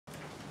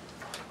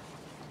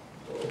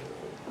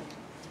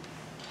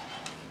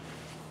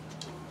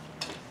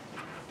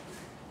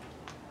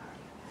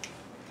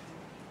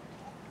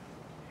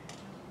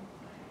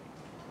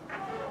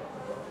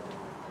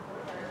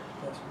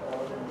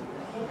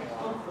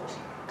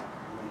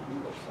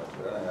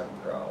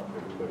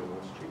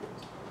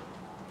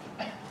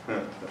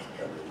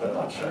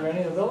not sure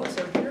any of those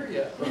are here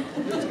yet.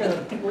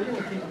 We're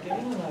gonna keep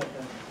getting that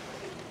then.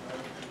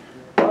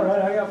 All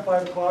right, I got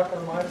 5 o'clock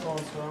on my phone,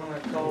 so I'm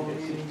gonna call the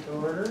meeting to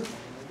order.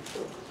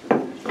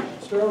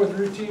 Start with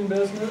routine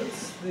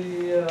business.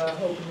 The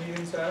Open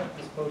Meetings Act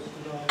is posted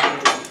on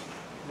the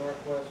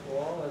northwest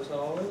wall as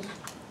always.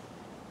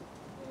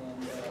 And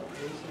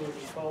Lisa will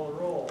just call the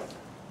roll.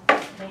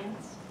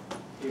 Lance?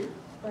 Here.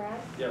 Brad?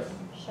 Yes.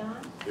 Sean?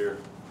 Here.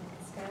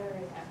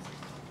 Skylar is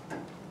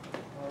absent.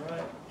 All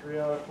right, 3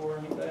 out of 4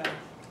 in the back.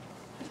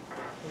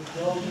 Would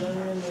y'all join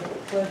in the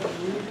pledge of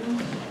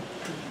allegiance?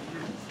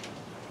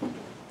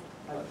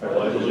 I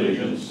pledge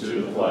allegiance to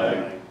the flag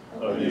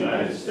of the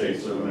United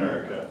States of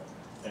America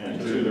and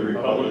to the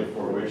republic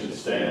for which it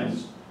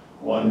stands,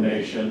 one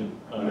nation,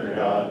 under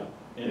God,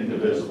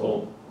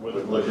 indivisible,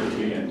 with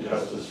liberty and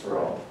justice for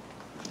all.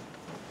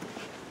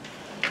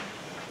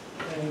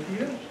 Thank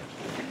you.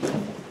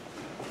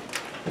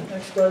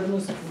 Next item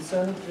is the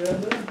consent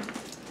agenda.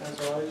 As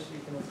always, you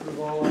can approve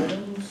all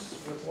items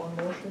with one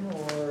motion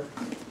or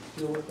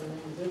deal with them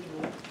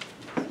individually.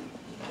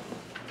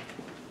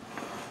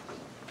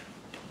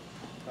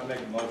 I'll make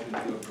a motion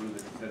to approve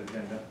the consent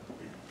agenda.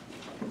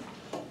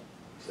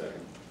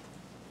 Second.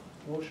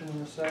 Motion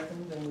and a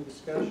second, any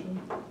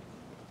discussion? Go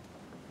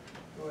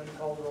ahead and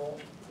call the roll.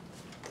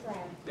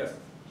 Brad? Yes.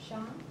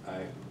 Sean?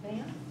 Aye.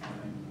 Lance?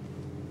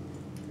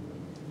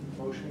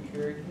 Motion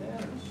carried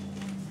unanimous.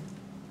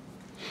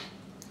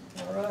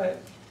 All right,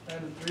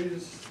 item 3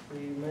 is the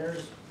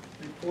mayor's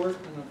report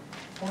and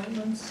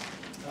appointments.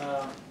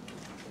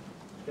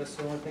 Guess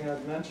the only thing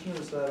I'd mention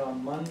is that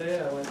on Monday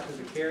I went to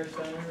the care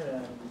center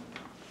and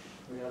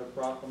we had a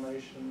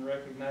proclamation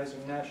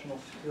recognizing National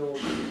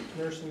Skilled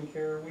Nursing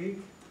Care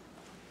Week.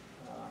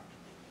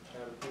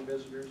 Had a few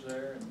visitors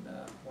there and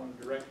wanted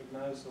to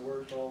recognize the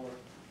work all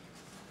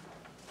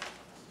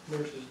the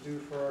nurses do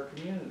for our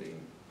community.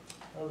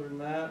 Other than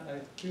that, I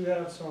do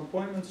have some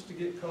appointments to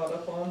get caught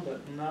up on,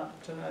 but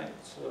not tonight,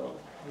 so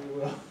we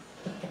will.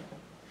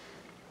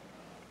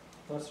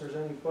 Unless there's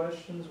any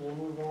questions, we'll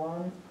move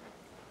on.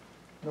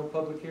 No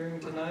public hearing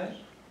tonight.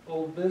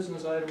 Old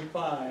business item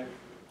 5.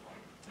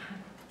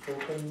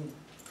 Open.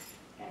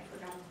 I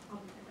forgot.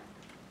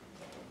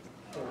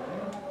 Okay.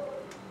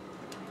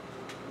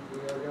 We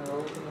are going to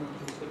open and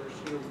consider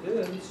sealed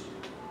bids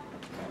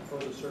for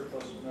the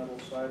surplus metal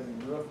siding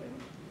and roofing.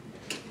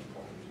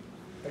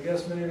 I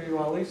guess maybe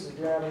while Lisa's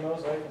grabbing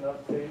those, I can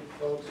update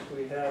folks.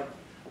 We had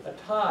a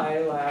tie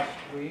last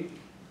week,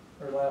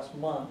 or last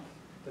month.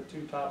 The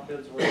 2 top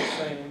bids were the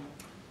same.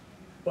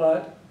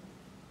 But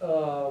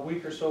a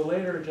week or so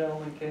later, a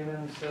gentleman came in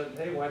and said,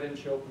 hey, why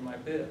didn't you open my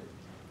bid?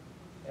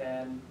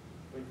 And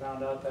we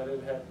found out that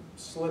it had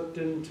slipped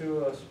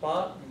into a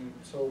spot, and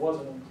so it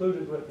wasn't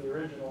included with the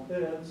original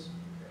bids.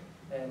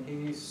 And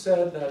he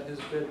said that his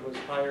bid was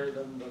higher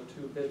than the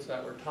 2 bids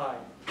that were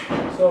tied.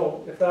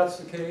 So if that's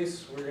the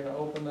case, we're going to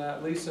open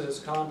that. Lisa has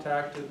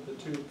contacted the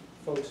 2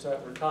 folks that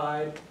were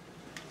tied,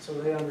 so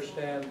they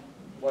understand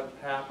what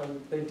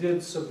happened. They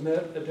did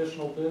submit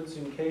additional bids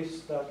in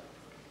case that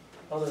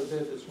other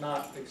bid does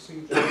not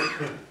exceed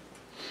that.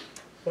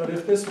 But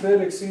if this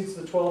bid exceeds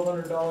the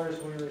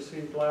 $1,200 we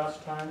received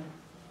last time,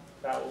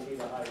 that will be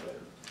the high bidder.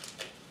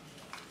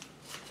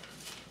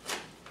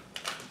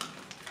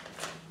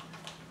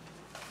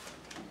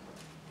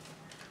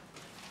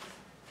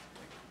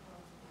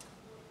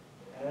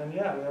 And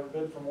yeah, we have a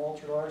bid from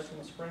Walter Larson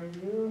of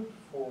Springview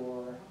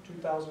for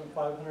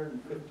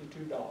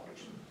 $2,552.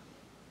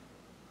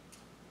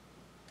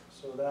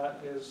 So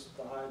that is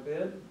the high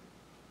bid.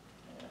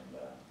 And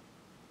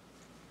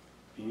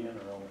Ian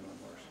or Owen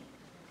Larson?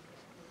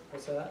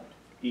 what's that?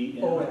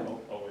 Ian. Owen.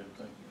 Owen,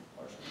 thank you,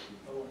 Larson.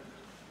 Oh,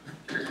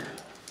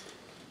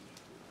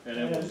 And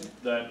it was,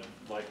 that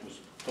was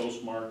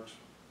postmarked?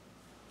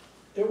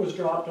 it was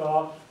dropped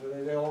off.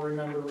 They all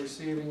remember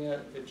receiving it.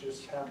 It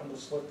just happened to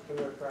slip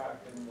through a crack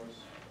and was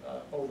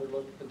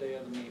overlooked the day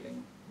of the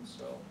meeting. And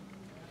so,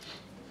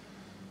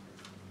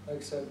 like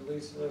I said,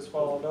 Lisa has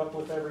followed up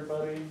with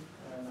everybody,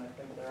 and I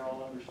think they're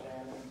all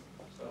understanding.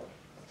 So,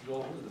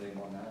 Joel, who's the name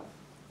on that?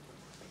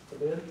 the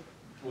bid,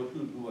 Who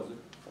was it?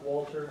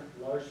 Walter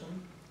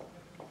Larson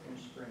from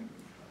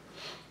Springview.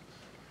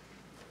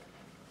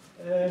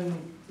 And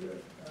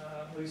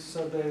Lisa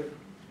said they've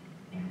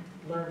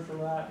learned from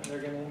that, and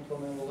they're going to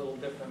implement a little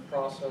different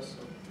process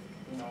of,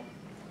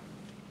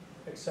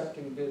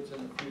 accepting bids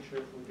in the future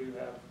if we do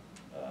have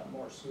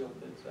more sealed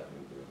bids that we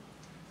do,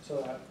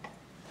 so that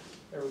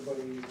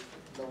everybody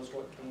knows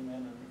what came in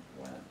and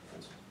went.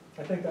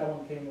 I think that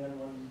one came in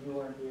when you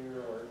weren't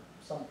here or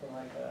something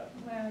like that.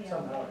 Well, yeah.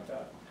 Somehow it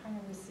got. Kind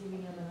of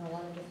receiving them in a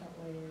lot of different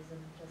ways and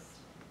just,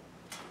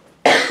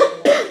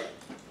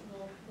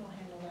 we'll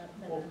handle that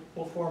better.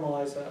 We'll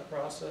formalize that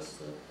process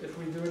if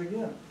we do it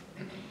again.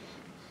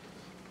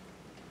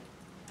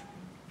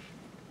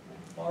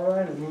 All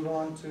right, and move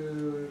on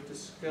to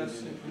discuss.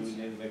 Do we need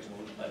to make some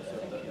motion to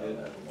accept that bid?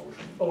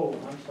 Oh,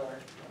 I'm sorry.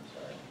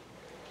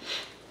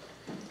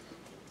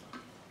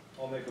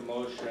 I'll make a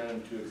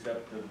motion to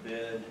accept the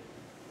bid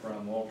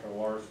from Walter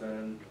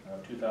Larson,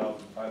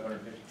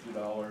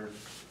 $2,552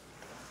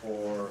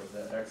 for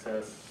the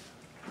excess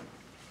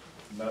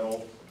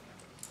metal,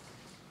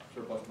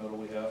 surplus metal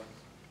we have.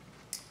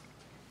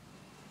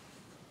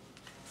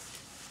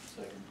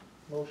 Second.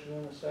 Motion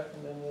and a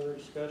second, any other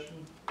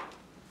discussion?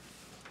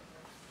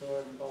 Go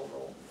ahead and call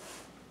roll.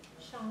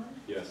 Sean,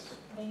 Yes.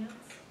 Vance,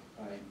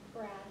 Aye.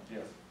 Brad.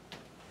 Yes.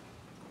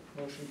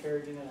 Motion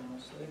carried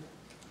unanimously.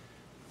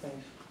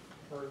 Thanks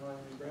for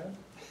reminding me, Brad.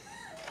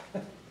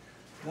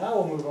 Now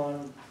we'll move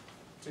on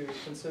to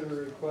consider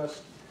the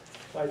request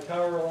by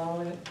Tower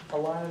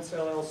Alliance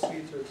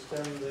LLC to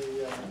extend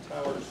the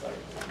tower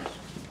site.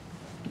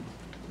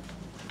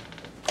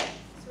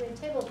 So we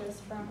tabled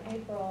this from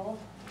April,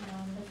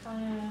 to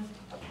kind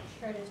of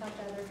try to talk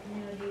to other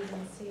communities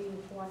and see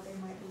what they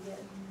might be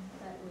getting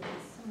that would be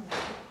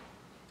similar.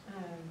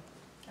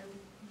 I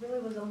really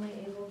was only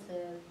able to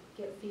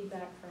get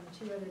feedback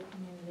from 2 other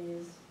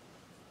communities.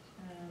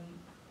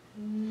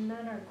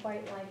 None are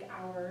quite like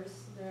ours.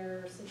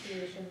 Their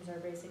situations are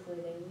basically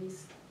they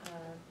lease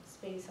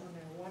space on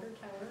their water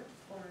tower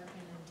for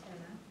an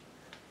antenna.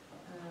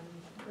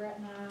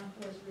 Gretna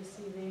was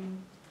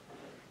receiving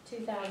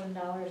 $2,000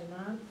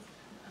 a month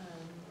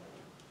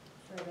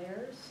for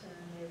theirs,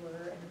 and they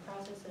were in the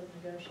process of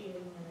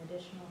negotiating an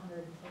additional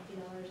 $150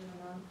 a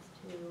month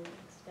to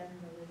extend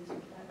the lease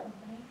with that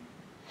company.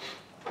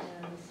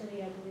 And the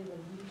city, I believe,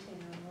 of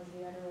Newtown was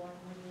the other one,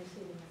 was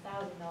receiving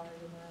 $1,000 a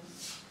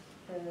month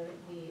for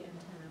the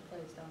antenna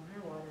placed on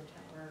their water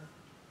tower.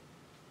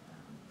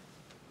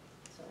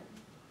 So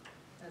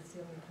that's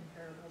the only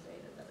comparable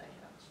data that I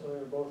have. So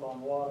they're both on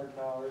water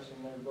towers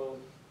and they're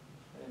both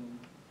in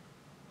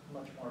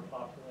much more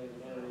populated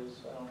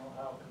areas. I don't know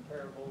how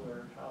comparable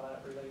or how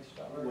that relates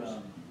to ours.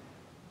 Well,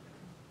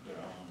 they're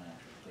all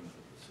natural things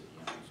that the city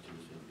owns too,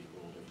 so it'd be a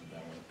little different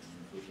that way.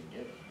 And if we can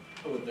get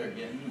what they're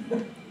getting,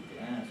 we can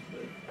ask,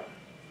 but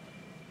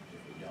if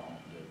we don't,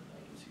 then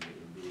I can see it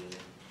would be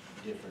a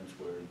difference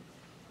where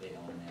they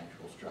own the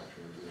actual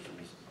structure versus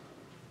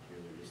here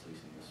they're just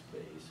leasing the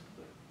space,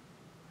 but.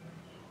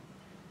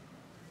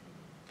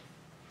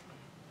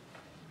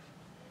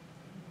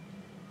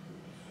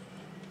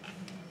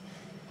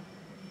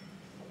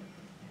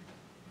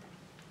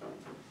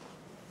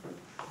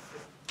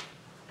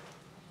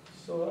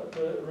 So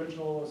the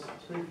original was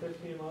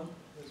 $350 a month,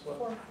 is what,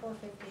 $450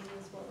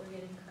 is what we're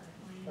getting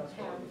currently, That's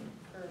what have we-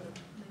 for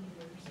many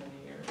years. many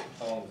years.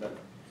 How long has that,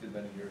 has it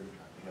been a year? Do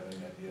you have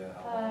any idea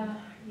how long?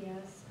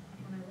 Yes,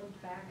 when I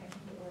looked back, I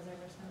think it was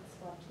ever since,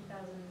 what,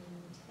 2010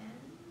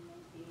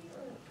 maybe,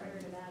 or prior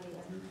to that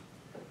even.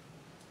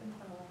 It's been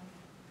quite a while.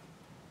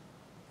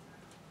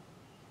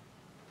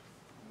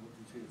 What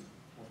did you say,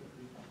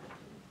 450?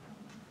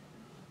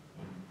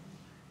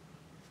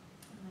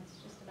 And that's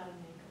just about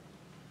an acre.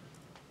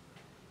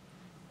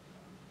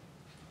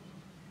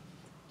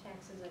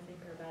 Taxes, I think,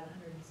 are about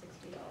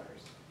 $160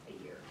 a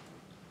year.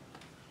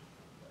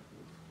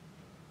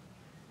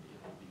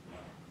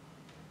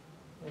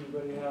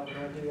 Anybody have an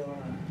idea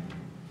on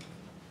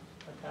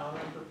a counter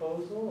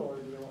proposal, or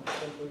do you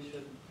think we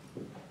should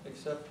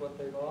accept what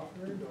they've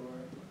offered,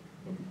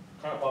 or?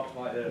 Kind of pops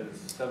in my head,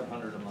 it's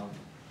 700 a month.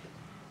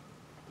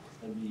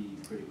 That'd be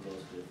pretty close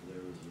to if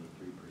there was a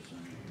 3%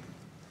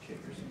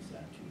 kicker since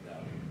that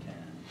 2010.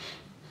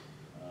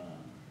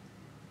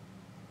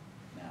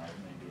 Now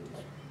maybe it's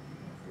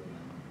more than.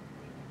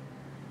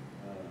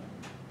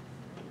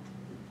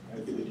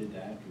 If we did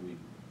that, could we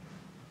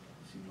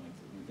seem like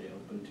would they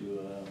open to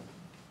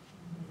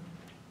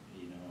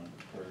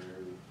per?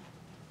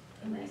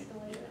 An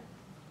escalator?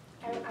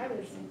 I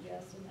would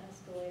suggest an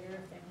escalator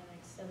if they want to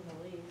extend the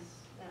lease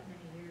that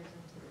many years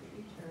into the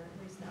future, at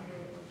least that way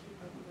they will keep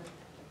up with.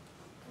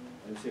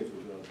 I'd say if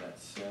we go with that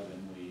 7,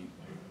 we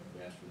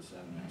ask for the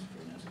 7, ask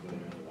for an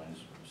escalator, otherwise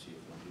we'll see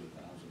if we'll do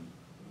 1,000,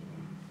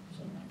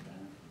 something like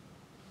that.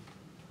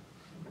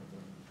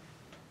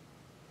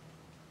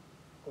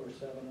 Or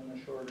 7 in a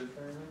shorter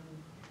term?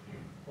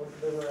 What,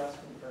 they were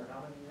asking for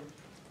how many years?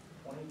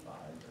 25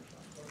 or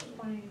something?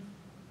 20.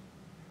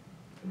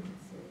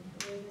 Let's see,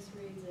 the way this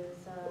reads is,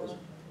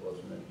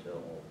 Wasn't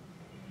until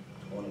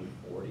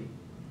 2040.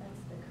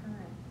 that's the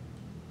current.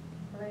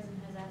 Verizon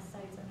has asked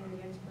sites under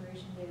the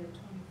expiration date of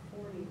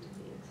 2040 to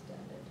be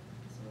extended.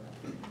 So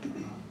that's what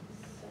it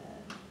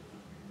said.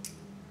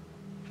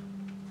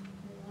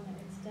 They want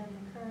to extend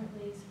the current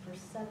lease for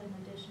 7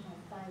 additional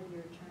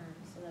 5-year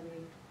terms, so that'd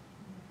be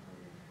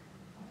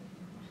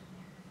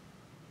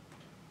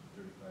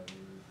 35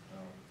 years,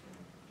 no.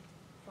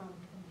 from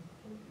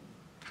 2040.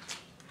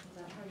 Is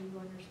that how you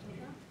understood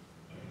that?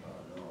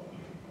 No,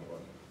 I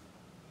wasn't.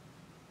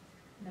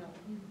 No,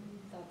 you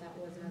thought that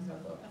was as I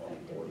of thought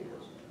effective 2040 now.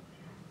 was in.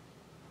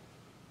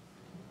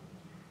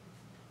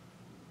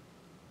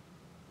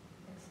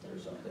 Extend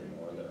There's the something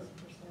current more there. lease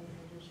for 7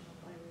 additional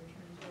 5-year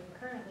terms. Well, the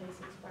current lease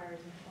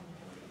expires in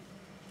 2040.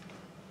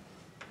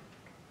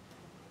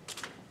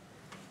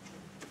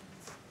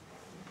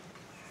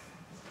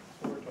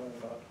 So we're talking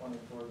about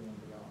 2040 and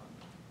beyond.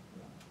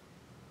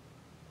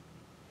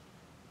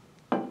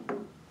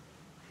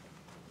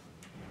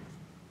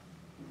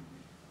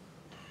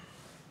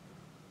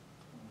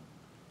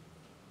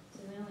 So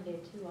they only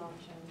gave 2 two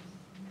options.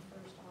 The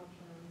first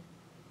option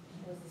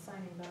was the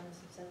signing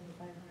bonus of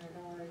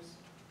 $7,500.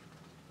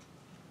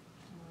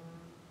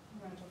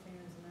 Rental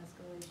payments and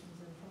escalations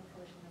and full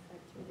portion effect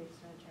through the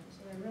extension term.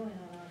 So they're really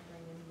not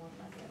offering any more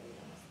money other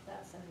than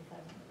that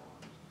 $7,500.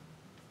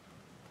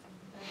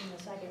 And then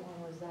the second one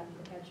was that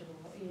perpetual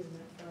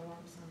easement for a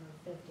lump sum of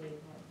 50,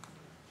 but,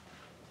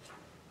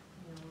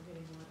 you know, we're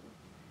getting what,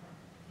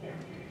 10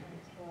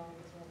 times 12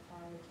 is what,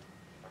 5?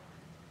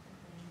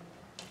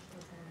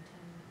 Within 10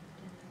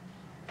 years.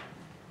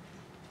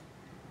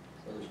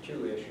 So there's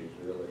two issues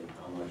really,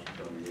 how much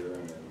per year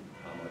and then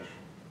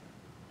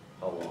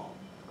how long.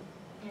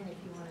 And if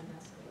you want an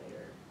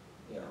escalator,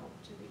 you Yeah. know,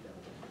 to be built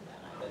into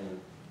that. And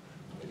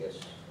I guess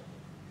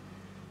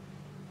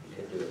you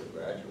could do a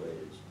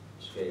graduated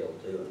scale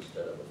too,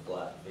 instead of a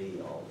flat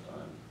fee all the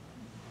time.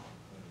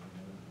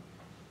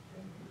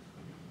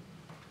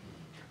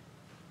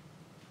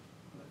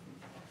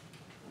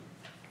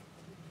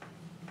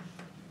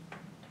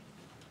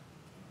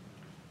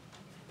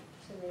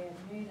 So they had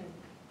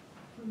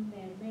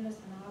made us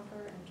an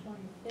offer in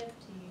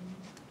 2015,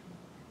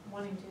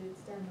 wanting to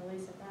extend the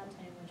lease at that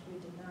time, which we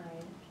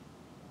denied.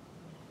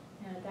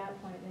 And at that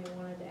point, they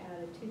wanted to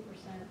add a 2%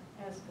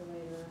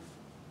 escalator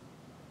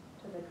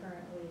to the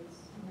current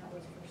lease, and that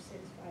was for 6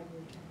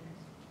 5-year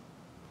terms.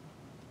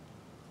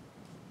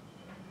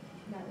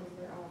 That was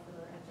their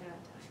offer at that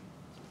time.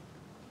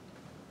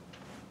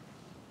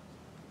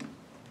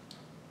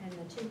 And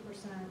the 2%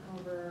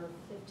 over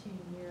 15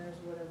 years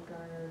would have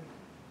garnered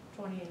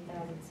 $28,600.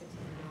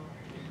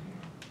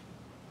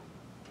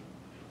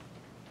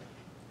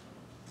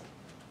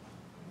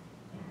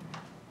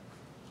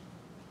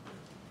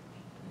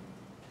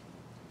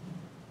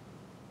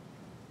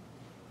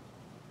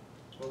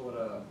 What would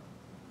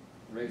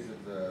raise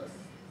it to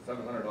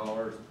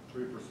 $700,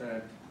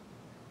 3%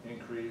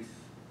 increase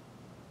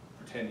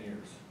for 10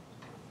 years?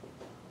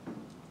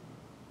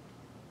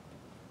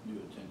 Do a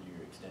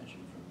 10-year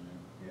extension from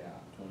there, Yeah.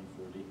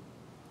 2040.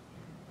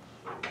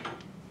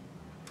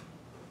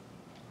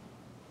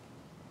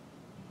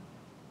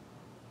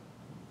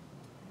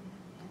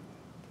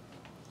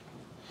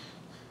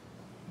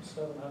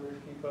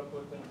 $700 keep up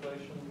with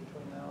inflation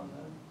between now and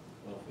then?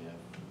 Well, if we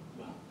have,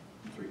 well,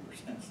 3%.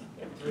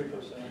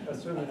 3%,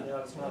 assuming that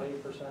it's not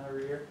 8%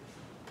 every year,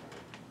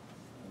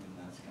 I mean,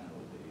 that's kind of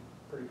what they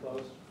pretty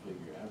close.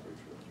 figure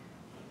average with.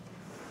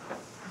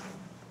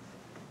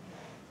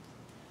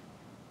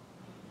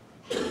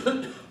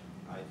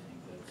 I think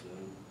that's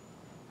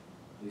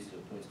at least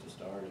a place to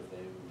start if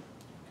they would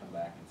come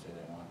back and say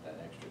they want that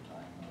extra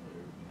time while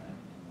they're in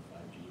the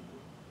 5G.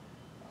 But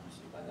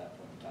honestly, by that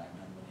point in time,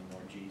 how many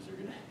more Gs are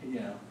gonna, you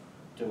know,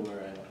 to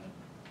where I don't know,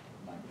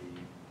 might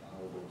be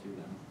honorable to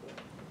them, but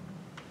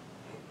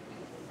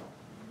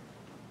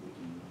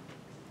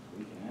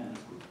we can ask,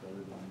 it's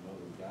better than what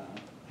we've got.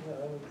 Yeah,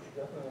 I would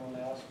definitely want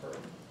to ask for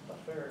a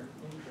fair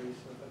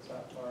increase if it's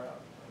that far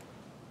out.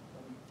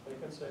 And they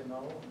can say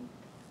no and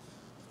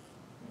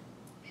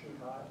shoot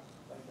high,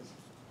 like you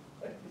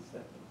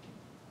said.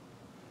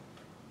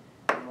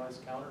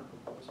 Otherwise counter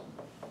proposal.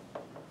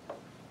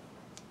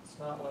 It's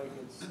not like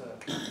it's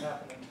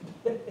happening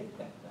today.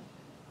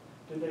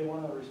 Did they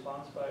want a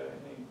response by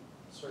any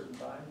certain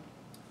time?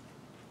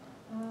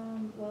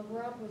 Well,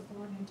 Rob was the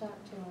one who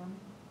talked to him.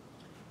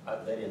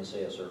 They didn't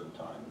say a certain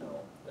time,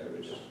 no.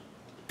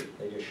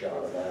 They just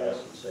shot it at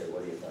us and say,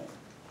 what do you think?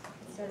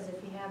 It says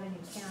if you have any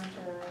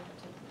counter,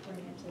 to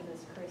bring it to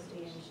this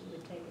Christie, and she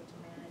would take it to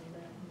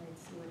management, and they'd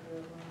see what they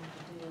were willing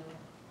to do.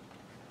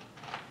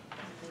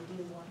 If they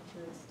do want to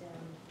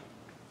extend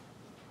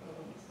the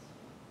lease.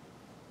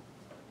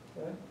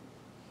 Okay.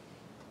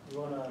 You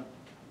want to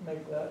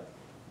make that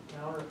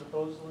counter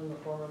proposal in the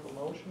form of a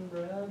motion,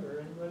 Brad,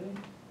 or anybody?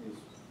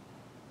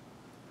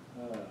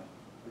 What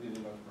do you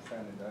think about the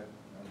percentage?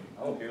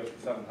 I'm okay with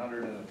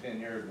 700 in the 10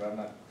 years, but I'm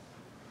not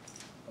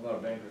a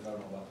banker, so I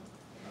don't know about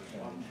the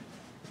percentage.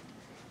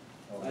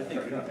 I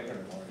think You're not thinking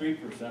anymore.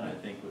 3%, I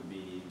think, would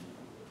be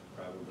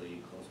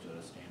probably close to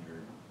a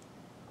standard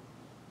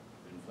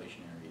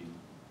inflationary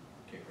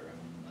kicker. I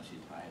mean, unless you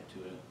tie it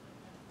to it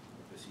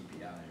with the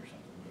CPI or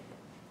something. But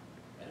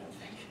I don't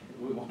think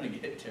we want to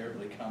get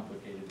terribly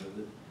complicated with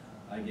it.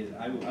 I guess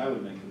I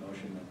would make the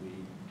motion that we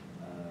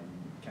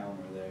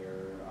counter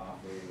their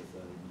offer with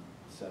a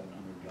 $700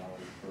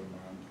 per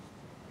month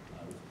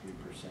with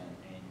 3%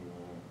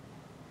 annual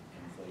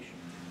inflation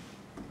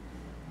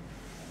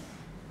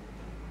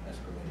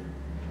escalator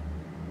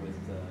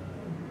with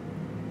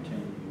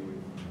 10-year,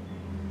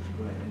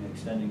 and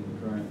extending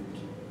the current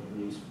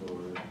lease for,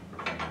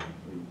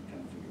 we kind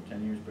of figure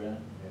 10 years,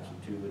 Brad? Yeah. So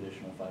 2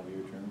 additional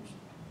 5-year terms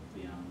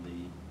beyond the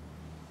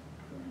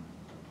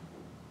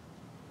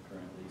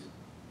current lease.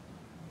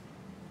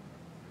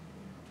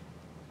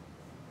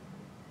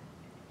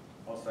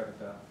 I'll second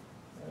that.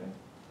 Okay.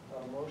 A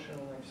motion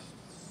and a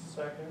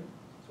second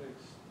to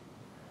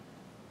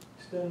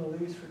extend the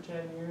lease for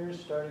 10 years,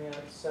 starting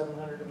at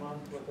 $700 a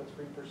month with a 3%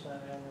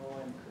 annual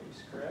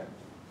increase, correct?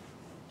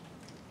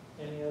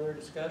 Any other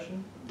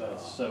discussion? That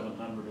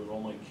 700 would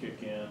only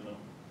kick in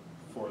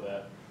for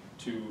that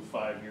 2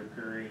 5-year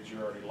periods,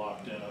 you're already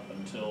locked in up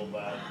until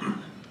that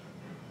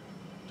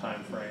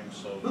time frame.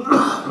 So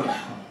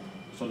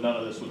none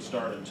of this would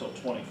start until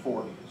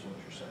 2040 is what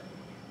you're saying.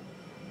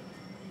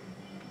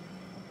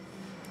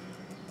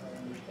 I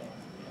understand.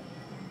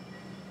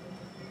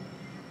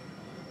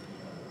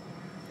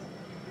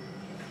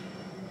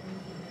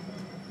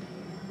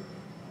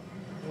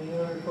 Any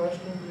other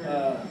questions?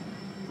 or-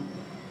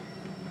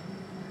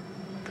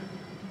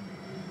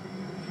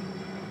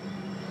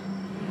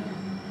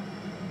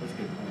 That's a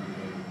good point.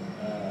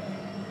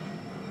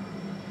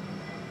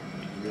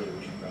 Really,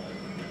 we should probably,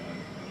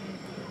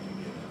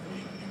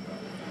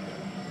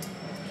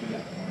 to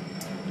that point.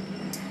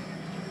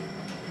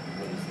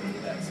 What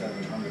is that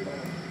 700?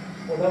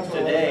 Well, that's what I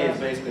was Today is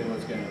asking. basically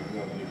what's gonna,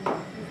 what we, if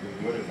we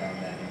would have found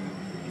that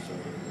increase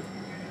over the.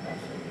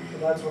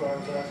 Well, that's what I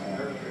was asking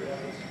earlier, yeah, I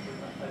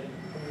didn't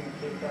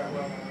communicate that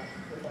well enough,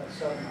 that that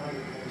 700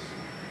 was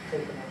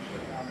taking into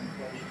account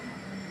inflation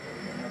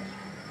over the next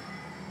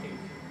 18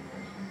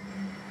 years.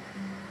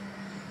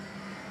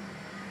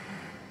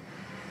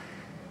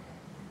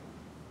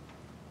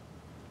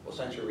 Well,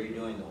 since you're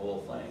redoing the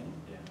whole thing,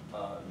 Yeah.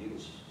 you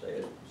could say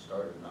it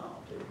started now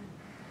too.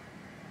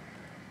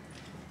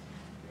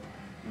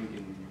 We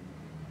can,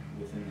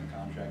 within the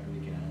contract, we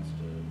can ask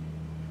to I mean,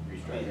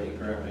 restructure they the can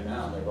correct turn it payments.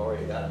 down, they've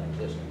already got an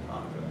existing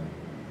contract.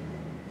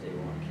 They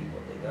want to keep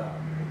what they got.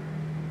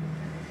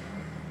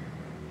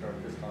 Start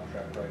this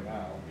contract right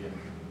now. Yeah.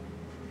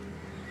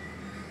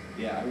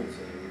 Yeah, I would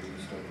say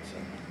we start at 703%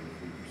 now.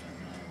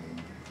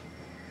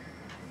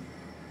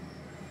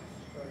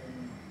 Starting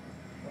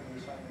when we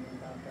sign the new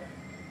contract.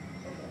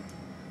 Okay.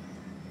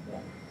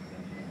 Then,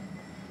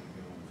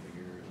 we won't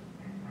figure it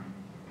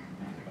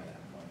by that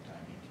point in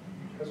time.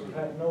 Because we've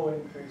had no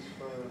increase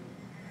for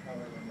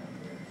however many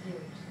years.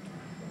 Years.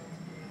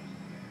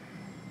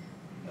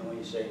 And when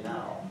you say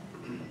now,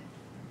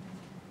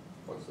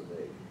 what's the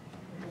date?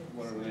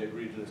 Whenever they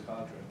agreed to this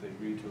contract, they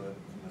agreed to it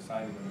from the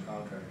signing of the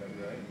contract, that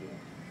right?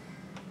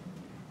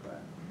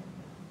 Right.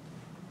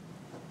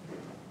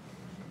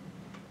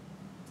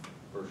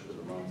 First of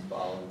the month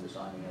following the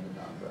signing of the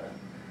contract,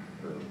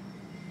 or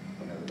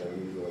whenever they're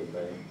usually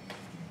paid.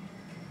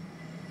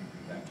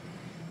 Okay.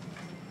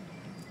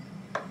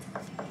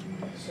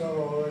 So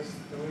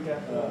do we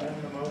have to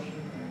amend the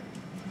motion?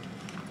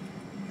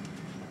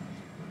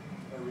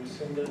 Or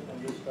rescind it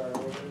and just start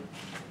over?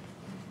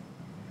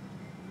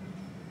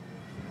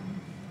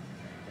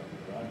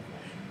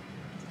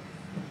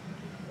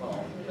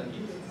 Well, then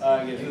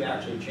I guess- you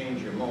actually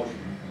change your motion,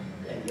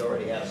 and you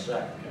already have a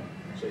second,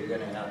 so you're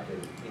gonna have to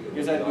either I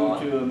guess I'd withdraw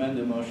move to amend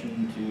the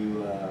motion to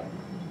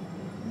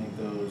make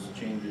those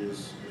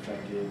changes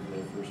effective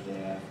the first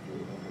day after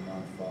of the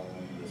month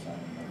following the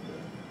signing of the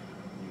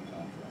new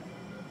contract.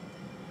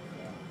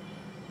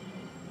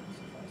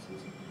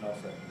 Suffices. I'll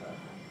second that.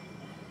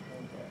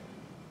 Okay.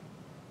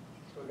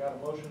 So we got a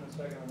motion, a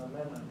second, and an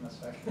amendment in a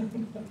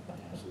second. Yeah,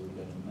 so we've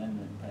got an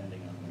amendment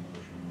pending on the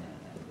motion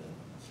and the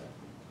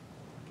second.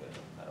 Okay,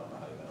 I don't know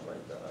how you're gonna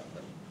write that up,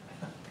 but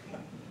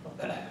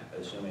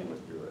assuming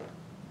withdrew it,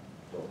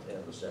 well, yeah,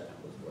 the second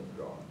was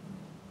withdrawn.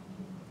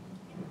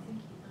 I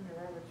think under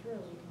Robert's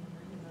rules, you can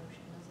amend the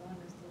motion as long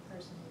as the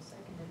person who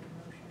seconded the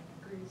motion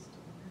agrees to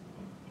the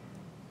amendment.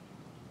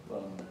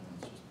 Well, and then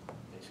it's just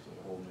basically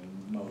a whole new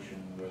motion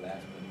where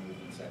that's been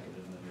moved and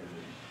seconded, and then there's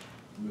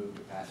a move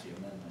to pass the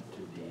amendment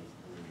to the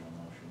original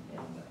motion,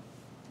 and that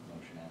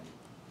motion as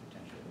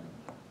potentially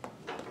amended.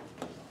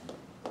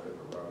 Whatever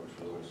Robert's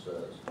rule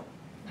says.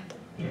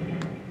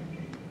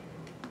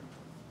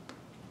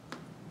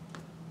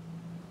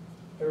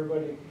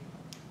 Everybody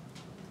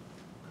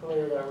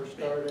clear that we're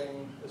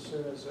starting as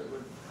soon as it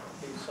would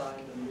be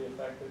signed and be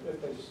effective,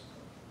 if they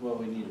Well,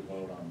 we need to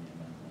vote on the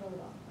amendment. Vote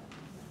on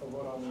that.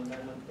 vote on the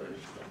amendment first.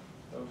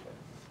 Okay.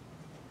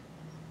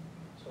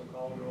 So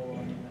call the roll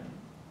on the amendment.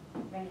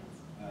 Vance,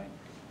 Aye.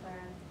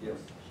 Brad, Yes.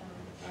 Sean.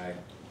 Aye.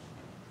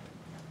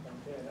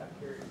 Okay, that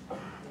carries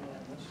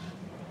unanimous.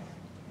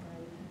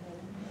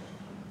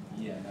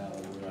 Yeah, now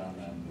we're on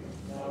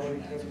Now we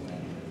motion as can,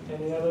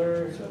 amended. any other,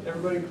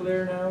 everybody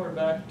clear now? We're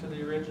back to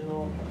the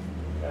original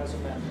as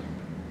amended.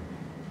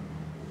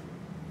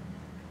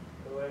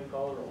 Go ahead and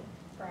call the roll.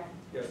 Brad.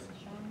 Yes.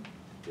 Sean.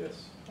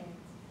 Yes. Vance.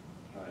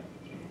 Aye.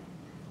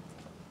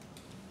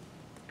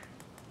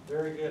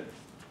 Very good.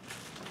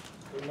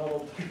 We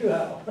muddled through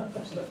that one.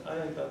 I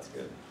think that's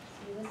good.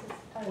 See, this is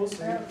part We'll of the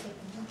see. growth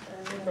taking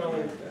forever. We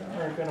probably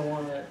aren't gonna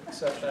wanna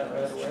accept that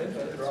right away,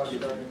 but it's a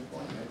starting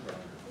point.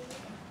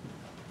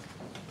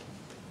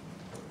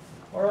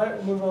 All right,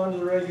 we'll move on to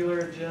the regular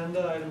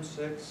agenda, item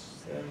 6.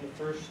 And the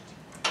first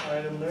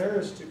item there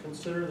is to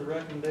consider the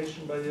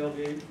recommendation by the LG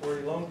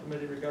 840 Loan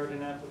Committee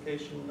regarding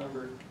application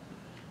number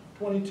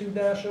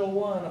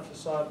 22-01, a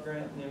facade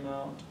grant in the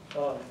amount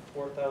of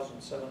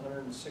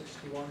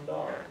 $4,761.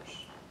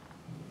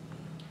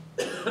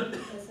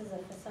 This is a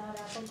facade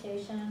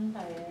application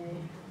by a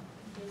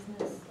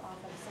business off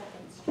of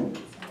Second Street,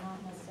 so not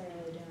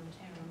necessarily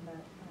downtown,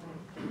 but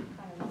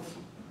kind of a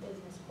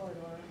business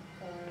corridor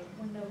for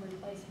window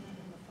replacement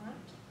in the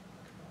front.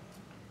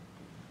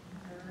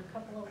 They're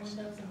couple of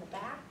windows in the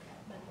back,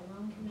 but the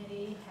loan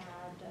committee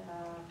had,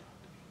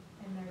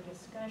 in their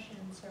discussion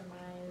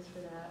surmised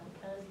that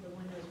because the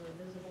windows were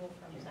visible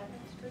from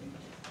Second Street,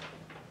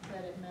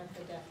 that it met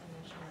the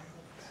definition of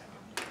the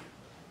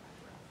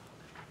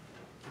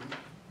facade.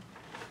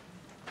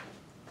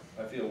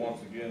 I feel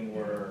once again,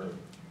 we're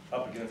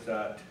up against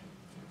that,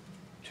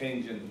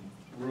 changing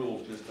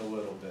rules just a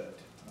little bit.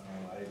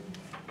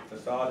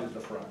 Facade is the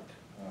front.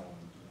 So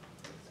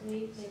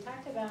they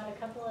talked about a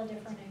couple of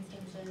different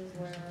instances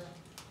where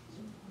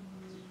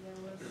there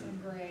was some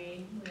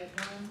gray. We had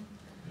one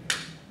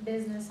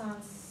business on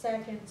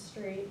Second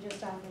Street,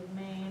 just off of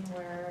Main,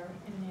 where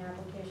in the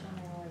application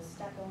there was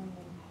stuccoing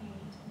and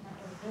paint, and that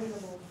was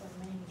visible from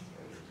Main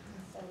Street.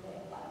 And so they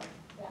allowed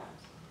that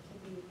to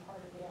be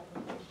part of the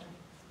application.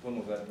 When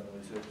was that done,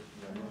 Lisa?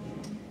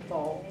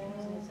 Fall. I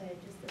was gonna say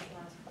just this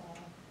last fall.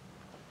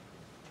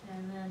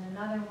 And then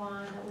another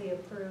one that we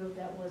approved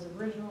that was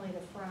originally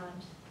the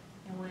front,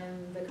 and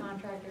when the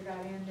contractor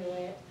got into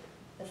it,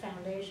 the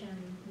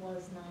foundation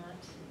was not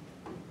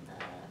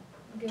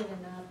good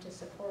enough to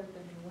support the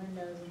new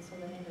windows, and so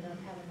they ended up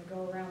having to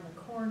go around the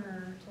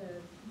corner to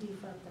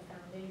beef up the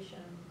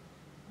foundation,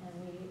 and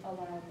we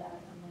allowed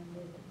that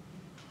amended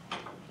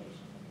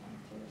application to come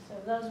through. So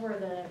those were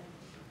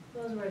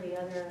the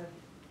other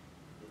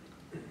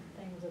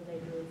things that they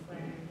drew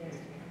from this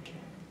to come to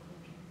that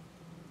conclusion.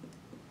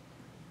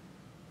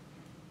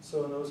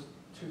 So in those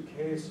two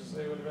cases,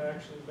 they would have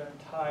actually been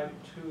tied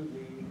to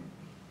the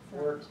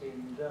work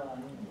being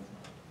done.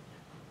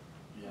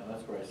 Yeah,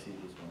 that's where I see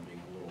this one being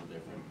a little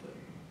different,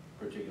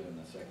 particularly in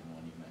the second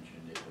one you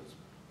mentioned, it was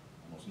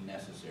almost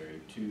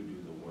necessary to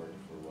do the work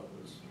for what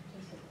was.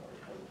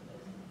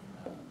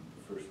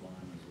 The first one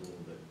was a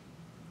little bit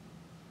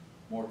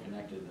more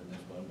connected than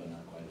this one, but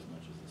not quite as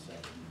much as the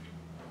second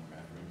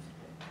reference.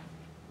 But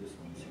this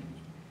one seems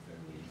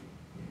fairly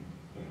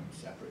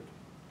separate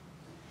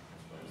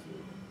as far as the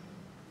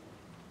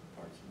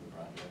parts of the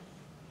project.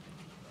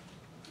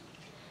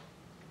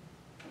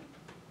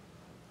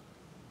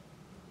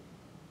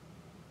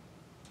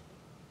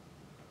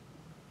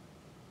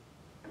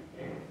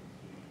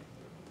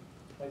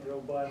 I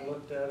drove by and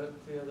looked at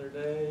it the other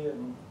day,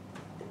 and,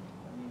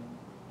 I mean,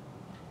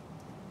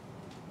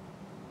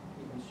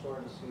 you can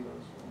sort of see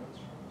those windows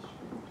from the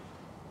street.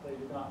 They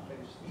do not face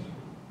the street.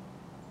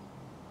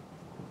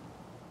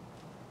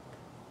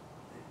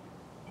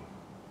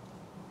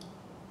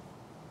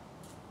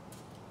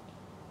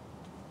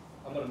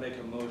 I'm gonna make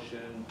a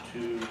motion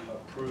to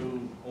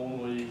approve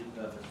only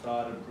the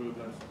facade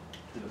improvements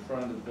to the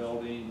front of the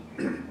building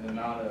in an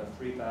amount of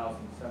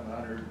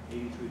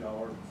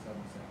 $3,783.07.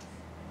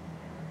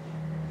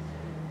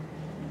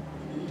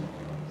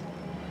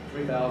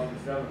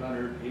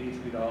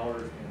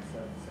 $3,783.07.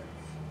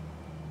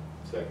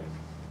 Second.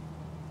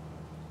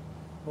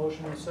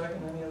 Motion and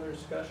second, any other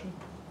discussion?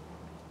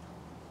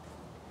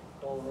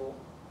 Call the roll.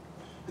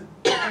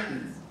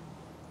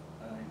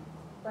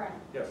 Brad,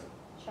 Yes.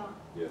 Sean,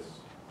 Yes.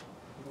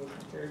 Motion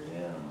carried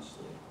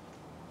unanimously.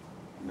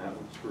 And that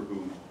was for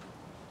who?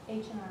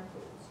 H&R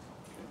Foods.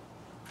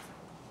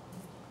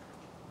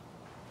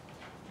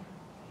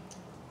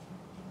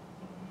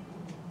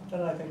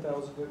 And I think that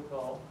was a good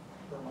call,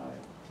 for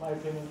my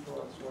opinion, for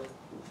what it's worth.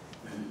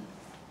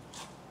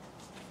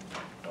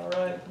 All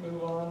right,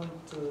 move on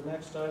to the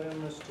next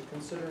item, is to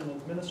consider an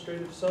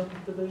administrative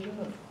subdivision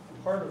of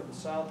part of the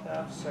south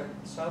half,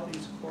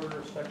 southeast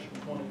quarter, section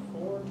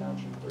 24,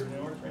 township 30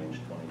 north, range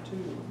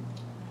 22,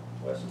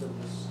 west of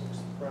the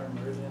 6th prime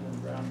meridian in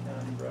Brown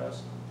County,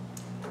 Nebraska.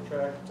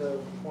 Tract of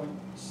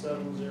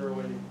 .70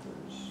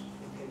 acres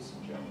for Casey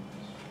Jones.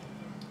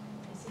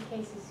 I see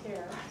Casey's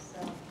here, so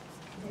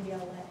maybe I'll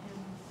let him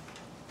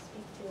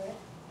speak to it.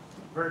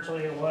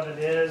 Virtually what it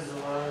is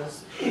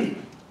was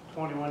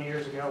 21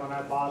 years ago when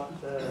I bought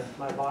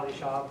my body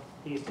shop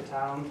east of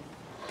town.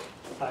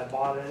 I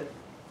bought it,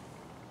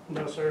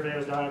 no survey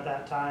was done at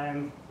that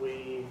time.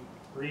 We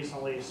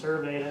recently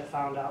surveyed it,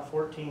 found out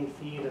 14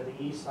 feet of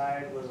the east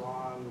side was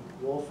on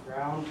wolf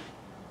ground,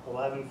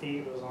 11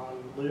 feet was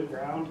on loot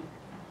ground.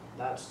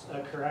 That's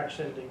a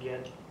correction to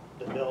get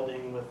the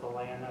building with the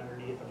land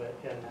underneath of it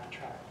in that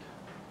tract.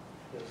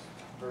 Is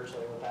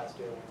virtually what that's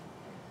doing.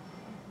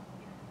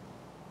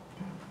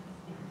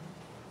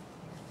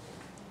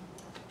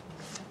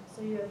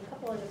 So you have a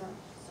couple of different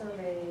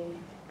survey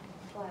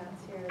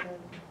plats here.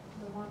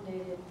 The one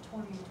dated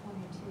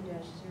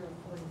 2022-043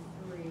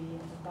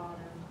 at the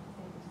bottom, I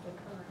think is the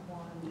current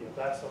one. Yeah,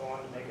 that's the one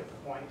to make it the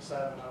 .70,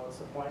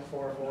 it's the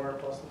 .44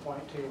 plus the .21,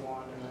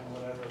 and then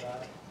whatever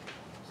that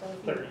So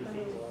if 30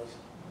 feet was.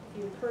 if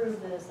you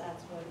approve this,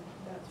 that's what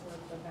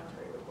the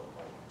boundary would look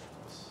like.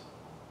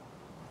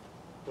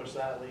 Which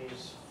that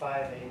leaves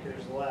 5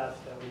 acres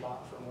left that we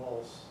bought from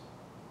Wolves.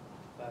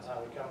 That's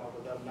how we come up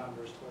with them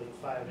numbers, to leave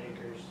 5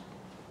 acres.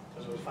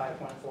 Because it was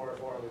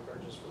 5.44 we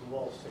purchased from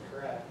Wolves to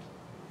correct.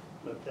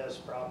 But this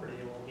property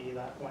will be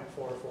that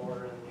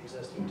 .44 and the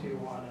existing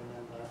 2.1 and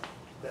then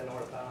the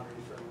north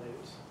boundary from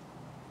Lewis.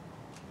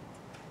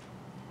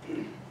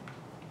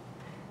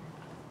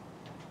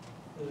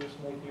 Does this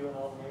make you and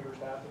all the neighbors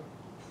happy?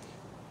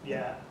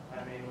 Yeah,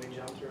 I mean, we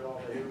jumped through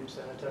all the hoops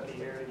and it took a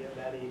year to get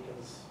Betty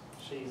because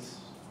she's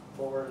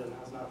bored and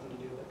has nothing to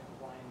do but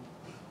complain.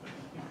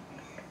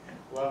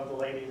 Love the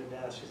lady to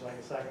death. She's like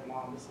a second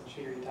mom, but since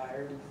she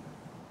retired,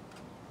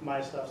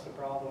 my stuff's the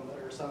problem, but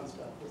her son's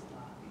stuff is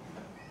not.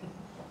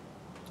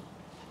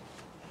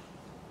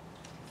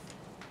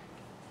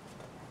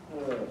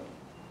 It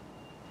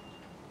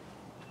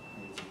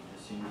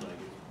just seems like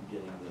it's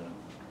getting the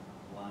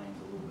lines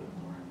a little bit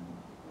more in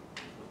what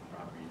the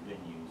property's been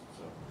used,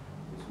 so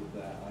just with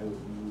that, I would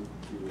move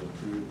to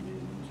approve the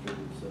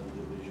administrative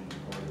subdivision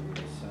part of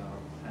the south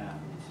half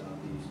of the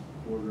southeast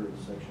quarter of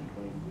section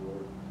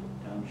 24,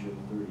 township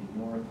 30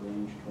 north,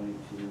 range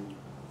 22,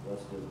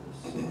 west of the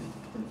 6th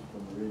principal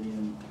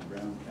meridian,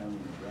 Brown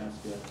County,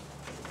 Nebraska,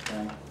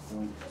 tract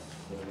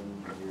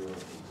 .708.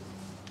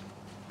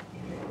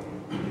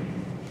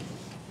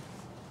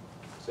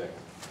 Second.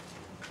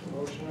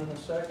 Motion and a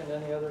second,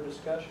 any other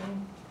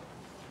discussion?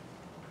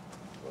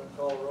 Go ahead and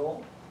call the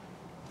roll.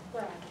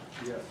 Brad,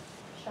 Yes.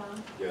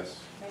 Sean, Yes.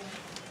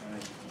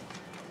 Randy.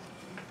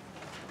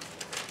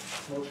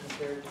 Motion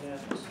carried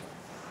unanimous.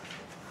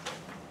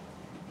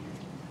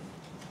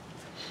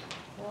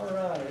 All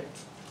right.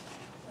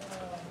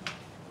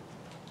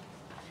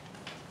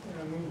 We're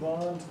gonna move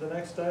on to the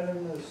next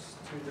item is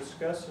to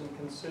discuss and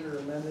consider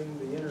amending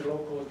the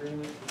interlocal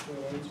agreement between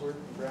Ainsworth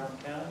and Brown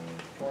County,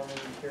 forming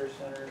the care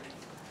center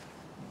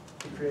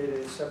to create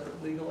a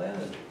separate legal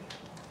entity.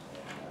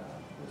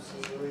 This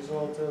is a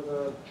result of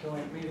a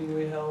joint meeting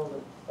we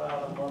held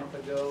about a month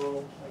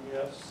ago, I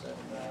guess, and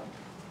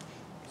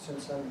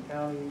since then the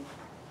county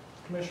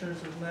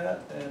commissioners have met,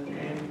 and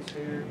Andy's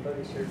here,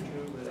 Buddy's here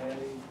too, but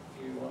Andy,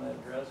 do you want to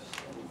address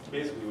anything?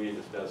 Basically, we had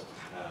discussed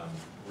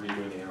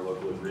redoing the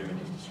interlocal agreement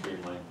just to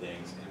streamline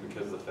things, and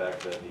because of the fact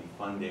that the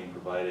funding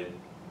provided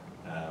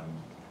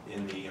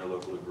in the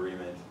interlocal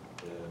agreement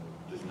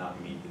does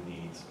not meet the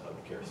needs of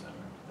the care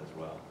center as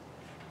well.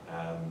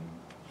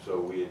 So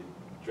we had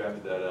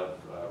drafted that up,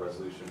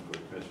 resolution for the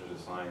commissioners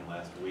to sign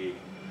last week.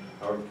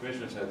 However, the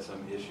commissioners had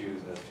some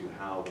issues as to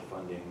how the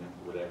funding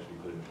would actually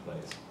be put into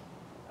place.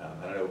 I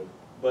don't know,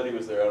 Buddy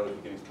was there, I don't know if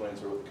you can explain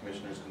sort of what the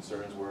commissioners'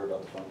 concerns were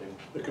about the funding.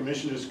 The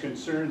commissioner's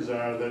concerns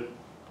are that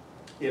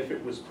if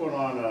it was put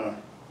on a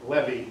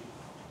levy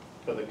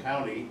for the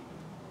county,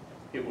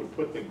 it would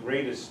put the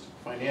greatest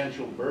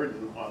financial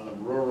burden on the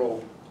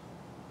rural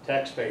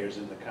taxpayers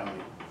in the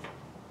county.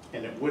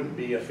 And it wouldn't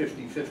be a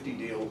 50-50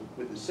 deal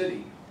with the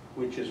city,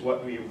 which is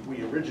what we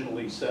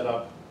originally set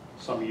up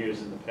some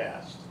years in the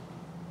past.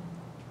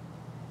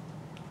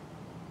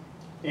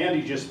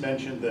 Andy just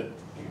mentioned that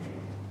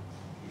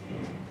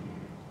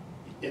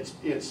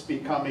it's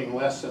becoming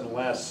less and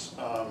less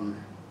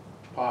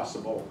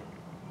possible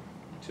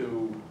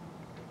to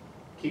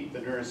keep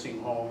the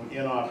nursing home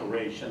in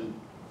operation.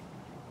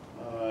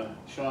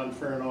 Sean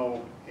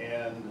Furno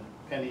and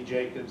Penny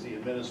Jacobs, the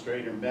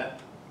administrator,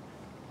 met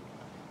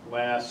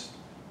last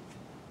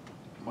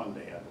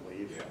Monday, I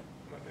believe. Yeah,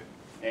 Monday.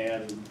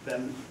 And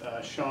then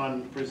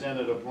Sean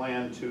presented a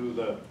plan to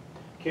the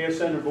Care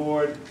Center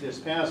Board this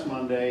past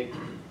Monday.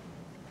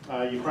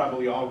 You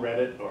probably all read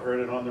it or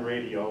heard it on the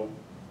radio.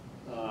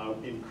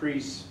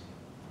 Increase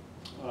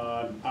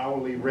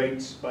hourly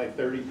rates by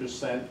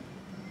 30%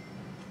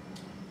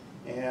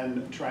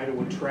 and try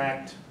to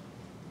attract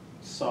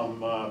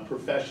some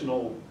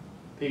professional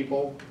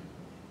people.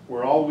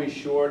 We're always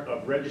short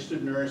of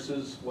registered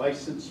nurses,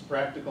 licensed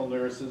practical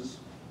nurses,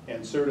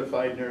 and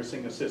certified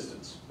nursing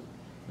assistants.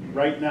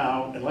 Right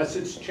now, unless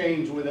it's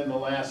changed within the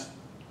last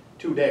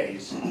 2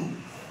 days,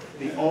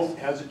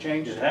 has it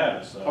changed? It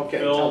has. Okay,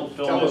 Phil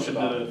tell us mentioned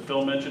about it.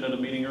 Phil mentioned at a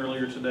meeting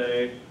earlier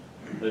today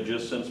that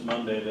just since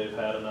Monday, they've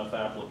had enough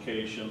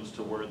applications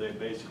to where they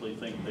basically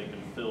think they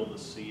can fill the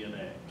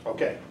CNA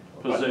Okay.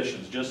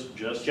 positions, just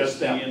the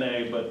them.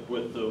 CNA, but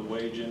with the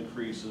wage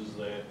increases,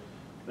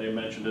 they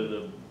mentioned at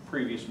the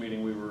previous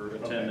meeting we were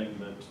attending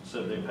that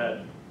said they've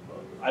had,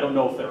 I don't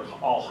know if they're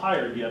all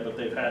hired yet, but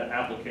they've had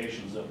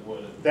applications that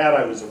would That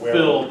I was aware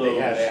fill of, those. they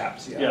had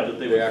apps, yeah. Yeah, that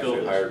they They would fill actually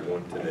those. hired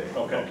one today.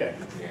 Okay,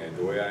 And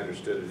the way I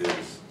understood it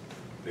is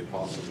they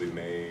possibly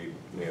may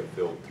have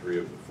filled 3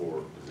 of the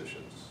 4 positions.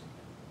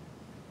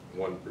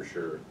 One for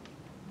sure,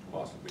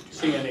 possibly 2.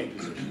 CNA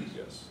positions.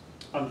 Yes.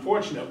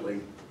 Unfortunately,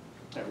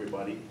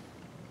 everybody,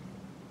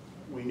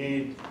 we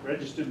need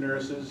registered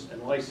nurses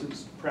and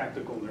licensed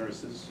practical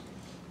nurses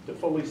to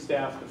fully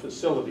staff the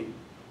facility.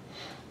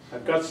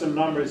 I've got some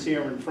numbers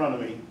here in front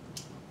of me.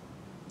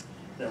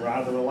 They're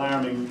rather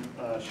alarming.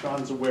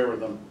 Sean's aware of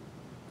them.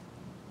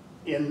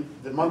 In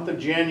the month of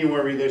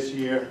January this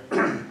year,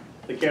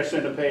 the Care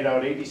Center paid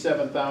out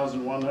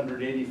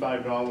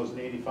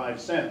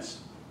 $87,185.85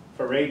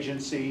 for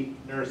agency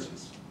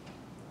nurses.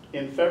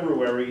 In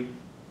February,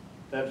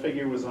 that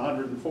figure was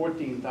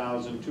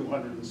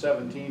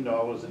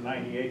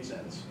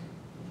 $114,217.98.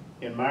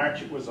 In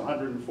March, it was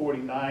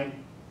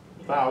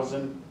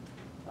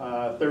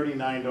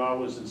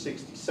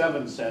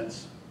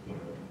 $149,039.67.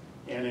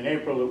 And in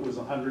April, it was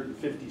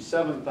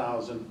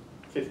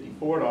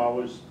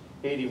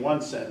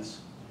 $157,054.81.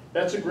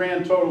 That's a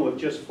grand total of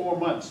just 4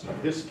 months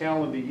of this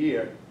calendar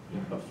year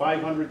of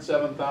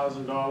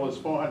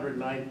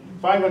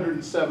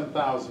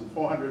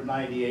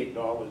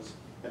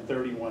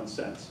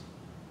 $507,498.31.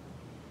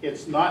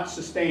 It's not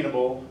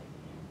sustainable.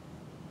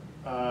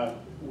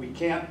 We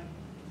can't,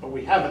 or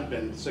we haven't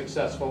been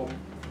successful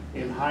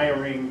in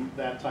hiring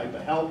that type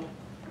of help.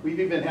 We've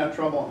even had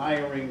trouble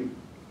hiring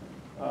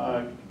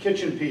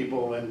kitchen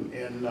people and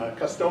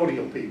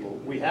custodial people.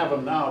 We have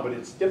them now, but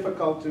it's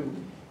difficult to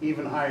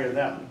even hire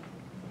them.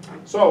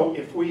 So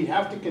if we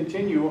have to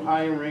continue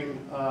hiring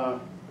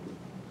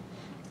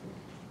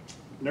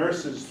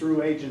nurses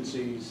through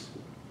agencies,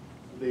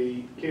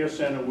 the care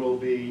center will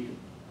be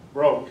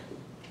broke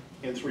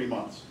in 3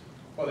 months.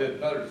 Well, the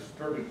another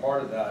disturbing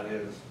part of that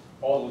is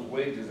all those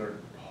wages are,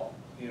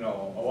 you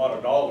know, a lot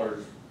of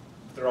dollars,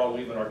 they're all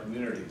leaving our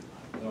community.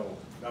 You know,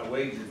 that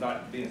wage is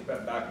not being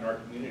spent back in our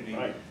community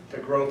Right. to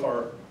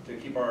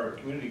keep our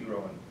community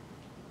growing.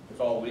 It's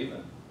all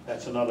leaving.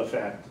 That's another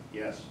fact,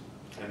 yes.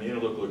 And the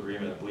interlocal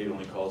agreement, I believe,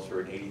 only calls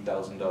for an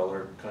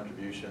 $80,000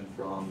 contribution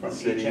from the From each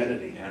city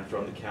entity. and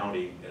from the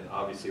county. And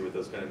obviously with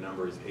those kind of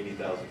numbers,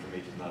 80,000 from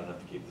each is not enough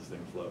to keep this thing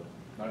afloat.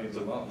 Not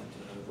even a month.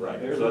 Right,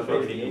 They're so that's why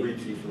we the need to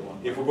agency for one.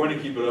 if we're going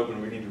to keep it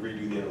open, we need to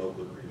redo the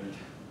interlocal agreement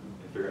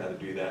and figure out how to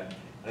do that.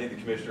 I think the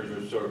commissioners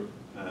are sort of,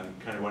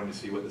 kind of wanting to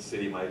see what the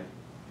city might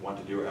want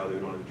to do or how they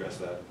would want to address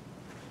that.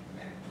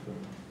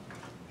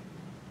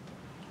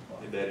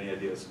 If they had any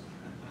ideas.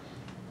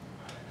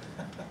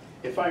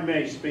 If I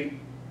may speak,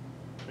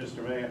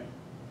 Mr. Mayor,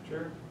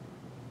 Sure.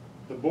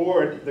 the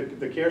board,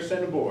 the care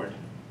center board,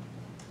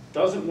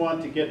 doesn't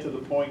want to get to the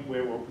point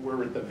where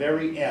we're at the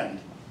very end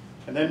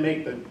and then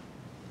make the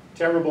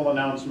terrible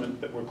announcement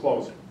that we're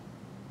closing.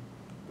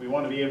 We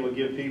want to be able to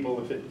give people,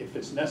 if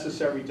it's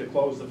necessary to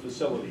close the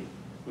facility,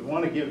 we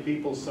want to give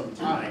people some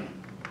time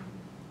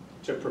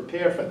to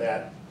prepare for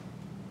that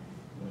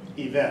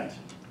event.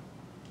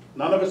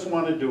 None of us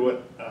want to do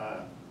it.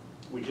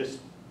 We just,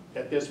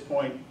 at this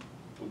point,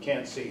 we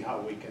can't see how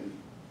we can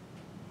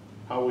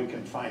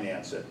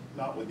finance it,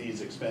 not with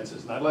these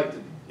expenses. And I'd like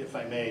to, if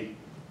I may,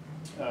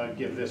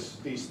 give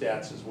these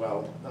stats as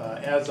well.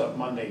 As of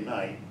Monday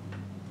night,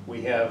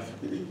 we have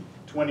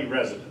 20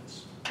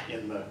 residents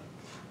in the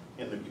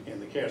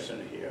care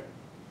center here.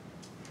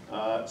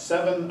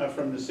 7 are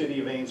from the city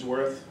of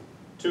Ainsworth,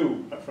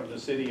 2 are from the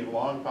city of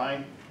Long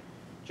Pine.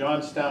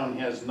 Johnstown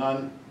has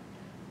none.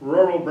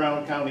 Rural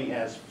Brown County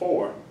has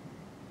 4.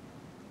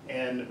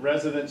 And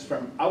residents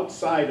from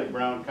outside of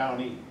Brown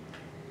County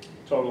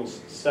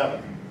totals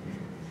 7.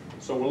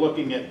 So we're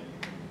looking at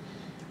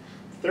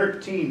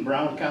 13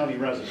 Brown County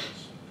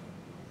residents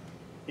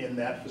in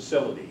that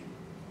facility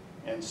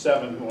and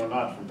 7 who are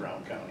not from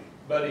Brown County.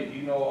 Buddy, do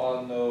you know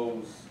on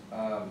those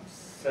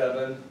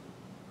 7,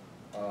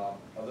 of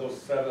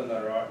those 7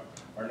 that are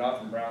not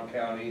from Brown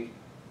County,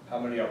 how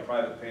many are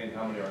private pay and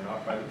how many are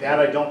not private pay? That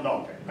I don't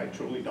know. I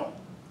truly don't.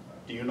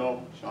 Do you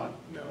know, Sean?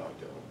 No, I don't.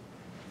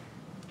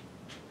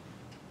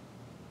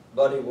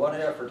 Buddy, what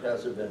effort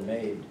has it been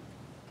made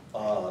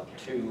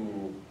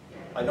to,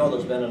 I know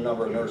there's been a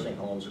number of nursing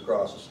homes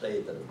across the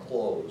state that have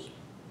closed.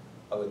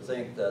 I would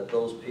think that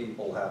those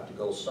people have to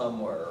go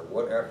somewhere.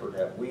 What effort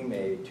have we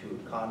made to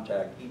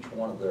contact each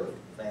one of their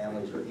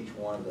families or each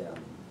one of them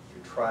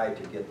to try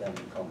to get them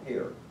to come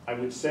here? I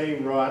would say,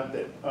 Rod,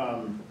 that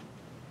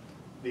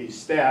the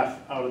staff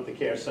out at the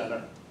care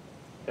center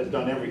has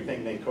done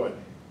everything they could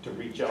to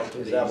reach out to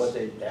these. Is that what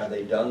have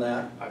they done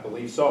that? I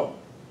believe so,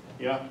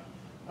 yeah.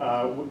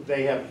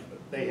 They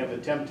have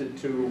attempted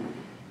to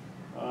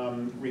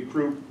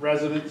recruit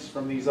residents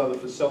from these other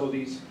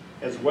facilities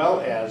as well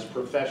as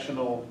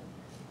professional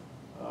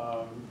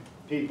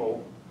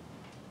people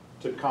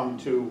to come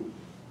to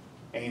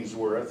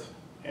Ainsworth,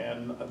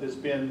 and there's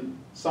been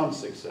some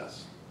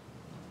success.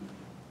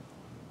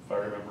 If I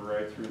remember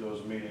right, through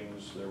those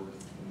meetings, there were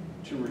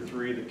 2 or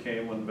 3 that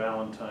came when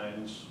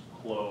Valentine's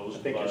closed.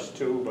 I think it's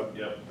 2, but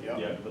Yep, yeah.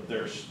 yeah, but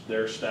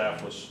their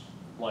staff was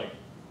like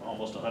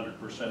almost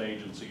 100%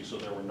 agency, so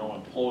there were no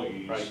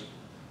employees Right.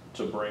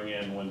 to bring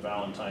in when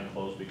Valentine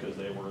closed because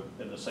they were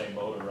in the same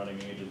boat and running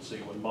agency.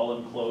 When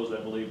Mullen closed, I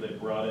believe they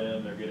brought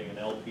in, they're getting an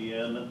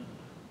LPN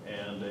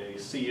and a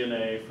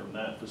CNA from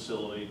that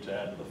facility to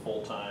add to the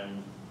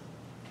full-time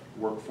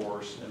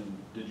workforce. And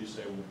did you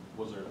say,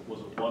 was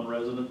it 1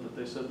 resident that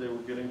they said they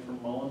were getting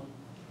from Mullen?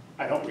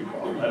 I don't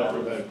recall. I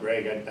don't remember.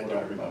 Greg, I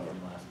don't remember.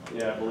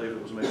 Yeah, I believe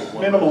it was maybe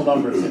 1. Minimal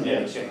numbers in that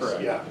Yes, case,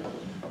 correct. yeah.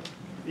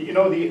 You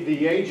know,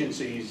 the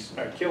agencies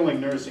are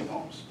killing nursing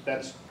homes.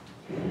 That's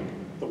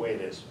the way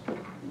it is.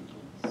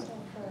 So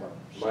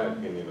for My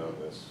opinion on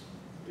this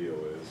deal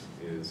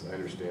is I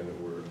understand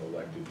that we're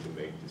elected to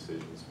make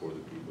decisions for the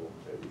people,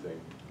 everything.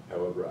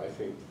 However, I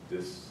think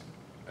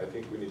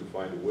we need to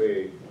find a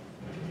way to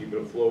keep it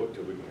afloat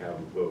until we can have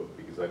a vote,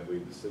 because I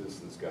believe the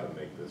citizens got to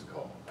make this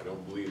call. I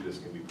don't believe this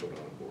can be put on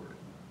a board.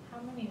 how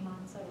many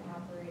months of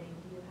operating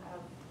do you have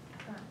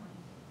currently?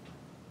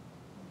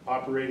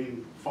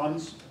 Operating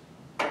funds,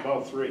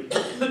 about 3.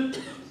 So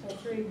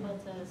 3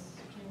 puts us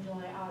in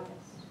July,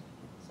 August.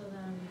 So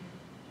then,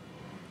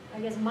 I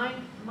guess my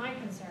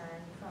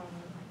concern from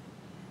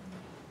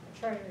a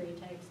treasury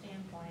type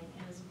standpoint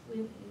is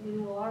we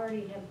will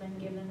already have been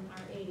given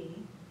our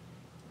 80.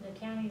 The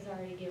county's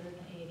already given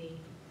the 80.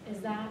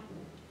 Is that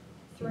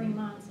 3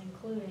 months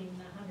including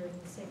the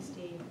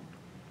 160?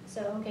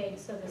 So, okay,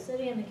 so the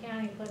city and the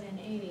county put in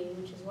 80,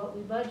 which is what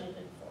we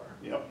budgeted for.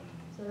 Yep.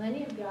 So then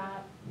you've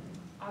got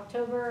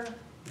October,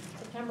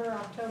 September,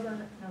 October,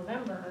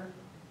 November,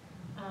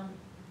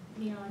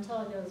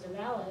 until it goes to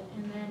ballot,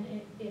 and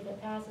then if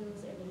it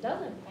passes, if it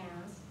doesn't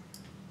pass,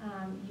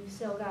 you've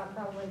still got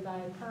probably by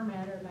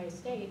permit or by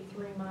state,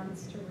 3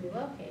 months to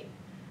relocate.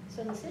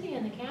 So the city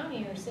and the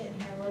county are sitting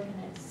here looking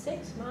at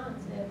 6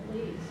 months at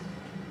least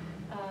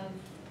of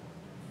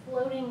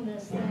floating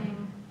this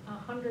thing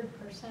 100%,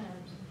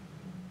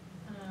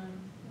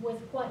 with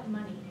what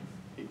money?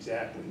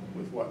 Exactly,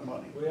 with what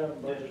money? We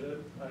haven't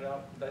budgeted, I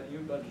doubt that you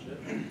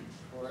budgeted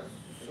for it.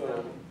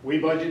 So, We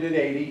budgeted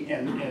 80,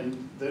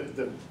 and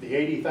the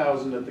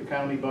 80,000 that the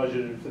county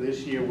budgeted for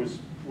this year was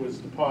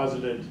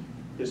deposited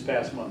this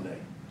past Monday.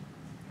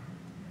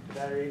 Did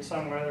I read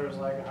somewhere there was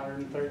like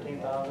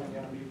 113,000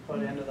 gonna be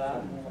put into that,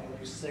 and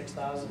only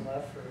 6,000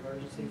 left for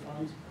emergency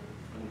funds?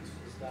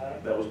 Is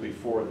that? That was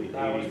before the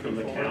That was 80 from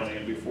the before. county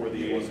and before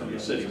the 80 from the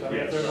city. So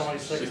if there's only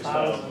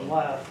 6,000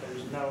 left,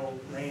 there's no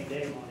rainy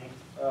day money.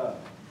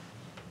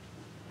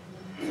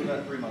 So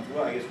that 3 months,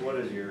 well, I guess what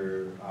is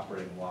your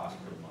operating loss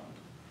per month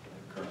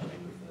currently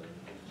with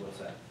the, what's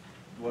that?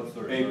 What's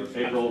the reserve?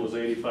 April was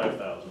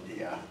 85,000.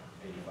 Yeah,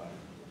 85.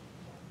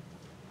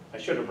 I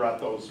should have brought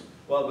those.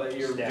 Well, but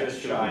you're Stats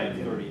just to shy it, of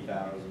yeah.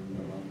 30,000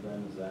 a month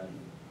then, is that,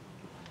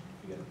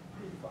 you got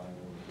 85 over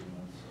 3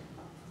 months?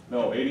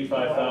 No,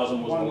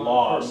 85,000 was the 1 month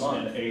loss per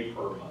month. in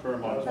April. Per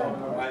month.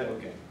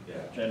 Okay, yeah.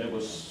 And it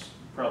was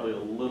probably a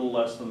little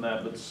less than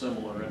that, but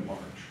similar in March.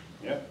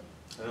 Yep.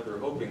 And they're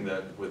hoping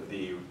that with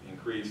the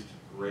increased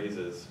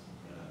raises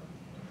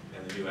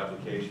and the new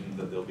applications,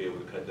 that they'll be able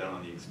to cut down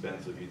on the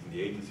expense of using the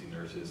agency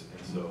nurses.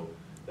 And so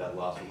that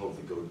loss will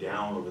hopefully go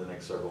down over the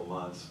next several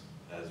months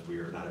as we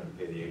are not having to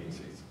pay the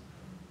agencies.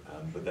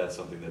 But that's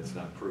something that's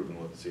not proven.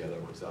 We'll see how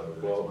that works out over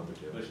the next Well, month or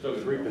two. there's still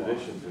gonna be 3 a loss.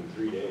 positions in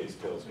 3 days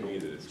tells me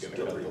that it's gonna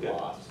Still cut pretty the good.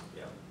 loss.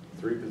 Yeah.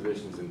 3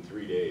 positions in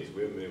 3 days,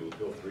 we haven't been able to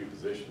fill 3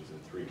 positions in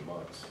 3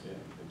 months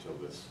until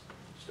this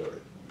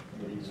started.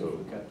 But even if So-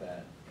 we cut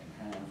that in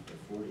half to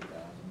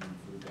 40,000, if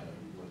we've got to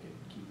look at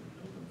keeping it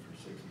open for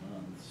 6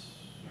 months,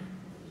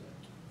 what is that?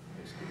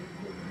 Basically,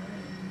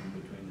 $250,000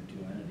 between the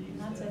two entities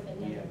And that's if that it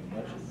we doesn't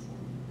haven't budgeted. pass.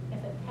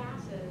 If it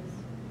passes,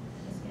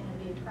 it's gonna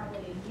be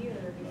probably a year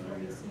before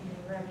you see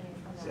any revenue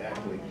from that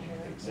Exactly, bond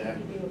measure.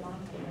 exactly. If you do a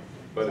bond payment.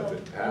 But So if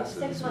it passes,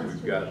 6 months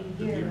we've to got, a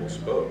the year people before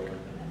spoke, you're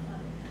looking at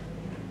money.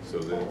 so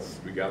that's,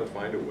 we gotta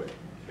find a way.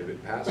 If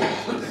it passes,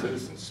 the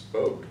citizens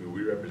spoke, who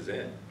we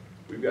represent,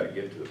 we've gotta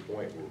get to the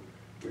point where,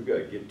 we've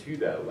gotta get to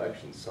that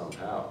election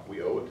somehow.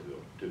 We owe it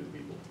to the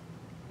people,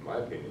 in my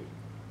opinion.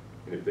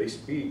 And if they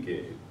speak,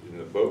 and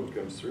the vote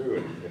comes through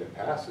and it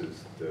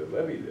passes to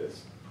levy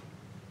this,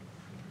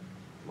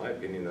 in my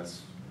opinion,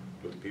 that's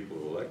what the people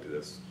who elected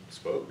us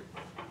spoke.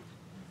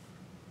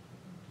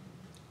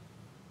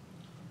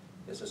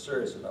 It's a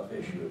serious enough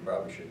issue, it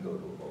probably should go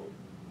to a vote.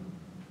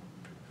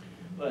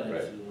 But it's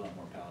Right. a lot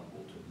more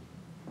palatable to,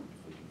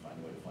 if we can find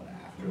a way to fund it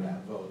after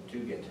that vote to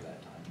get to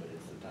that time, but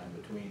it's the time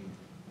between,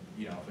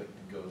 if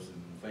it goes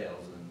and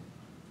fails, then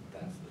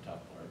that's the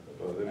tough part.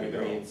 Well, But then I we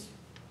agree, know. it's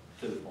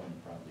to the point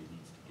it probably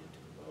needs to get to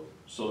the vote.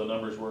 So the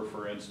numbers were,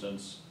 for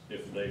instance,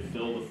 if they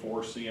fill the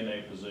 4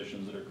 CNA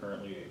positions that are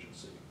currently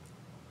agency,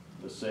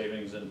 the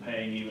savings in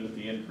paying even at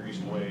the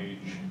increased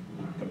wage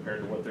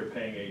compared to what they're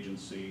paying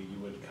agency, you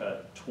would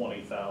cut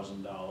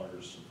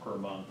 $20,000 per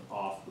month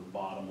off the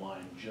bottom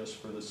line just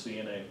for the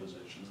CNA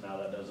positions. Now,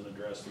 that doesn't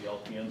address the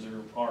LPNs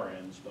or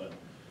RNs, but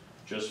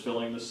just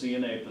filling the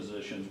CNA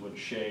positions would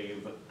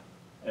shave,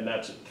 and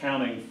that's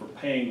accounting for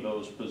paying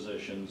those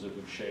positions, it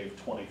would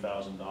shave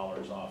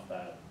 $20,000 off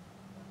that,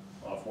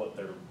 off what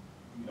they're,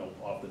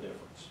 off the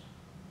difference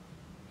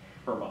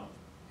per month.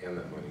 And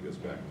that money goes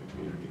back to the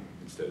community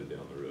instead of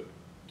down the road.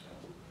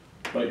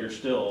 But you're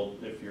still,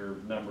 if your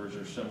numbers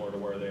are similar to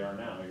where they are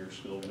now, you're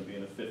still gonna be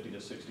in a 50 to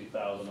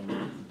 60,000 a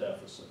month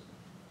deficit.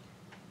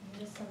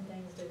 And just some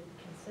things to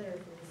consider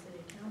for the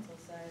city council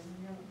side,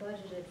 when you haven't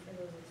budgeted for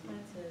those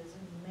expenses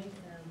and you make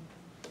them,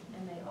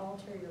 and they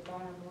alter your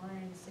bottom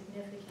line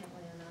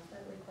significantly enough,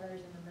 that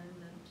requires an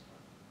amendment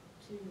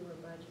to your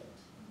budget,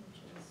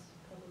 which is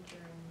public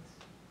hearings,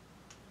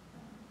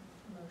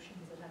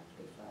 motions that have to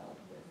be filed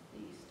with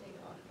the state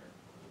auditor.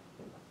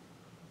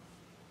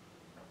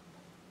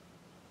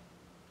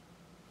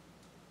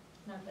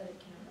 Not that it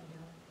can't be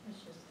done,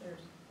 it's just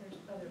there's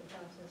other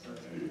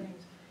processes and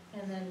things.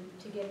 And then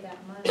to get that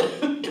money,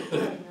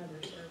 cutting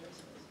other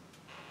services.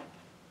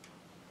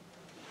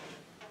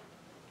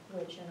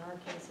 Which in our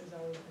case has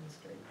always been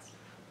streets.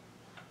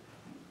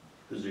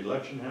 Does the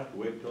election have to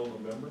wait till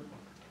November?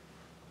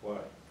 Why?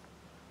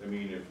 I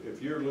mean,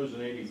 if you're losing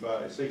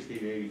 $60,000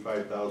 to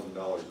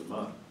 $85,000 a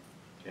month,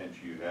 can't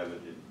you have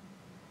it in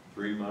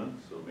 3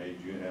 months, so maybe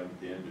you have it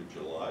at the end of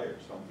July or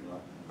something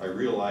like that? I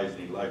realize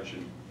the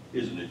election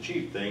isn't a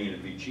cheap thing, and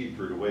it'd be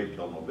cheaper to wait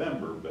till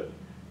November, but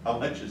how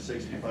much is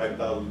 $65,000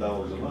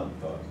 a month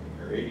costing,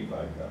 or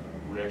 $85,000?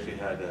 We actually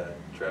had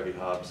Travis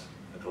Hobbs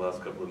at the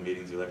last couple of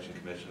meetings, the election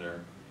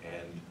commissioner,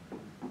 and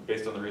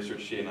based on the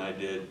research she and I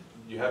did,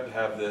 you have to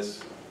have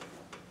this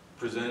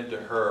presented to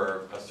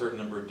her a certain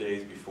number of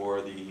days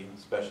before the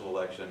special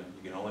election.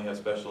 You can only have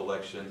special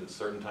elections at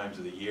certain times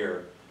of the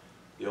year.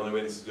 The only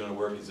way this is going to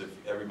work is if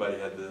everybody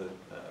had the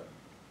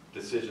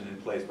decision in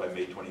place by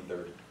May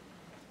 23rd.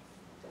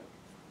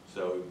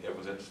 So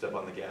everyone's going to step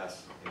on the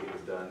gas and get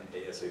this done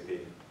ASAP.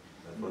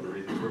 That's one of the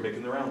reasons we're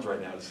making the rounds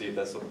right now, to see if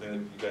that's something that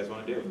you guys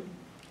want to do.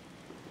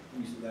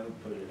 You said that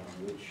would put it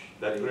on which?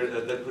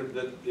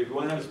 If you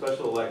want to have a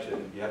special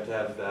election, you have to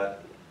have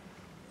that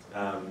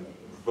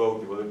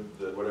vote,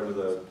 whatever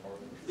the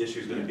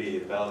issue is going to be,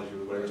 the ballot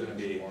issue, whatever it's going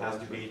to be, has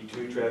to be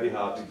to Travis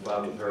Hobbs and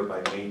filed with her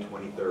by May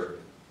 23rd.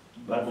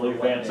 I believe,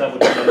 Vance, that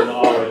would put it in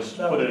August,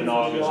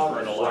 for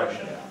an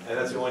election. And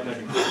that's the only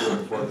time you could do it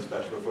before the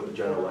special, before the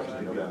general election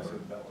in November.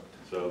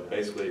 So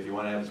basically, if you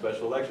want to have a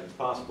special election, it's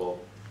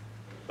possible,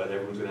 but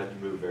everyone's going to have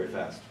to move very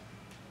fast.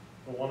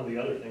 Well, one of the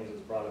other things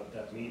that's brought up at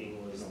that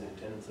meeting was the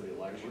attendance of the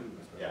election.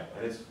 Yeah,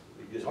 and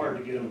It's hard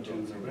to get them to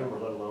November,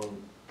 let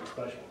alone a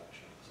special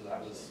election. So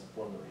that was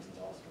one of the reasons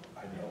also.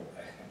 I know.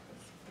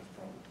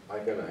 I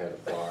kind of had a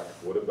thought,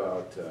 what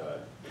about,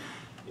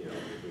 you know,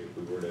 if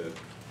we were to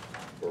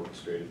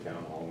orchestrate a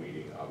town hall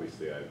meeting,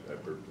 obviously I've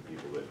heard from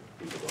people that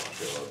people don't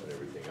show up and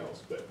everything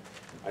else, but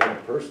I know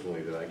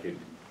personally that I could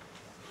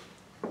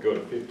go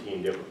to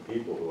 15 different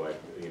people who I,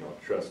 you know,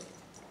 trust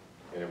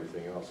and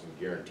everything else and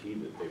guarantee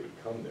that they would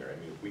come there. I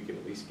mean, if we can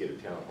at least get a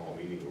town hall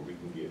meeting where we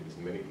can get as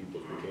many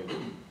people as we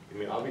can. I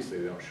mean, obviously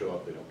they don't show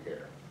up, they don't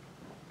care.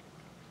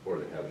 Or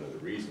they have another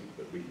reason,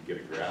 but we could get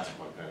a grasp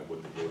on kind of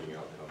what the voting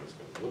outcome is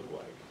going to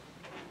look like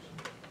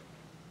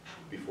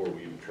before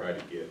we even try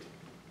to get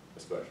a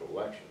special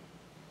election,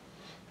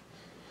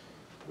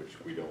 which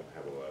we don't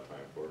have a lot of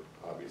time for,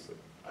 obviously.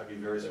 I'd be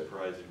very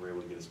surprised if we're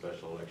able to get a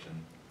special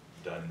election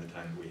done in the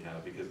time that we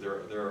have, because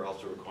there are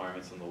also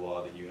requirements in the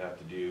law that you have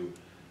to do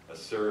a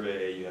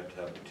survey, you have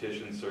to have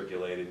petitions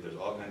circulated, there's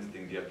all kinds of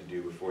things you have to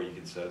do before you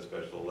can set a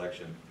special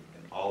election,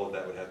 and all of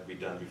that would have to be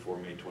done before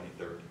May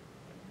 23rd.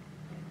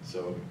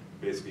 So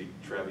basically,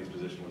 Travis'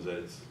 position was that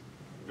it's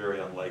very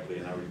unlikely,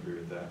 and I would agree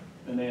with that.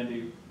 And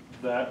Andy,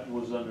 that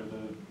was under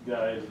the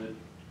guise that,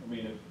 I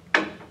mean,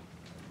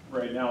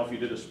 right now, if you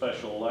did a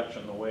special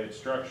election, the way it's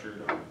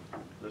structured,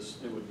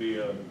 it would be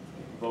a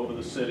vote of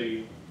the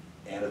city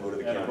And a vote of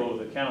the and a county.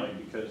 vote of the county,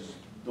 because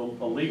a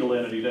legal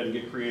entity doesn't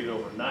get created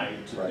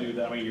overnight to do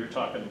that. I mean, you're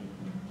talking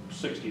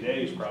 60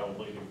 days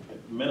probably,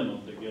 at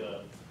minimum, to get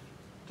a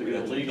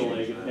legal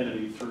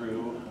entity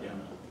through. Yeah.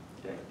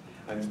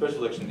 And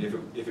special election,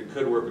 if it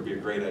could work, would be a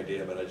great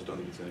idea, but I just don't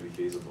think it's going to be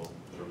feasible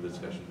from the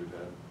discussions we've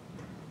had.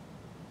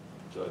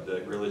 So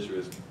the real issue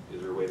is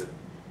there a way to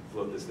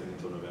float this thing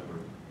until November?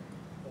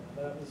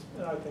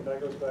 I think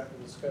that goes back to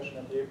the discussion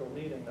at the April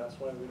meeting, that's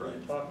why we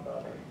didn't talk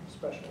about a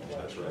special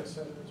That's election. right. I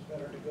said it's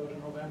better to go to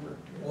November.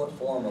 What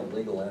form of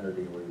legal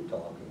entity were you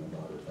talking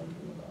about or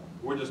thinking about?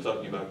 We're just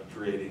talking about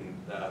creating,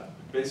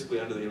 basically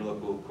under the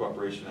Interlocal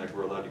Cooperation Act,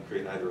 we're allowed to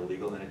create either a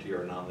legal entity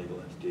or a non-legal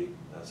entity,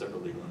 a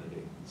separate legal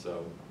entity.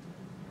 So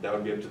that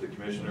would be up to the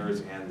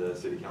commissioners and the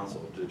city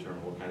council to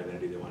determine what kind of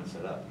entity they want to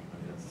set up.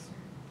 I mean, that's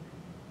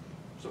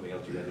something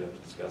else you guys have to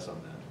discuss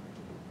on that.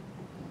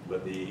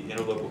 But the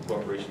Interlocal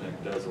Cooperation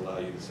Act does allow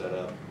you to set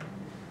up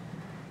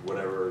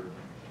whatever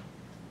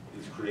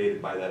is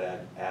created by that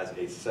act as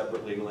a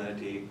separate legal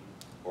entity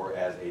or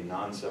as a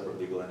non-separate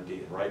legal entity.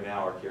 And right now,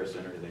 our care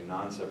center is a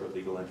non-separate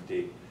legal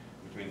entity,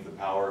 which means the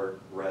power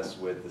rests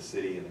with the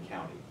city and the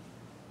county.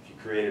 If you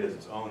create it as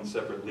its own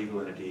separate legal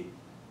entity,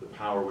 the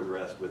power would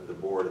rest with the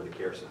board of the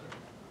care center.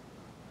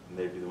 And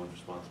they'd be the ones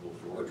responsible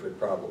for it. Which would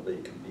probably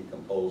be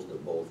composed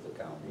of both the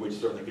counties. Which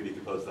certainly could be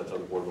composed, that's how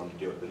the board wanted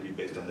to do it, but it'd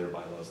be based on their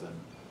bylaws then.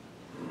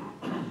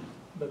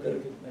 But they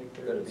could make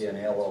their. Could it be an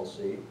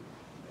LLC?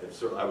 It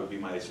certainly, that would be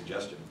my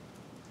suggestion.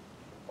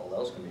 All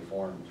those can be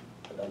formed,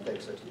 it doesn't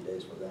take 60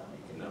 days for them,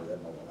 you can No. do that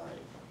overnight.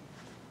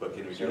 But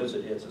can we As do soon as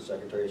it hits the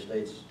Secretary of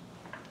State's,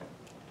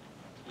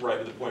 Right,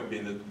 but the point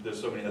being that there's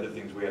so many other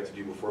things we have to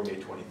do before May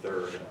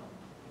 23rd,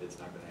 it's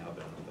not gonna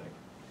happen, I don't think.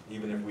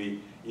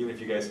 Even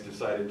if you guys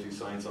decided to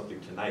sign something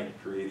tonight,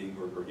 creating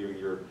or giving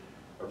your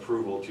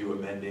approval to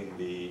amending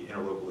the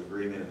interlocal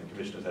agreement, and the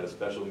commissioners had a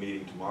special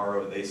meeting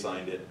tomorrow and they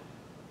signed it,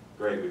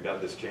 great, we've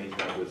got this change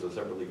now as a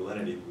separate legal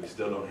entity, but we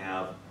still don't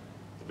have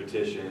the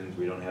petitions,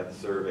 we don't have the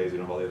surveys, we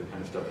don't have all the other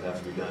kind of stuff that has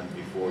to be done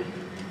before you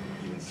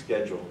can even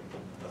schedule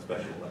a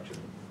special election.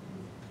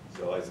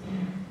 So as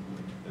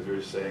we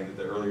were saying at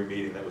the earlier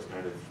meeting, that was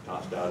kind of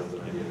tossed out as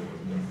an idea that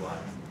wasn't going to fly.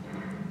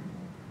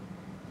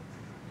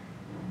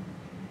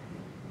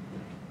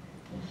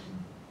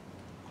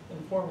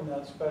 In forming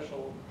that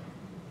special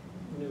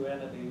new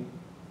entity,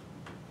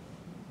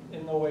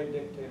 in no way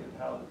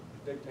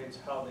dictates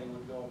how they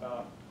would go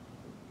about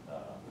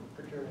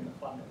procuring the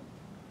funding.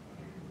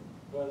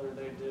 Whether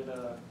they did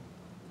a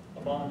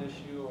bond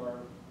issue or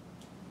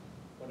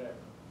whatever.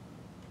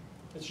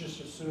 It's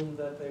just assumed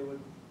that they would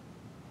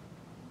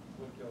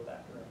go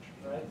that direction,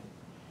 right?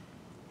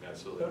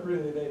 Absolutely. But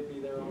really, they'd be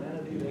their own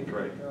entity, they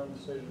could make their own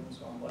decisions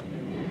on what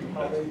they,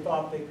 how they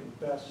thought they could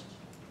best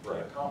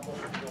Right. accomplish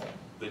the goal.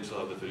 They still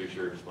have the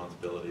fiduciary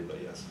responsibility,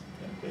 but yes,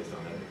 based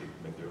on that, they can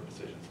make their own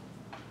decisions.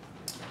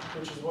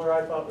 Which is where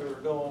I thought we were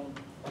going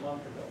a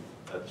month ago.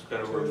 That's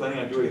kind of what we're planning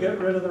on To doing. get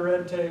rid of the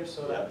red tape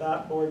so that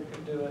that board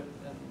could do it,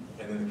 and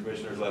And then the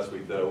commissioners last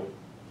week, though,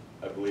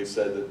 I believe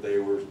said that they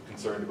were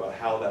concerned about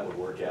how that would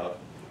work out.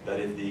 That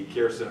if the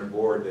care center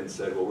board then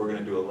said, well, we're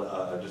gonna do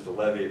just a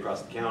levy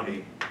across the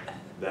county,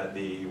 that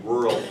the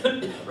rural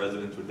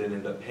residents would then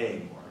end up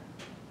paying more.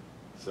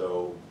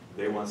 So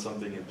they want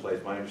something in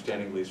place, my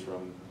understanding, at least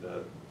from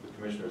the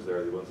commissioners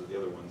there, the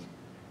other ones,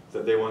 is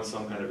that they want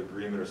some kind of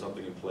agreement or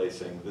something in place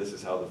saying this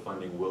is how the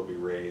funding will be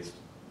raised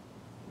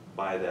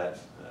by that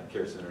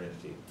care center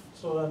entity.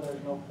 so then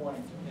there's no point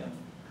in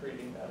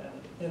creating that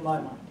entity, in my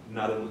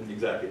mind.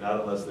 Exactly,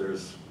 not unless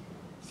there's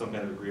some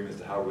kind of agreement as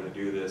to how we're gonna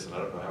do this, and I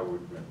don't know how we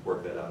would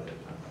work that out ahead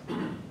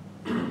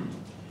of time.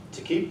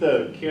 To keep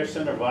the care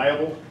center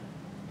viable,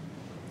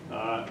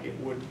 it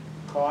would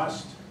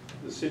cost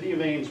the city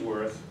of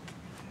Ainsworth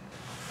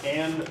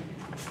and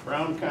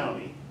Brown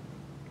County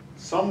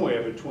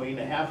somewhere between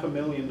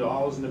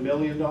 $500,000 and $1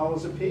 million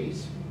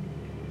apiece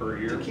Per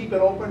to year? keep it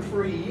open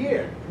for a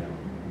year.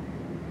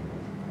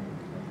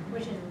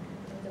 Which is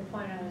the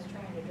point I was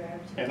trying to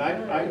drive to. And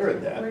I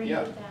heard that, Where do you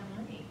yeah. get that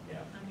money? Yeah.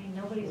 I mean,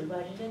 nobody's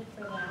budgeted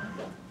for that,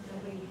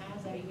 nobody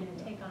has, are you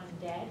gonna take on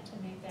debt to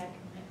make that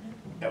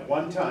commitment? At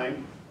one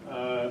time,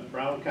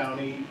 Brown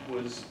County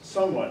was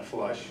somewhat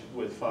flush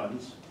with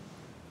funds.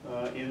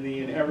 In the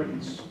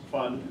inheritance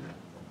fund,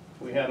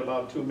 we had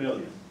about 2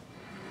 million.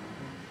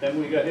 Then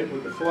we got hit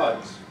with the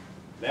floods.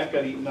 That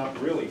got eaten up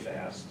really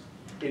fast.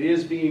 It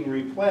is being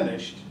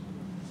replenished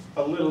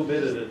a little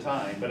bit at a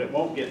time, but it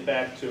won't get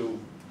back to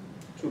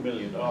 $2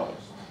 million.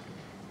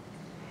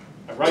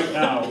 Right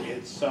now,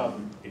 it's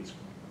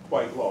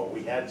quite low.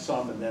 We had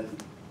some and then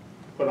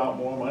put out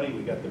more money.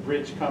 We got the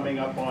bridge coming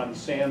up on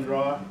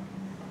Sandra.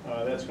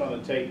 That's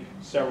gonna take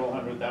several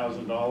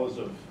 $100,000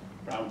 of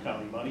Brown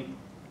County money.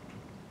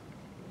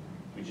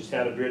 We just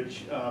had a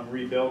bridge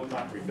rebuilt,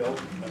 not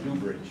rebuilt, a new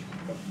bridge.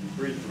 A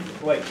bridge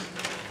replaced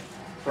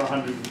for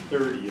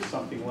 130 or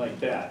something like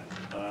that.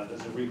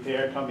 There's a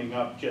repair coming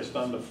up just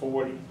under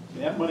 40. And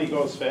that money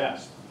goes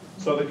fast.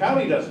 So the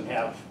county doesn't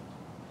have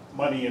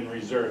money in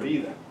reserve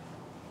either.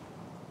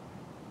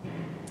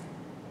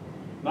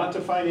 Not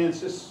to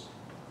finance this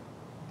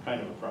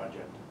kind of a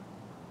project.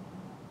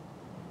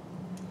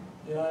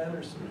 Yeah, I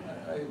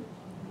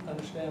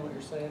understand what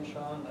you're saying,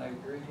 Sean, I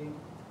agree,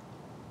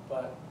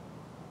 but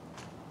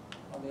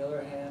on the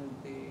other hand,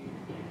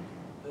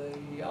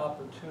 the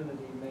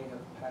opportunity may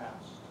have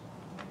passed.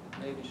 It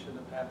maybe should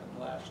have happened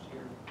last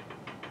year.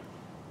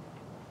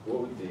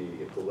 What would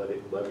if the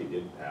levy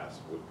did pass,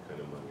 what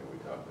kind of money are we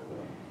talking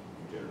about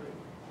generating?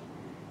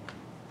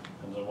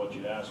 Depends on what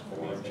you'd ask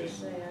for. I mean, Just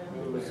say, Do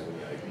we have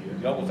any idea?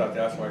 You almost have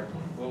to ask, like,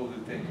 what was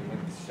it thinking, like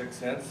 6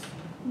 cents?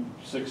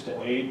 6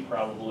 to 8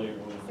 probably, I I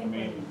think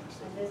mean, I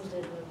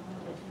visited with one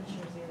of the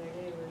commissioners the other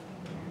day, we were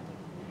thinking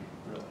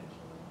Really?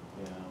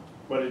 yeah.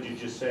 What did you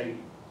just say?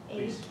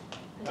 eight,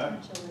 Huh?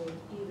 potentially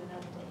even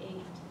up to 8.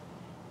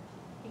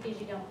 Because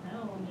you don't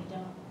know and you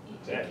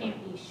Exactly.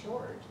 can't be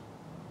short,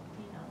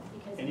 you know,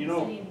 because And the you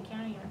know- city and the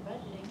county aren't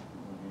budgeting.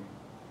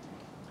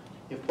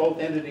 If both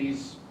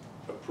entities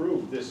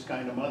approve this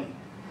kind of money,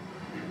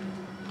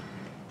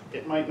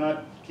 it might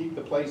not keep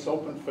the place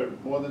open for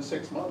more than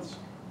 6 months.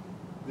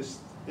 This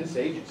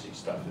agency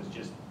stuff is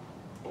just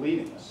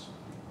bleeding us,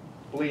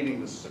 bleeding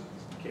the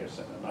care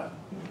center, not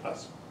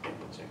us in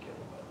particular.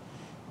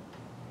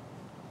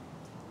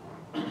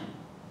 But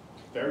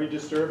very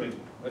disturbing.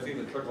 I see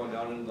the trickling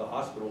down into the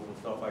hospitals and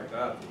stuff like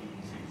that, the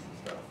EDCs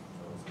and stuff,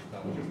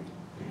 so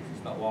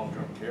it's not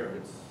long-term care,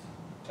 it's.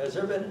 Has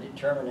there been a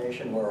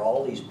determination where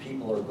all these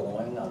people are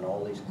going on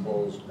all these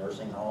closed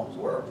nursing homes?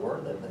 Where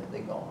have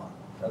they gone?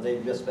 Have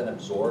they just been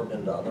absorbed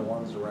into other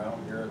ones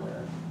around here and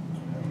there?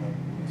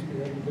 Must be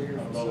having bigger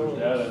I don't know there's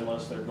data facilities.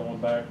 unless they're going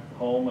back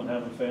home and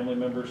having family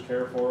members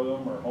care for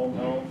them or home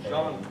health.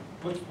 Sean,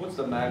 what's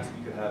the max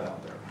you could have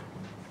out there?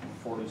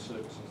 46 is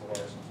the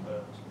licensed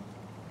beds.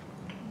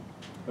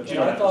 But you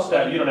Yeah, I don't have the thought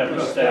staff, that- you don't have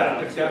the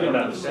staff, you don't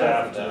have the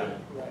staff to,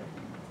 Right.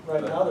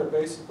 Right now, they're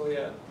basically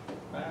at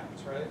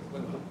max, right?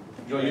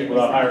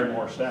 without hiring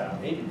more staff.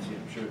 Agency,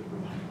 I'm sure.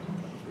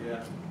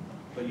 Yeah,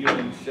 but you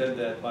already said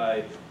that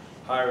by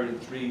hiring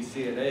 3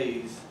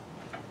 CNAs,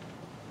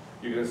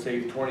 you're gonna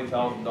save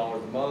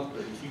 $20,000 a month, but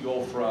if you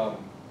go from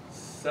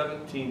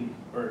 17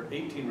 or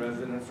 18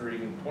 residents or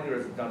even 20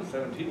 residents down to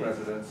 17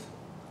 residents,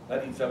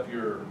 that eats up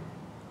your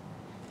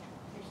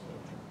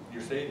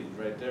savings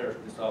right there,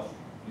 just off,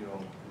 you know,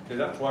 because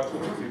that's why it's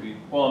gonna be.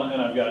 Well,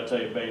 and I've got to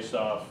tell you, based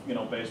off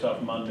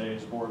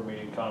Monday's board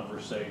meeting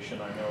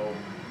conversation, I know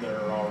there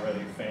are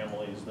already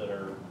families that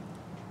are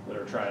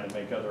trying to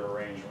make other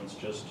arrangements,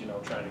 just,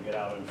 trying to get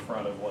out in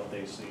front of what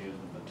they see as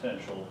the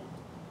potential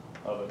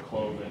of it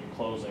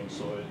closing,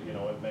 so it, you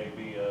know, it may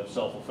be a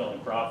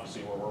self-fulfilling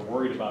prophecy where we're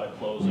worried about it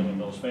closing, and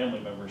those family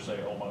members say,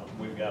 oh my,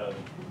 we've gotta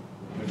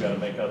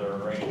make other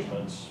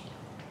arrangements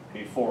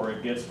before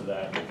it gets to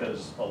that,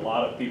 because a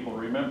lot of people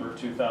remember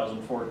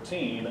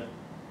 2014,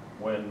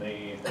 when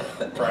the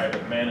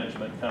private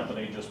management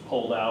company just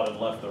pulled out and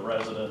left the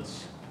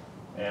residents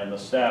and the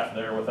staff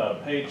there without a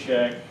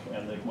paycheck,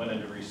 and they went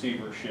into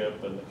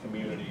receivership, and the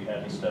community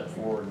had to step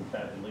forward and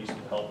kind of at least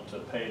help to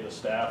pay the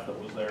staff that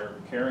was there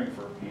caring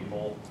for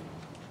people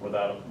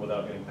without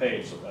getting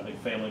paid. So I think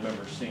family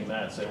members seeing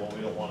that say, well,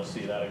 we don't want to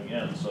see that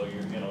again. So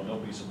you know,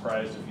 don't be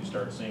surprised if you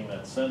start seeing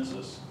that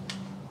census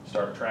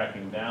start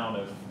tracking down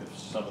if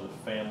some of the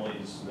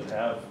families that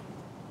have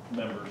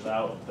members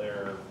out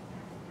there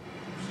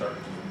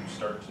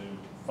start to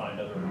find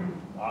other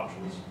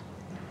options.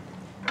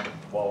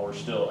 While we're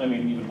still, I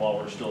mean, even while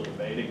we're still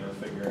debating or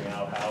figuring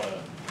out how to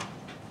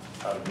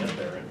get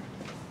there, and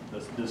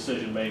this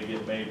decision may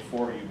get made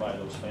for you by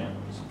those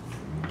families.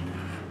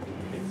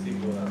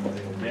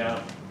 Yeah,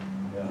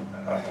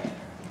 yeah.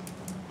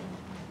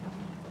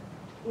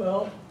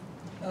 Well,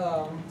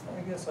 I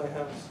guess I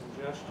have a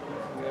suggestion if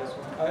you guys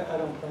want. I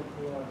don't think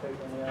we want to take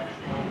any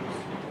action on this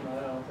tonight. I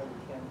don't think we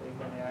can take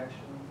any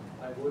action.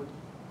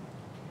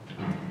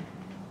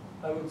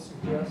 I would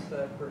suggest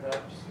that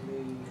perhaps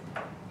the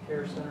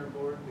Care Center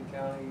Board, the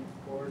county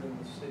board, and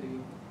the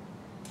city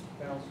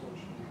council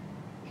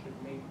should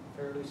meet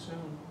fairly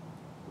soon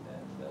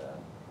and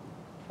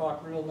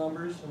talk real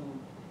numbers. And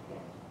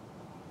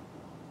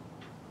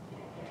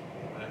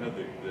I know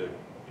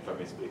if I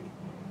may speak,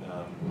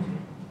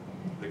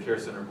 the Care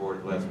Center Board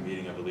at the last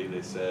meeting, I believe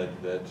they said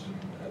that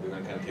they're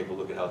going to kind of take a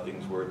look at how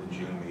things were at the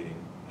June meeting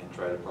and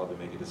try to probably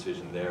make a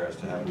decision there as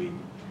to how we've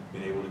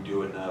been able to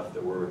do enough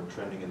that we're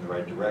trending in the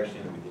right direction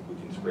and we think we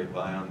can scrape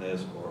by on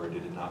this, or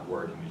did it not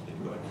work and we just need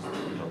to go ahead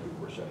and tell people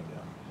we're shutting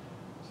down.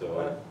 So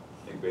I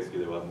think basically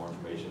they will have more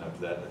information after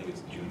that. I think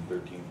it's June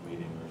 13th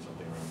meeting or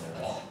something around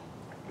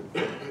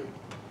there.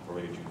 Or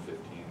maybe June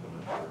 15th, I'm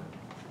not sure.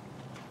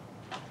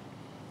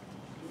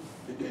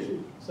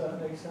 does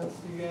that make sense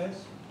to you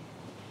guys?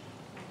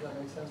 Does that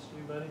make sense to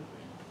you, buddy?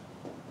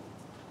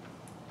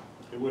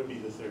 It would be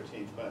the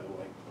 13th, by the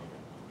way,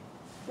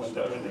 when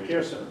the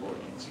Care Center Board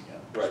meets again.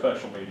 Right.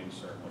 Special meetings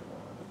certainly.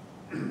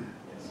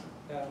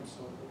 Yeah,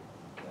 absolutely.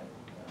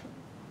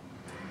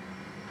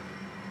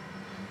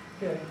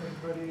 Okay,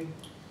 everybody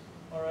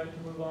all right to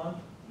move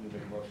on? You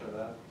make a motion of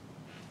that?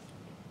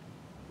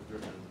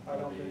 I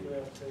don't think we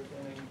have to take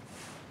any.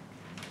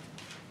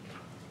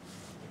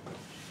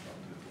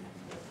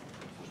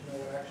 There's no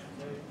action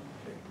taken.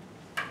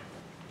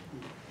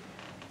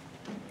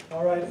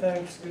 All right,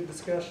 thanks. Good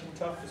discussion,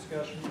 tough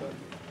discussion, but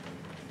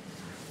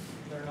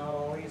they're not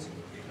all easy.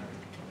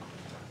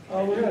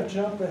 We're gonna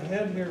jump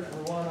ahead here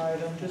for one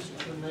item, just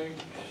to make,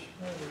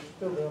 we're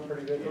still doing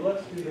pretty good, but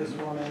let's do this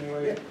one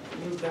anyway.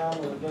 Move down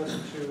to list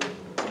to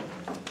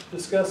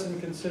discuss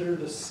and consider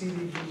the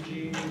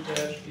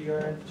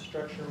CDBG-DR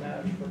infrastructure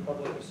match for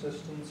public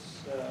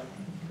assistance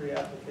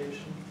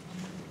pre-application.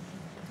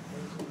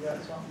 You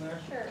got something there?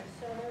 Sure,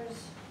 so there's,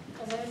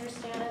 as I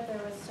understand it,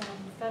 there was some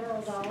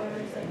federal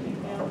dollars that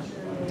came down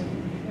through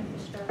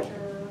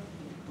infrastructure,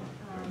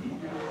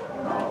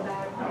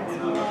 back as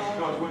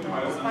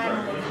well. It's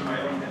finally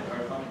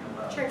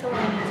trickling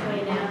its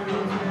way down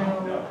through,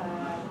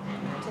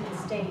 to the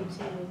state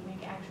to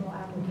make actual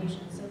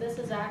applications. So this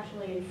is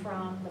actually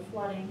from the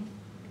flooding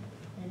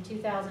in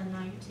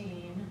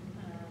 2019.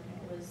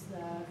 It was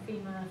the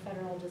FEMA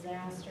Federal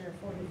Disaster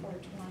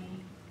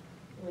 4420,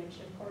 which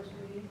of course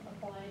we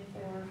applied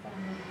for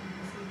funding,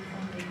 received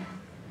funding.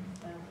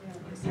 We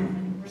haven't received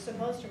funding. We're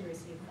supposed to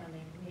receive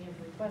funding. We have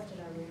requested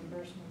our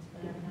reimbursements,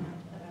 but have not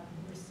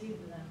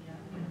received them yet.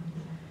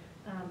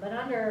 But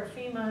under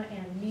FEMA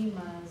and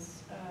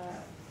NEMA's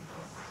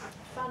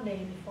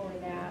funding for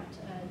that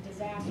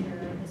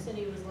disaster, the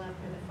city was left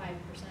with a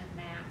 5%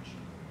 match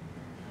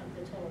of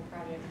the total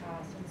project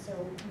cost. And so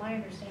my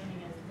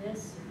understanding is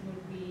this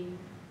would be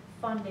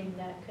funding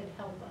that could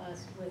help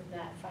us with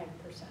that 5%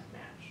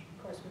 match.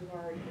 Of course, we've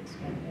already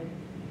expended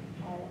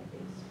all of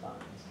these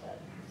funds, but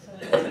so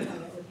it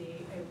would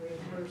be a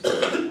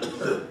reimbursement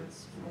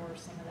for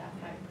some of that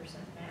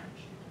 5% match.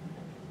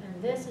 And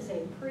this is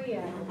a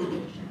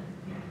pre-application.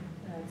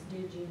 It's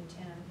due June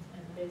 10th,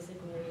 and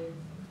basically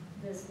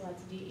this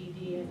lets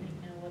DED, I think,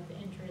 know what the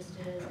interest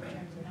is in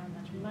terms of how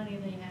much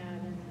money they have,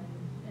 and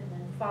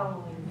then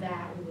following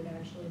that, we would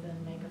actually then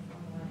make a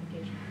formal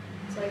application.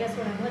 So I guess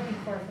what I'm looking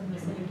for from the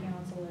city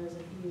council is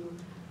if you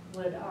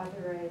would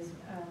authorize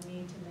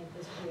me to make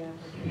this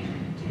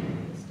pre-application to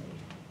the state.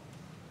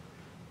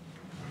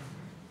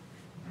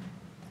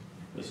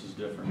 This is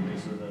different,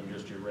 this is than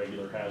just your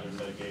regular hazard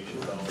mitigation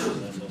dollars,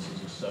 and then this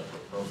is a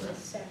separate program.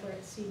 It's a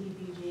separate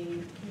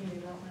CDBG, Community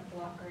Development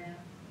Block Grant.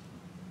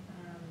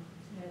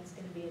 That's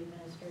going to be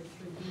administered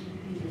through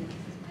DEP,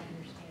 is my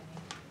understanding.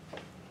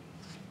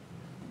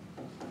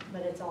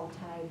 But it's all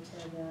tied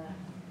to the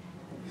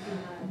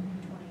FEMA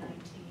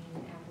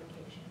 2019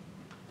 application.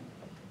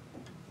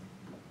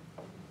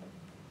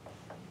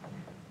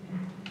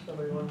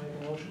 Somebody want to make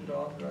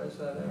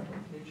authorize that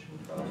application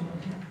process.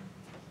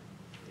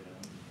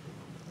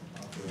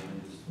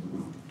 Authorize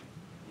the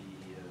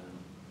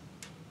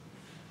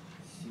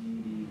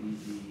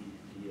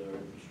CDBG-DR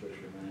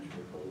infrastructure manager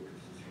for public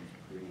assistance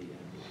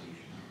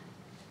pre-application.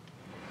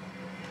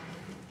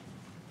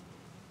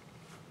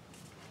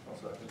 I'll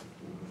second.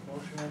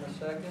 Motion and a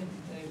second,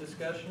 any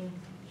discussion?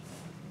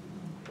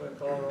 Go ahead,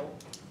 call roll.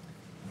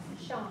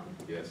 Sean,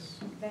 Yes.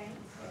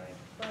 Vance,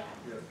 Brad,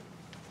 Yes.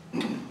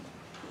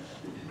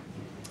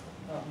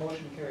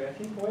 Motion carried. I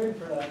keep waiting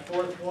for that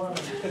fourth one.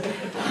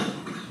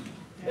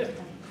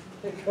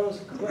 It goes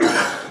quick.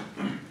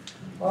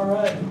 All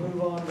right,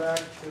 move on back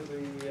to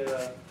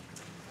the,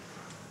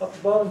 up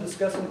above,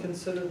 discuss and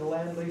consider the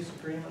land lease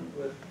agreement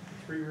with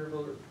Three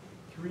River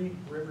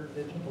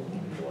Digital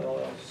People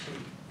LLC.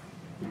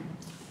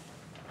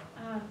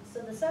 So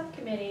the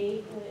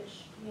subcommittee,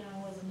 which, you know,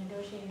 was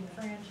negotiating the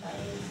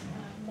franchise,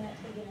 met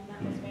again,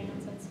 that was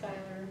Vance and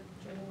Skylar,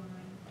 Joe and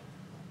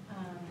I,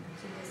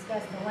 to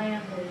discuss the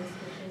land lease,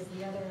 which is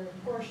the other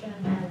portion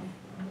of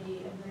the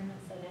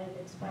agreements that had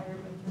expired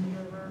with Three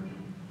River.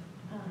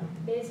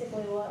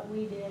 Basically what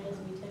we did is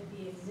we took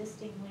the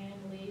existing land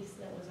lease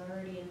that was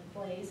already in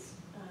place,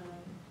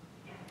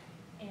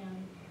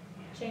 and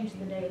changed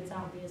the dates,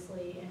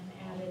 obviously, and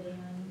added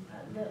in,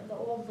 the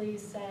old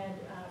lease said,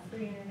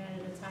 free internet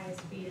at its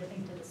highest speed, I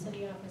think, to the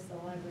city office, the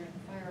library, and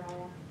the fire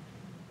hall.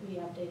 We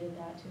updated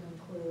that to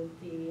include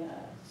the,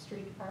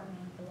 street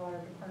department, the water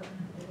department,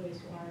 the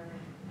wastewater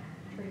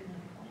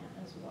treatment plant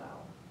as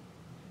well.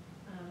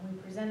 We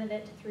presented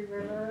it to Three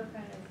River,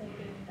 kind of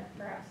thinking that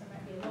perhaps there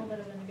might be a little bit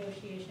of a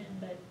negotiation,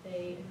 but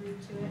they agreed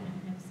to it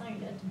and have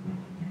signed it.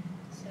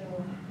 So,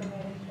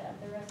 provided that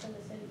the rest of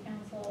the city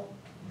council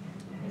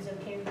is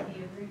okay with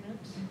the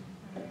agreement,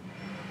 if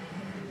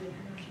we would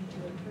motion to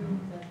approve,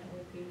 then it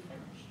would be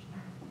finished.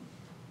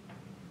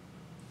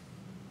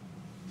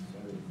 So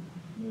I would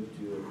move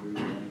to approve the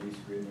land lease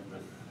agreement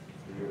with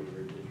Three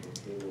River Digital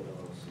Cable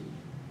LLC.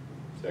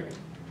 Second.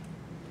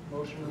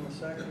 Motion and a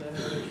second, any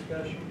other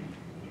discussion?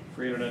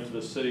 Free internet to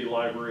the city,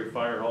 library,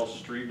 fire hall,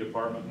 street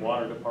department,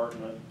 water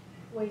department.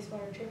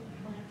 Wastewater treatment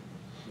plant.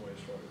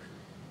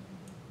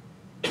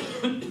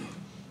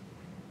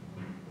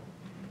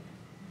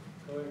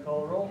 Go ahead and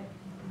call the roll.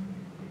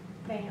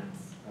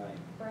 Vance, Aye.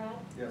 Brad,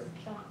 Yes.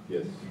 Sean.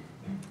 Yes.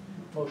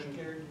 Motion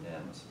carried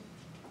unanimously.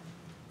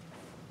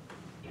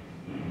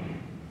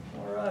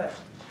 All right,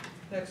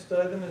 next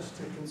item is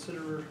to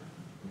consider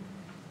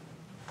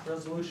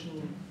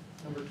resolution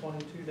number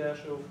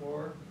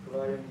 22-04,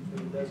 providing for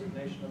the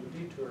designation of a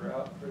detour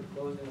route for the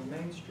closing of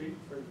Main Street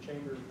for the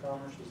Chamber of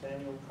Commerce's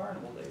annual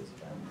Carnival Days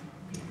event,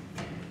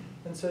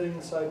 and setting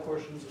aside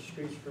portions of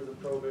streets for the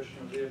prohibition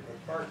of vehicle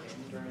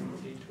parking during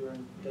the detour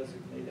and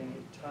designating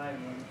a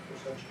time limit for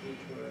such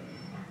detour and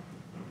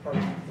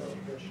parking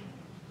prohibition.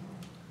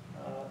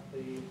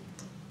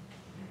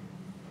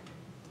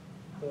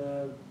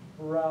 The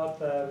route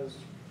that is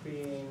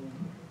being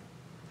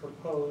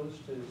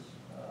proposed is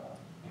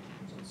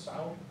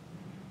south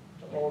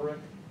to Ulrich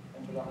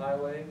and to the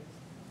highway.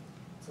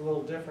 It's a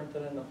little different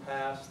than in the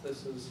past.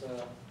 This is,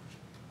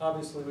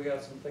 obviously we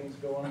got some things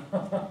going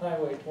on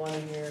Highway 20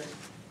 here.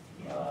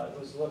 It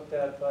was looked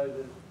at by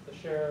the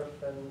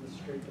sheriff and the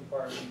street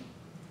department.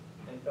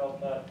 They felt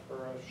that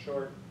for a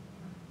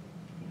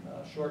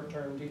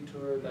short-term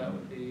detour that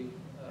would be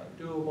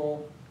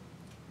doable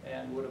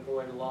and would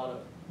avoid a lot of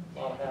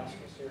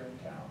hassles here in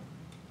town.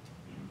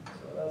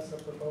 So that's the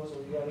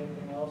proposal. You got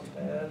anything else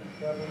to add,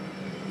 Kevin?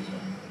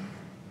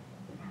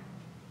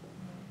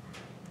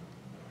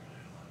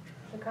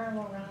 The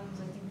carnival runs,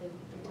 I think, the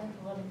 10th,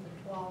 11th, and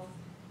 12th,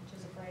 which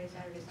is a Friday,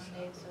 Saturday,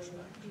 Sunday, so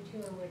the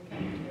detour would come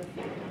to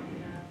effect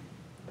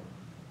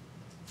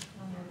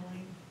on the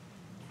 9th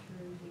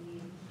through the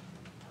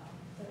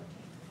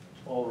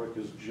 13th. Ulrich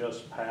is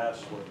just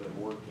past where they're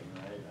working,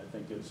 right? I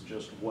think it's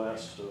just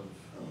west of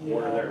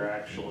where they're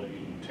actually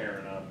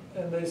tearing up.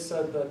 And they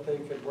said that they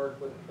could work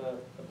with the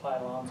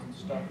pylons and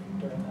stuff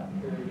during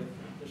that period,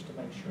 just to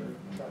make sure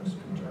trucks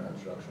can turn.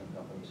 Construction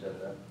company said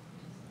that.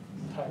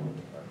 Highway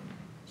department,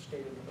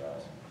 state of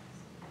Nebraska.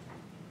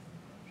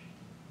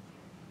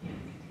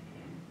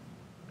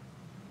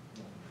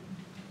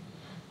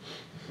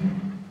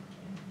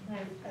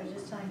 I was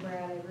just telling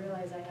Brad, I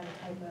realize I have a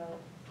typo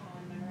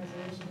on my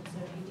resolution, so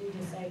if you do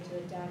decide to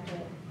adopt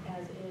it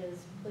as is,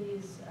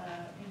 please,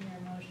 in your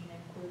motion,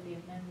 include the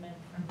amendment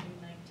from June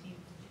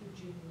 19th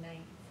to June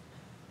 9th.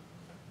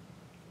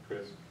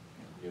 Chris,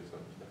 you have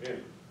something to say?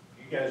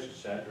 Yeah, you guys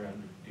decide to run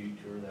the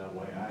detour that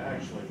way. I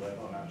actually live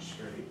on that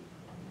street.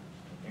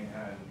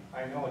 And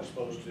I know it's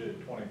supposed to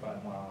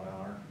 25 mile an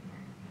hour.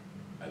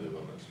 I live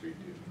on that street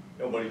too.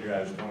 Nobody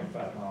drives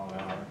 25 mile an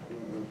hour.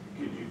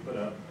 Could you put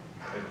up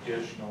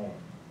additional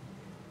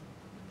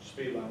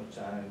speed limit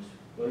signs?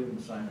 Well, even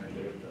the sign right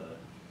there at the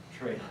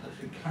trail,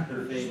 kind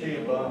of fading a Speed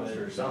little bumps bit.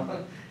 or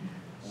something,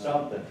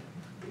 something.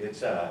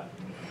 It's,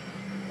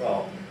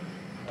 well,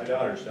 my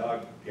daughter's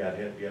dog got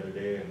hit the other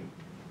day, and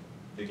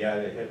the guy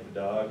that hit the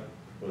dog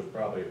was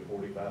probably at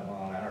 45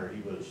 mile an hour.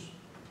 He was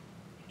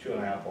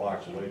 2.5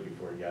 blocks away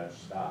before he got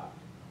stopped.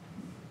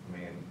 I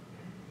mean,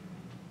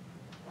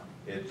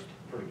 it's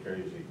pretty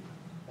crazy.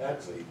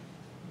 Actually,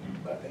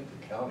 I think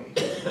the county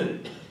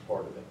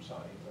part of them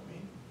signs, I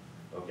mean,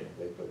 Okay,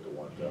 they put the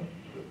ones up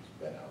that's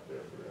been out there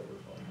forever.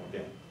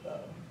 okay. I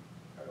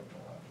don't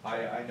know how.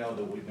 I know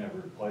that we've never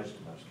replaced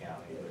them as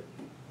county, but,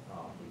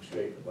 We've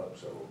straightened them up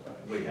several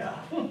times. we have.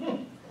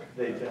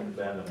 They tend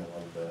to bend them a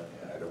little bit.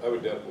 Yeah, I don't. I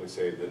would definitely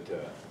say that,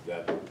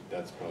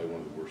 that's probably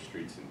one of the worst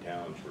streets in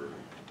town for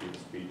people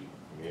speeding.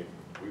 I mean,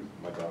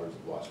 my daughters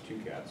have lost 2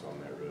 cats on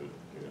that road,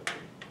 you know,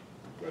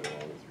 right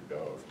along with your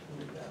dog.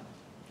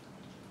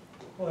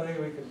 Well, I think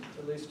we could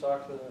at least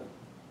talk to the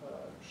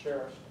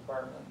sheriff's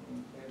department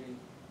and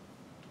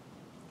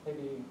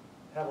maybe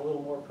have a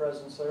little more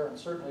presence there, and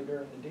certainly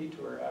during the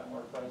detour have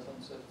more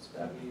presence if it's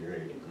gonna That'd be be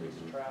great. increased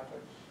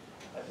traffic.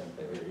 I think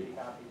they would be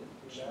happy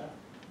to do that.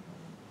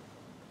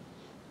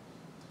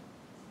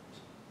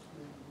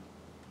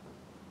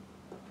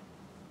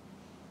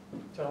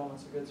 Tell them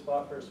it's a good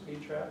spot for a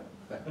speed trap.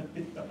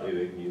 Hey,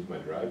 they can use my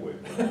driveway.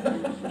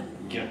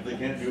 They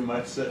can't do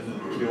much sitting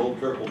in the old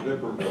Triple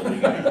Dipper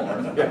building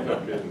anymore. Yeah, no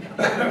kidding.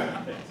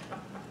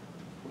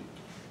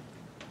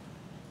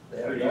 They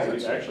have Pretty guys.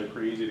 easy, actually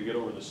pretty easy to get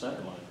over the center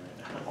line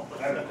right now.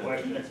 I have a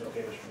question, if it's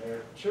okay, Mr.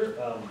 Mayor. Sure.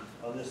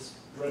 On this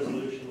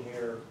resolution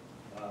here,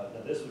 now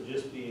this would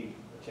just be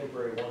a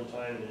temporary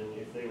one-time, and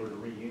if they were to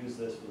reuse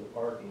this for the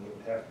parking, it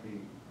would have to be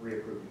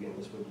reapproved again.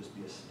 This would just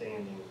be a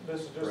standing.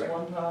 This is just Correct.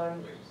 one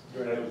time,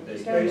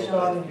 Based based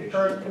on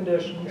current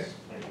conditions. Okay,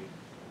 thank you.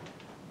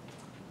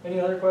 Any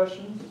other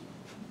questions,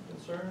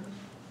 concerns?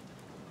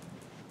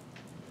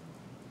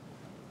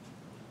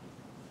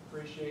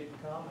 Appreciate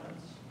the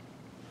comments.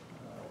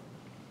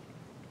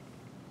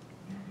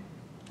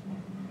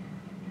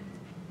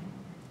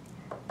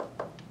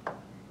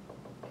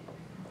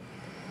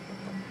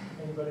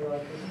 Anybody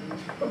like this?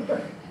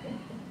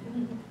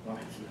 Well,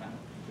 it's not-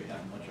 we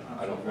have much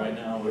I don't options right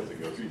now with with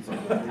to go through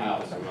front of their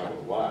house, I'm not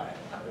gonna lie.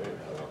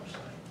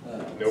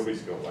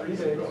 Nobody's gonna like to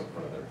go in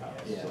front of their house,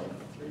 Yeah. so.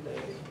 3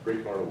 days.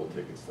 Free carnival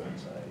tickets then.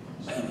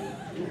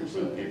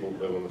 So the people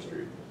live on the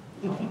street.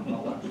 I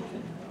know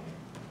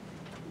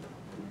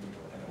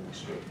we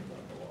straightened them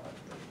up a lot.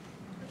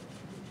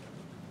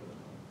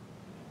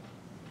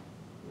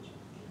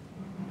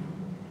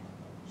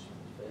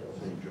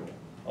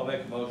 I'll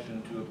make a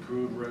motion to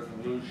approve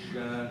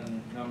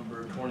resolution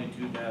number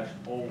 22-04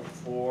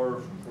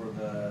 for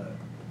the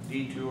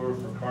detour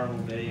for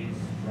Carnival Days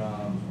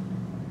from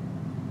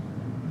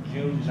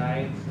June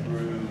 9th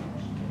through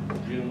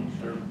June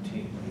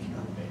 13th.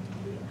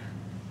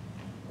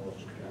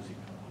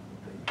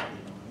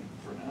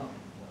 for now.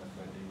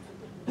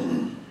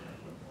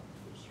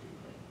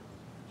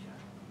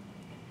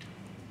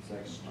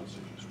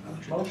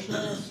 Motion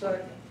and a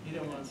second. You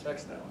didn't want to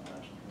text that one,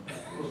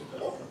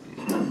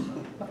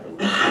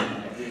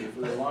 If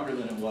we were longer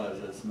than it was,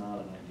 that's not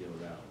an ideal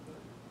route,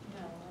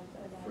 No,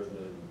 but for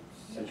the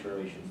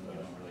situation, we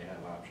don't really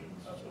have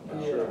options, so.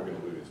 I'm sure I'm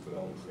gonna lose, but I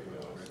won't say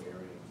no. so.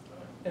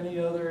 Any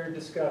other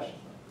discussion?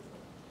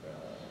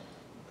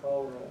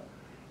 Call roll.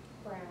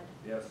 Brad,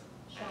 Yes.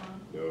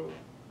 Sean, No.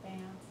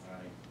 Vance,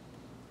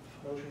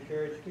 Motion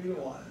carried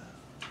 2-1.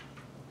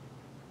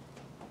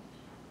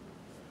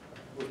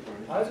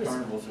 I It's just-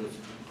 carnival, so it's,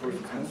 of course,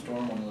 it's gonna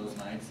storm one of those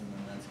nights, and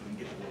then that's gonna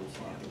get a little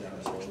sloppy down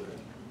the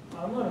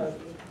road.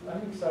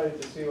 I'm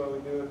excited to see what we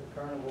do with the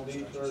Carnival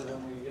detour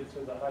when we get to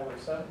the Highway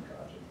 7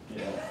 project.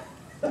 Yeah.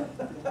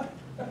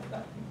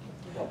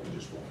 Probably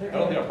just won't. I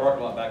don't think our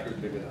parking lot back here is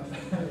big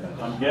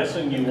enough. I'm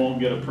guessing you won't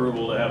get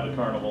approval to have the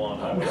carnival on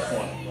Highway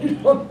 20. You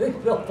don't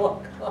think they'll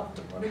block off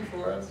the money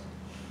for us?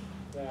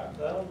 Yeah,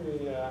 that'll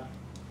be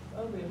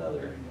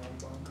another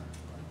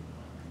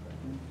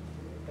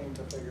thing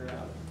to figure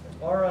out.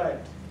 All right.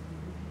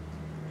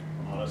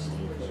 Honestly,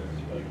 if they're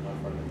big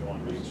enough for the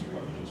going rates, you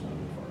probably just move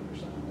it farther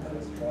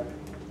south.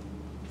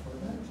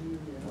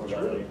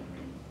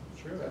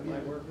 Sure, that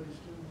might work.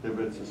 If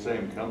it's the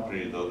same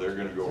company though, they're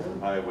gonna go from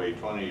Highway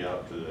 20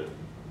 out to the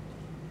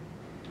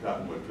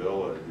Cottonwood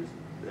Village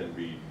and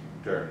be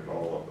tearing it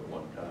all up at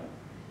one time.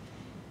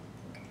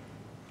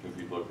 If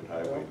you look at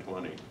Highway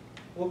 20.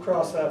 We'll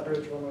cross that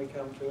bridge when we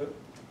come to it.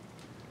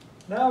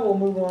 Now we'll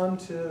move on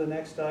to the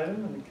next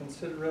item and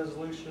consider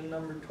resolution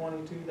number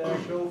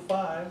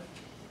 22-05,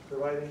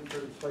 providing for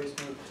the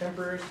placement of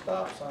temporary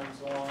stop signs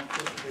along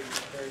Fifth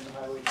Street during the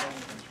Highway 20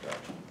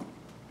 construction.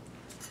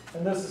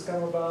 And this has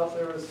come about,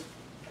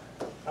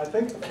 I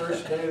think the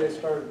first day they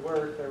started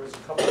work, there was a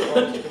couple of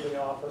calls to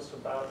the office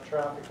about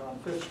traffic on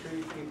Fifth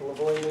Street, people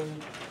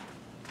avoiding.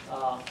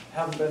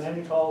 Haven't been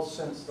any calls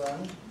since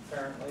then,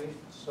 apparently,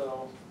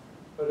 so.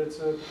 But it's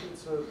a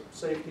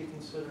safety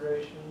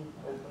consideration,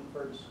 open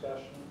for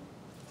discussion.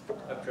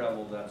 I've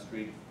traveled that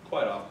street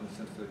quite often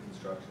since the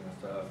construction and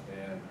stuff,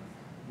 and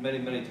many,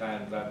 many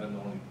times I've been the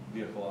only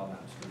vehicle on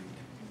that street.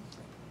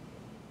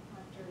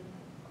 after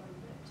quite a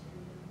bit too,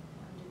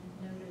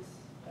 I didn't notice,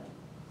 but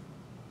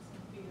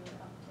some fear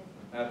uptake.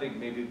 I think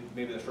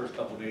maybe the first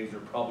couple of days there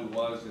probably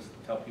was just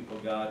until people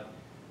got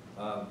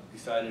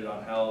decided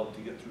on how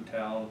to get through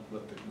town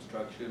with the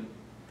construction,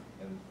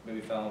 and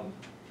maybe found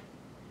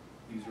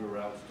easier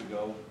routes to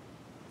go.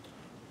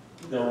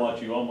 They'll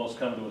let you almost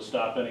come to a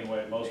stop anyway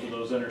at most of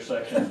those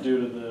intersections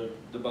due to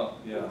The bump,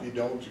 yeah. If you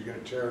don't, you're gonna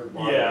tear the the,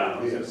 bottom yeah, I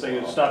of was the gonna say,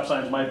 vehicle the off. stop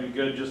signs might be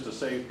good just to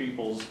save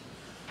people's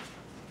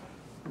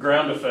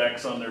ground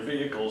effects on their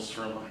vehicles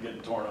from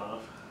getting torn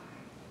off.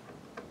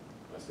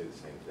 I say the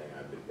same thing,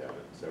 I've been down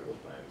it several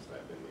times, and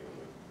I've been the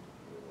only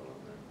one on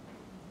there.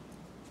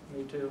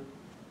 Me too.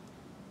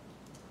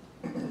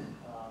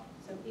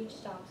 So each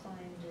stop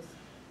sign, just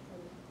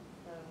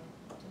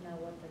to know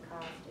what the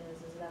cost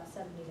is about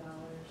 $70.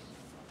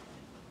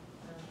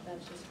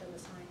 That's just for the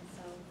sign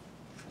itself.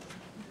 So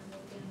you're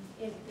looking,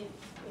 if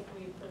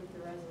we approve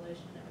the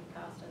resolution, it would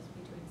cost us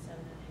between $700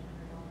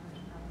 and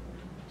 $800 probably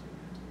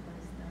to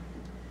place them.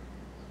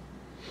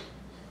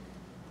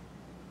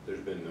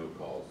 There's been no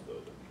calls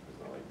though, it's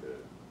not like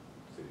the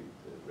city,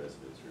 the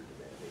residents are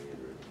demanding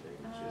it or anything,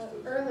 it's just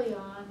those. Early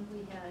on,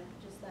 we had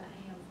just that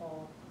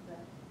handful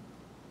that,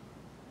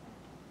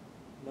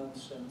 None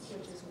since.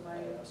 which is why,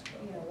 I asked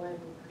about that. why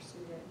we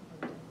pursued it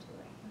and looked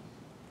into it.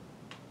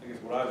 I guess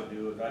what I would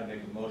do is I'd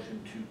make a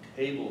motion to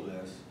table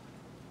this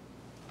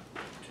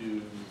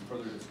to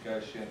further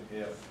discussion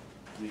if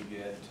we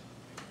get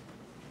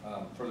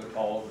further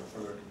calls or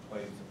further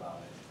complaints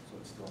about it, so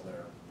it's still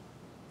there.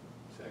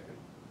 Second.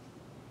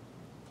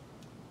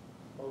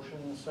 Motion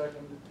and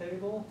second to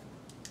table.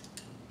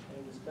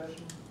 Any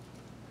discussion?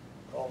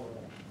 Call the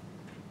roll.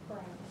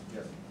 Brian?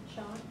 Yes.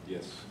 Sean?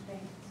 Yes.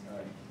 Thanks. All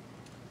right.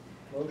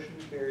 Motion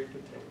carried to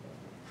table.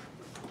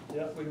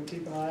 Yep, we can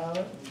keep an eye on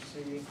it and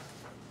see.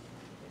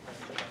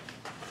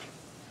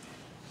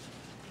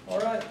 All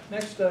right,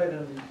 next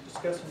item,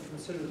 discuss and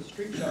consider the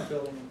street shop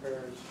building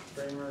repairs,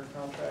 Framer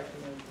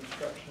Contracting and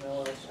Construction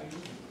LLC.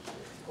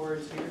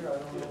 Corey's here, I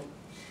don't know,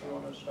 if you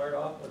want to start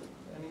off with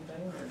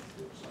anything or?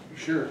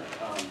 Sure.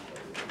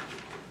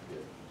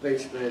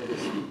 Basically, I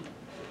just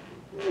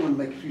want to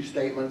make a few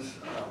statements,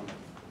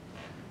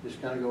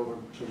 just kind of go over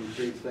some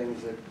brief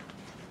things that,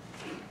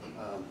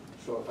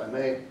 so if I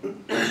may,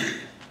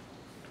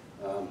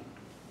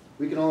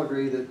 we can all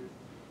agree that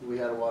we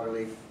had a water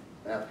leak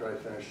after I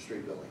finished the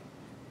street building.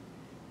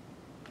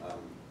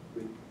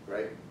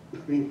 Right? I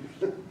mean,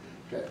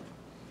 okay.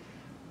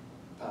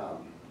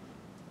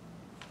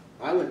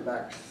 I went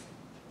back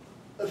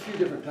a few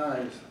different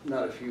times,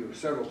 not a few,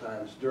 several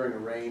times during the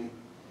rain.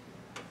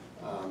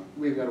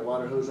 We've got a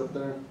water hose up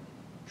there,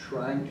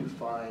 trying to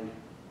find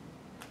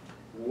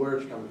where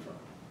it's coming from.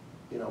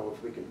 You know,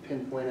 if we can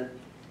pinpoint it,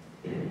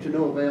 to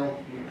no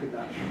avail, we could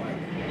not find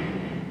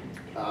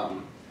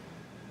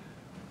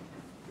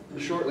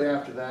it. Shortly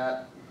after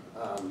that,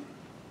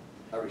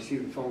 I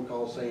received a phone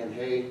call saying,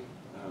 hey,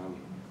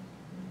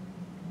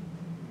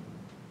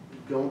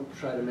 don't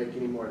try to make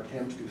any more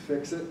attempts to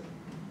fix it.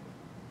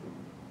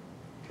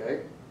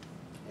 Okay?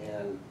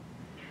 And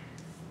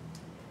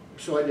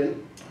so I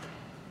didn't.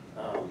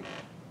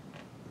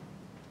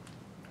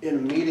 In a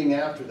meeting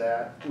after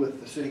that with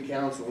the city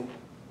council,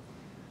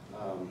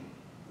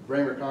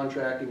 Bramer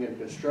Contracting and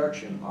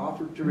Construction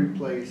offered to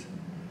replace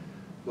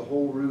the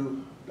whole roof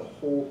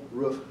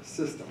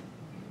system.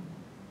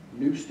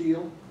 New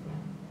steel,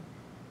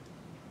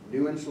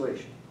 new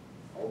insulation,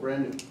 all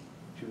brand new,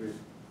 to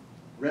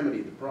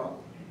remedy the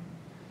problem.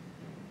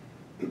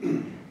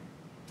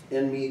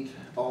 And meet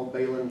all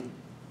Balin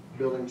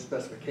building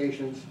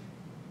specifications,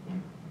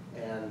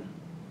 and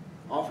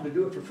offer to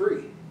do it for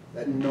free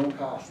at no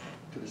cost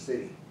to the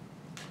city.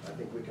 I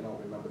think we can all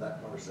remember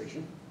that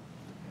conversation.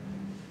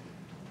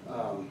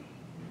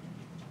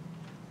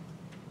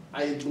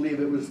 I believe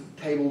it was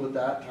tabled at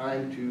that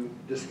time to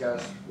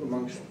discuss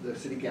amongst the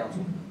city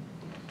council.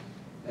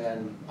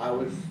 And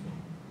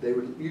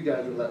you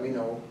guys would let me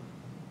know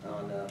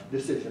on a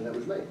decision that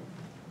was made.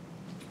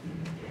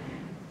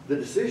 The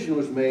decision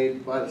was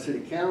made by the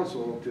city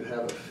council to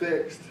have it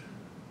fixed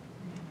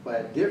by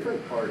a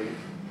different party,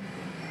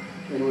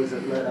 and was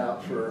it let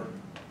out for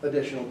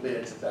additional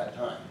bids at that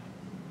time.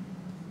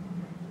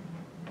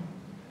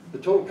 The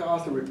total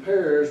cost of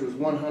repairs was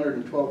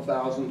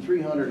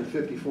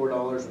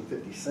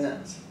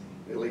 $112,354.50.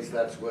 At least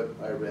that's what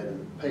I read in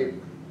the paper.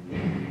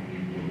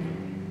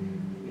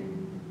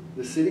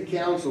 The city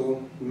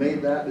council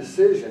made that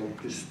decision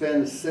to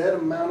spend said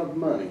amount of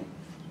money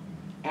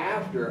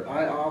after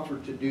I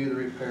offered to do the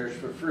repairs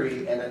for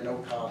free and at no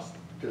cost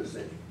to the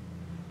city.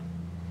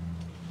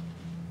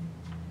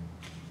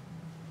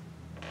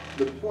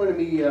 The point of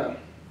me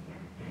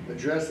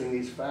addressing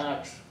these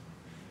facts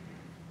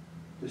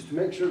is to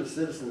make sure the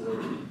citizens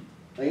of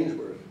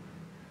Ainsworth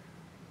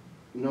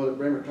know that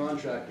Bramer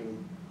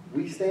Contracting,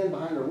 we stand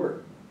behind our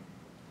work.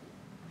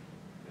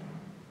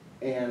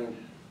 And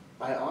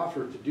I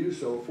offered to do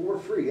so for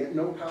free at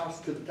no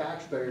cost to the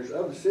taxpayers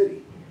of the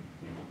city.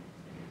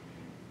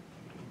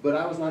 But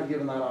I was not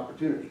given that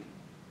opportunity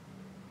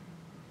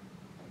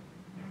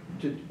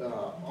to,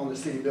 on the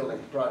city building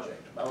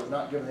project. I was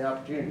not given the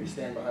opportunity to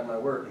stand behind my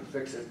work and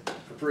fix it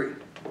for free,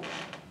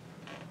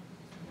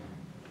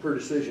 per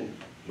decision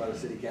by the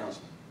city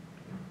council.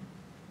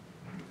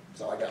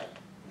 That's all I got.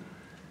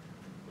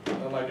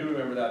 I do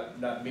remember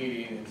that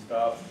meeting and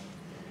stuff,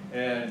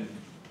 and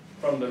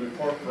from the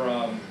report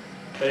from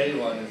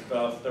Balin and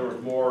stuff, there was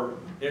more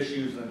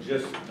issues than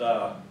just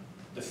the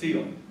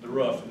ceiling, the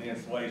roof and the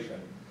insulation.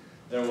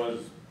 There was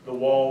the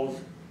walls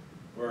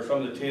where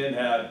some of the tin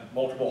had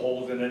multiple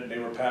holes in it and they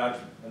were patched,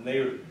 and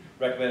they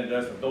recommended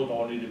us that those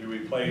all need to be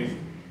replaced.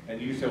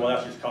 And you said, well,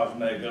 that's just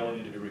cosmetic, they don't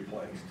need to be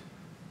replaced.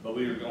 But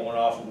we were going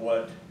off of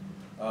what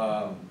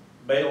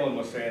Balin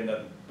was saying,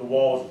 that the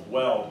walls as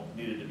well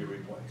needed to be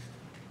replaced.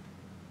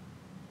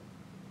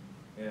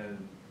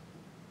 And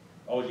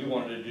all you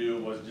wanted to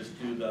do was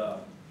just do the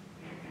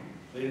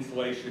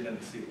insulation and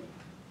the ceiling.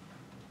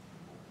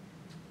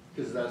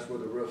 Because that's where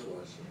the roof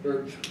was,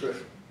 or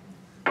roof,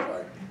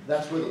 sorry,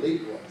 that's where the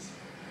leak was.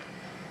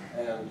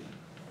 And,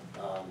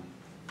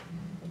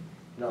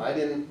 no, I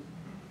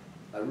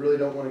really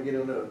don't want to get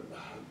into a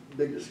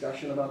big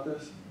discussion about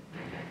this.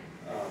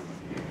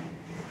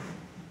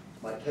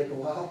 Might take a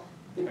while.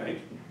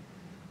 Okay.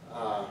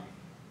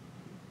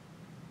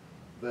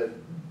 But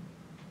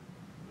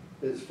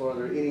as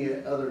far as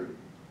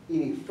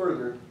any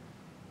further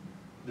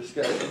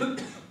discussion,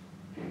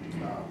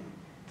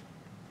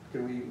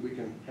 we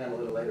can handle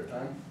it at a later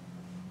time.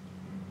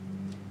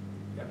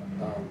 Yep.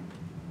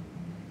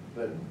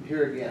 But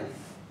here again,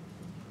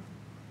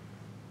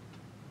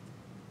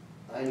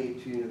 I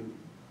need to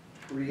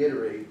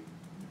reiterate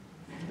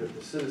that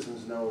the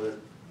citizens know that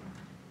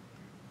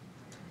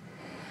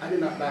I did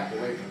not back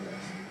away from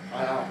this.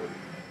 I offered.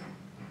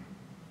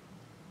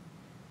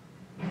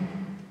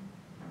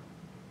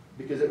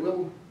 Because it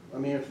will, I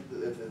mean, if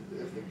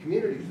the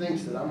community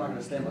thinks that I'm not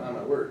gonna stand behind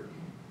my word,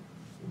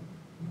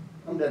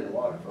 I'm dead in the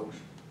water, folks.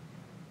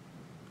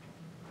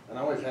 And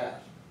I always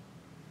have.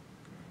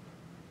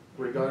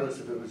 Regardless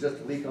if it was just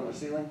a leak on the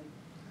ceiling,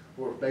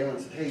 or if Balin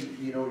said, hey,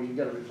 you know, you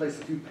gotta replace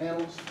a few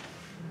panels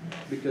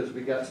because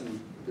we got some,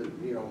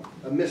 you know,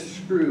 a missed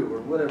screw or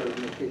whatever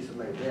the case it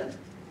may have been.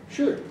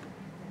 Sure.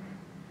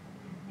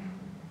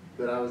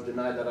 But I was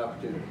denied that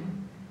opportunity.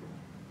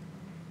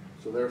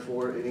 So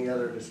therefore, any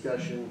other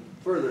discussion,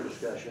 further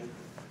discussion,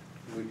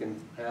 we can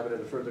have it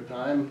at a further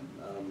time.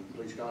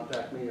 Please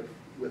contact me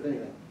with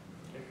anything.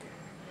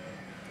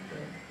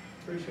 Okay.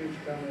 Appreciate you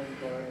coming in,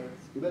 Corey.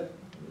 You bet.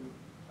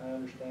 I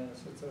understand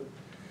it's a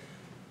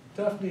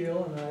tough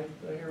deal, and I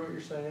hear what you're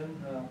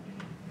saying.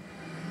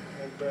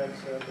 Like Brad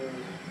said,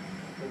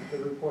 the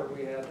report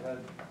we had a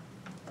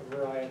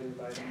variety of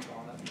items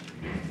on it.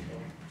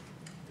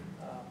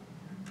 So,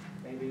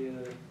 maybe a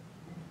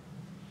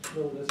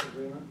little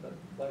disagreement, but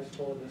life's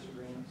full of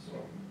disagreements, so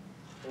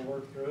we'll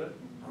work through it.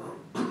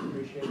 And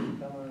appreciate you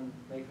coming and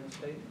making a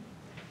statement.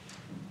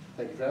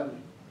 Thank you for having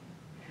me.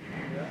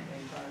 Yeah,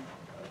 anytime.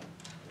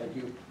 Thank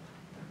you.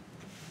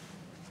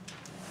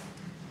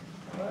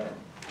 All right,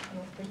 I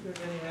don't think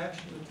there's any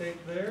action to take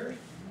there.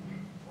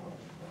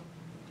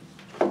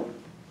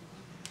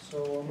 So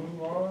we'll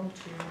move on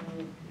to,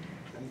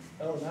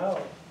 now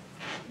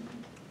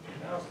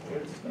it's the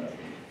good stuff.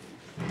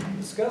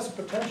 Discuss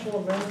potential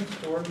amendments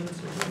to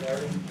ordinances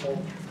regarding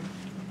poultry.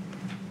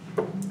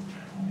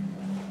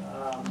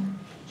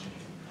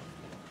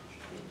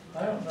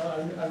 I don't know,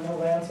 I know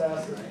Lance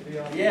asked us to be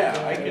on.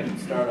 Yeah, I can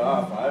start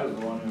off. I was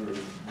the one who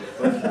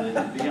requested it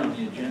to be on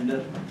the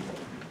agenda.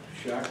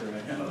 Shocker, I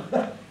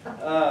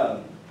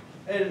know.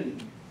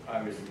 And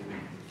obviously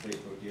the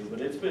Facebook deal, but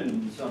it's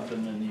been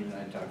something, and even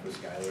I talked with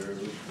Skylar,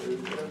 there's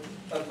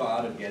a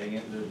thought of getting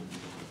it.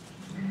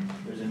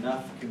 There's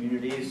enough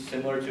communities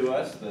similar to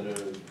us that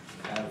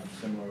have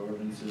similar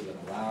ordinances that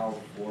allow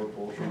for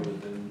poultry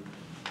within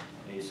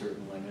a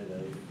certain limit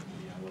of,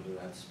 you know, whether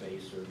that's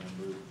space or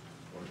number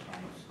or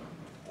types.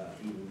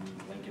 Even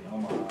Lincoln,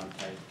 Omaha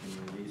type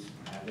communities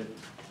have it.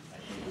 I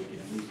think we can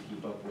at least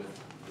keep up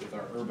with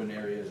our urban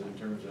areas in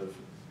terms of,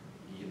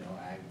 you know,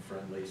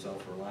 ag-friendly,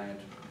 self-reliant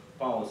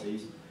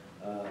policies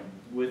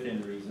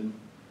within reason.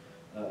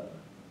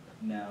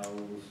 Now,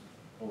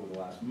 over the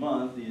last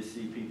month, you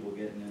see people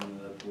getting into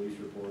the police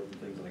report and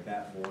things like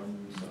that for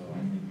them. So I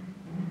think,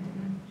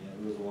 yeah,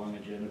 it was a long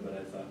agenda, but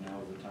I thought now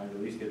was the time to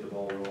at least get the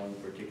ball rolling,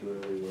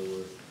 particularly where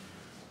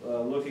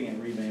we're looking at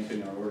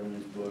revamping our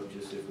ordinance book.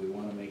 Just if we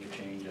want to make a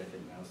change, I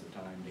think now's the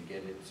time to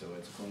get it so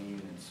it's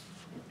clean, it's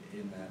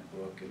in that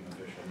book and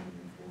official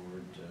moving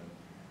forward to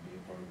be a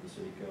part of the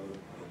city code.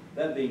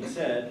 That being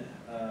said,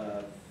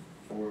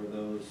 for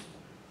those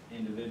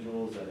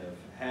individuals that have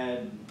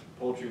had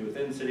poultry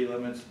within city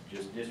limits,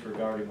 just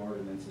disregarding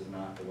ordinance is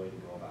not the way to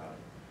go about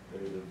it.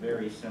 There's a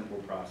very simple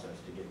process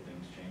to get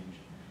things changed.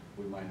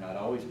 We might not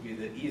always be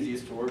the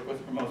easiest to work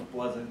with or most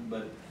pleasant,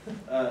 but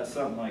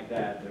something like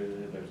that.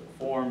 There's a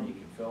form you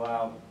can fill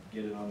out,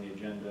 get it on the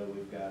agenda.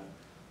 We've got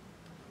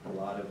a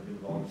lot of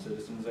involved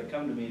citizens that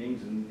come to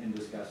meetings and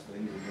discuss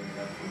things and bring it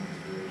up for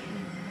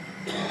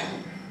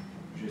consideration.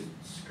 Just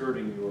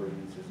skirting the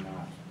ordinance is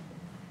not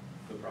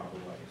the proper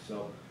way.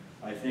 So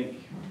I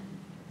think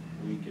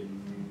we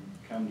can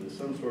come to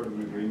some sort of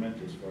an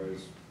agreement as far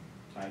as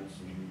types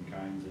and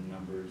kinds and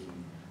numbers,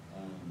 and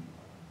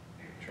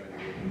try to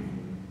get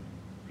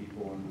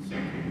people on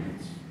something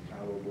that's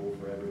palatable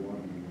for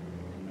everyone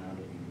and not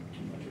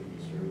too much of a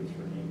service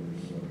for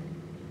neighbors. So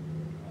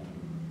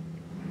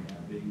yeah,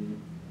 being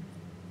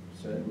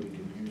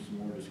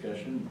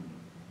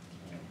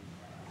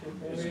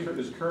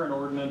is current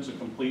ordinance a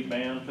complete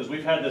ban? Because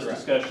we've had this Correct.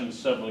 discussion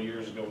several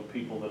years ago with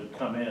people that had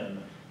come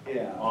in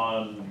Yeah.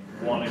 on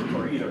wanting,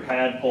 or either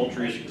had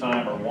poultry at the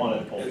time or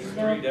wanted poultry. It's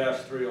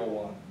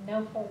 3-301.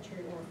 No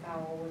poultry or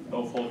fowl within.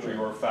 No poultry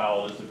or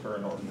fowl is the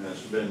current And ordinance.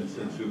 that's been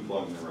since who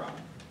flung the rock.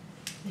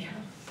 Yeah.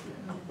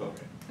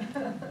 Okay.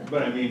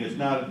 But I mean, it's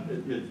not,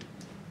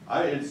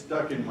 it's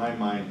stuck in my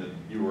mind that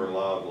you were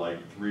allowed like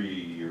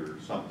 3 or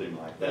something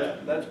like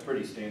that. That's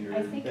pretty standard.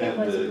 I think it And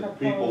was the proposed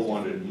people a few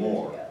wanted years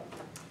more.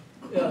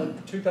 ago.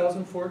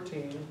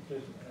 2014,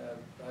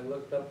 I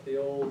looked up the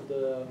old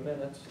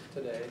minutes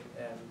today,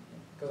 and,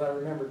 because I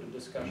remembered the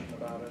discussion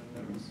about it,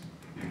 and it was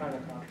kind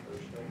of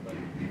controversial, but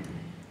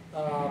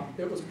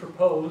it was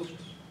proposed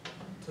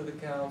to the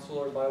council,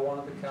 or by one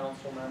of the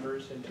council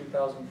members in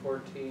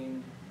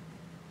 2014,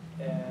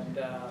 and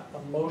a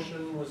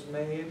motion was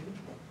made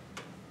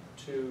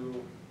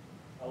to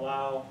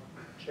allow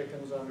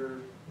chickens under,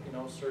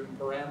 certain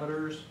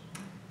parameters,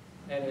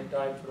 and it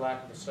died for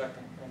lack of a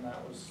second, and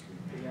that was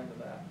the end of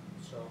that.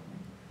 So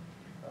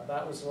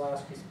that was the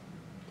last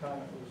time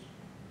it was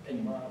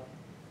came up.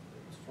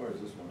 As far as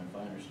this one, if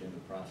I understand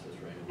the process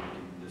right, we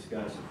can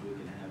discuss if we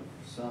can have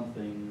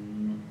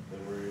something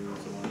that we're in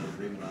some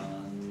agreement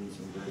on,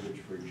 some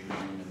verbiage for June,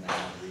 and then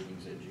have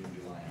readings at June,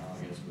 July, and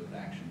August with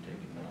action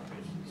taken in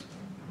August is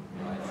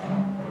what I think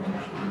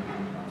potentially would be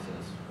the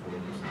process for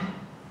this.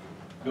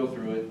 Go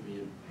through it,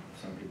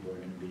 some people are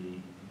gonna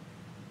be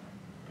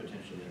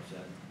potentially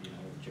upset,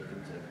 with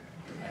chickens that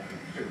I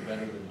think are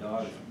better than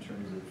dogs in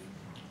terms of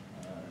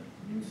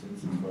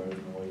nuisance as far as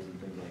noise and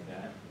things like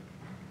that.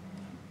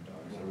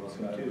 Dogs are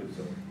welcome too,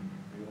 so.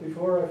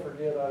 Before I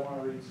forget, I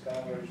want to read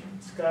Skylar's.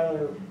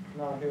 Skylar,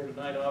 not here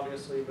tonight,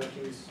 obviously, but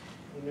he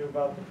knew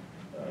about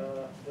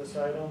this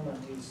item, and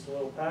he's a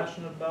little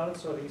passionate about it,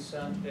 so he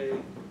sent a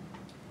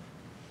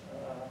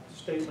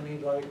statement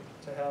he'd like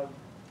to have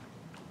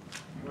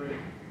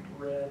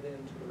read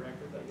into the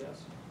record, I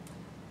guess.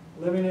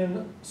 Living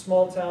in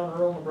small town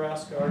rural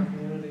Nebraska, our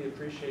community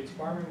appreciates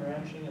farming,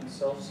 ranching, and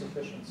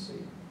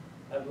self-sufficiency.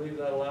 I believe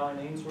that allowing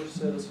Ainsworth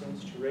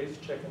citizens to raise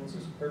chickens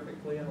is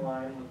perfectly in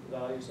line with the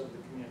values of the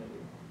community.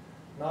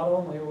 Not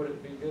only would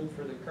it be good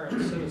for the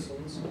current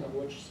citizens, of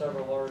which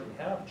several already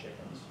have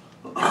chickens,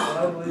 but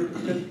I believe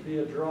it could be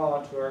a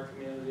draw to our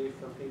community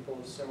for people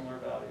with similar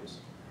values.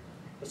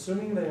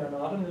 Assuming they are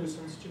not a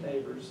nuisance to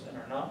neighbors and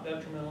are not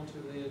detrimental to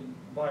the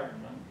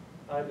environment,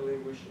 I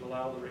believe we should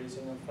allow the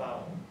raising of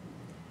fowl,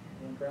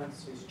 in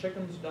parentheses,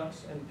 chickens,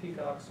 ducks, and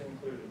peacocks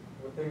included,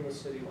 within the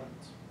city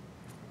limits.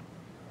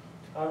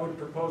 I would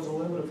propose a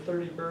limit of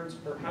 30 birds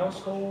per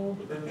household.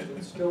 The birds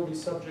would still be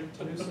subject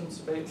to nuisance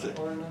abatement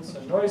ordinance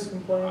and noise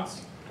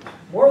complaints.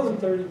 More than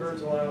 30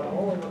 birds allowed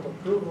only with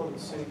approval of the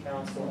city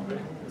council and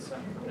written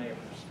consent from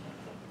neighbors.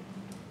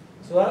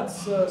 So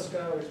that's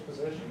Skylar's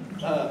position.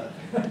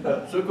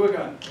 So quick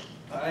on,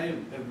 I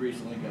have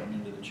recently gotten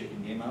into the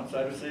chicken game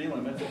outside of city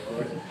limits, of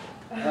course.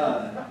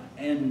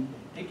 And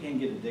it can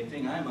get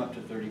addicting. I'm up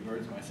to 30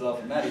 birds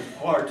myself, and that is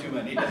far too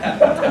many to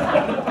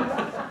have.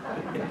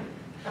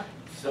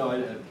 So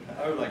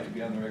I would like to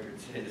be on the record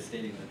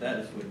stating that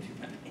is way too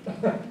many.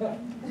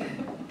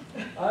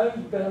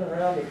 I've been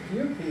around a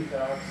few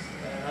peacocks,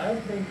 and I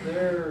think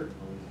they're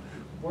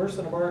worse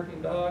than a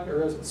barking dog,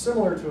 or is it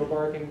similar to a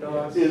barking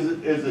dog?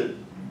 Is it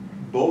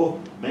both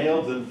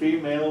males and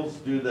females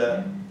do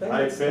that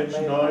high pitched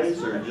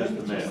noise, or just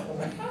the male?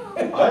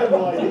 I have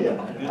no idea.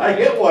 I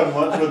hit one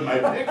once with my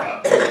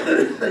pickup.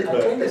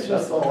 But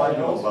that's all I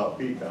know about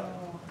peacock.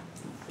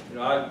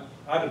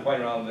 I've been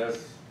playing around with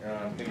this, and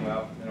I'm thinking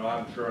about,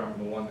 I'm sure I'm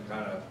the one that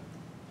kind of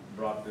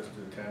brought this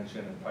to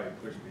attention and probably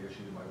pushed the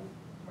issue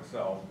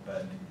myself,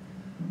 but,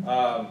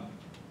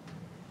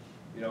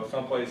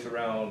 someplace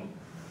around,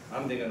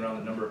 I'm thinking around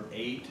the number of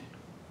 8,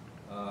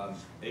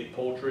 8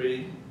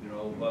 poultry,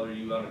 whether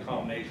you got a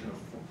combination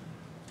of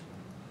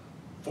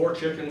 4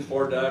 chickens,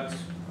 4 ducks,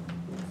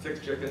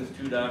 6 chickens,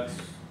 2 ducks,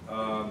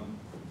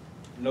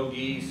 no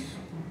geese,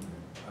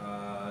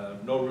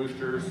 no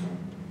roosters,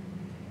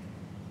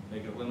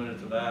 make it limited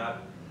to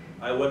that.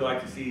 I would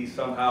like to see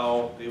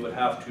somehow they would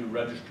have to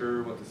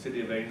register with the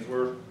city of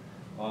Ainsworth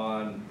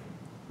on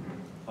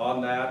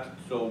that,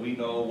 so we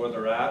know where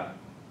they're at.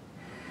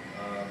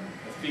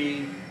 The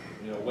fee,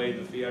 waive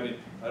the fee. I mean,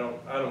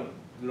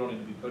 we don't need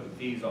to be putting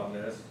fees on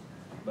this,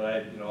 but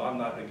I'm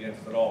not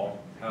against at all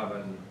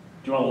having.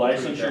 Do you want to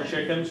license your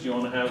chickens? Do you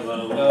want to have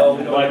No,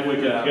 we don't like do we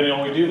could,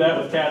 that. we do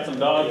that with cats and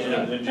dogs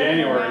in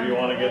January. Do you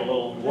want to get a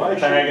little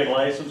tag and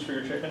license for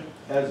your chicken?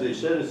 As a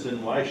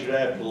citizen, why should I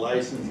have to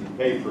license and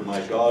pay for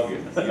my dog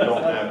if you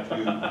don't have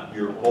to,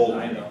 your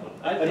poultry? I know.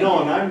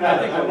 No, and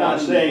I'm not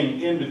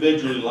saying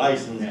individually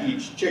license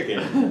each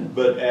chicken,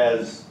 but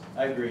as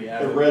I agree.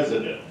 a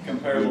resident, you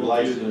Comparable to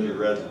license your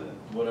resident.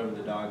 whatever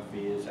the dog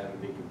fee is, have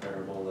it be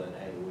comparable, that,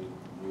 hey,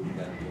 we've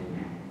got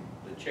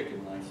the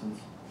chicken license.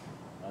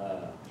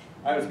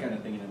 I was kind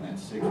of thinking in that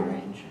 6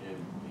 range, if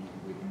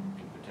we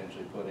could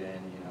potentially put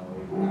in,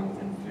 not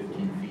within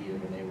 15 feet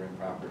of a neighboring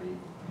property.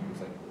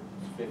 Looks like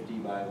it's 50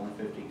 by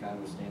 150, kind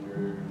of a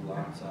standard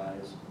lot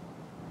size.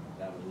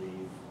 That would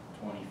leave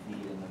 20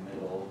 feet in the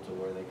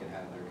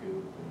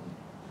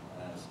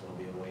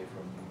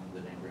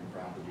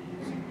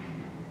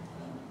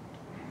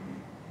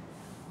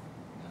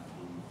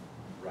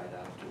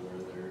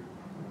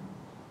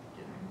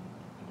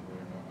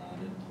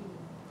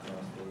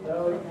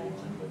No, for that,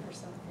 or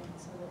something,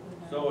 so that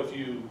we know. So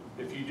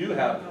if you do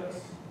have how to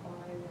this,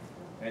 comply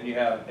with the- and you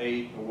have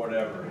 8 or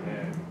whatever,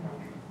 and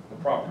the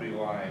property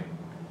line,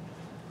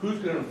 who's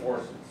gonna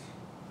enforce this?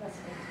 That's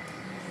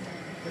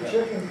the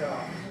chicken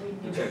cops. We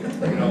The need chicken,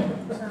 to- you know?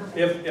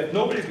 If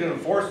nobody's gonna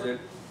enforce it,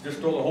 just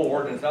throw the whole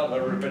ordinance out,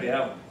 let everybody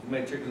have as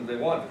many chickens as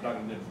they want, it's not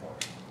gonna be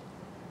enforced.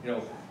 You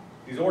know,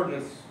 these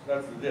ordinance,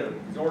 that's the deal,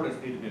 these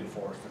ordinance need to be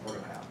enforced if we're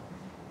gonna have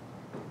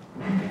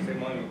them. Same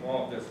money with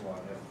this one,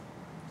 if,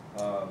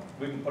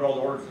 we can put all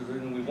the ordinances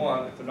in we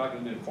want, if they're not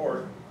gonna be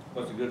enforced,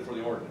 what's it good for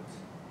the ordinance?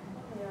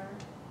 We are,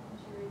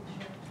 once you read the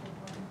sheriff's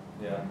report.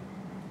 Yeah.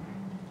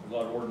 There's a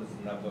lot of ordinances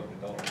in that book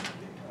that don't need to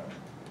be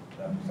touched,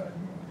 that beside.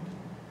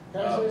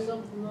 Can I say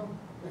something though?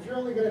 If you're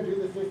only gonna do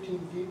the 15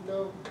 feet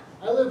though,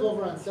 I live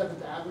over on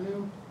 7th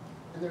Avenue,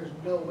 and there's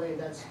no way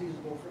that's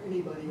feasible for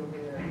anybody over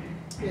there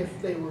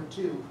if they were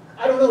to.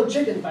 I don't know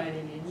chicken by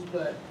any means,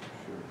 but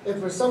if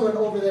there's someone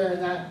over there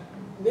in that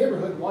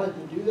neighborhood wanted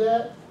to do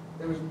that,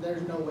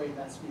 there's no way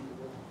that's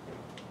feasible.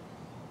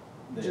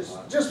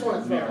 Just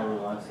want to throw it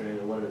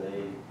out. What are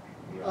they?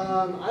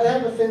 I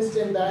have a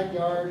fenced-in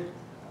backyard,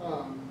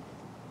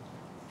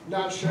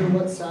 not sure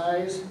what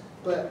size,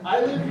 but I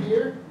live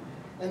here,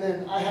 and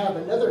then I have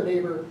another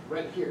neighbor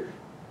right here,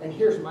 and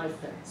here's my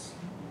fence.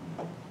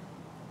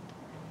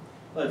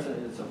 Well,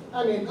 it's a.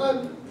 I mean,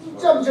 I'm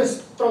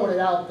just throwing it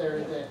out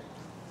there that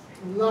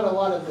not a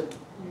lot of the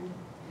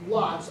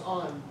lots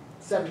on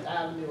 7th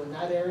Avenue in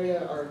that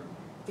area are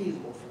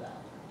feasible for that.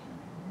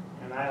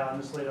 And I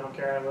honestly don't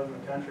care, I live in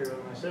the country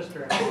with my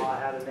sister-in-law, I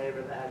had a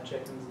neighbor that had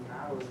chickens, and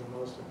that was the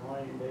most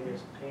annoying,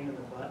 biggest pain in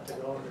the butt to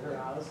go over to her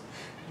house.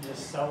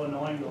 Just so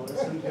annoying to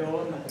listen to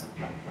them.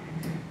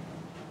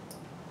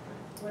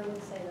 Where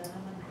would say that,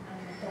 I'm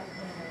a duck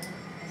liver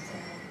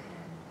myself,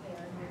 and they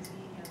are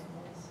noisy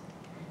animals,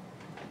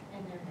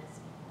 and they're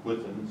messy.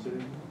 Within the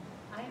city?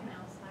 I am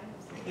outside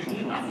of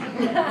city.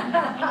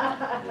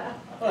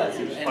 Well, that's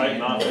Just and fight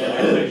not I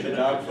to. took the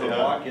dog for a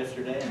Yeah. walk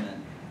yesterday, and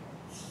then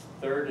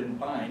 3rd and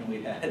Pine,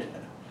 we had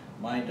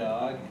my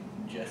dog,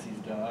 and Jesse's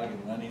dog,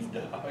 and Lenny's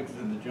dogs,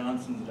 and the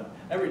Johnson's dog.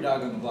 Every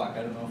dog on the block,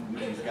 I don't know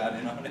if Gucci's got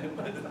in on it,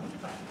 but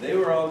they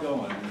were all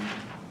going.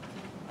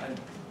 And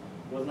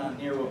I was not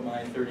near what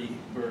my 30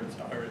 birds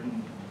are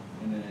in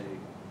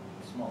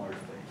a smaller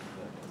space,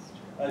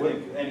 but I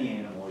think any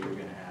animal you're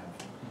gonna have.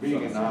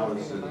 Being a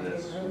novice in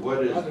this,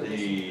 what is the,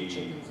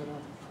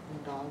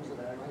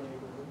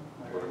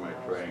 what am I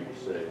trying to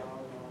say?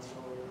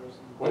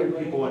 What do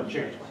people want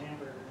chickens?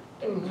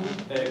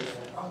 Eggs.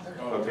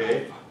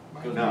 Okay,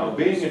 now,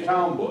 being a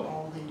town boy,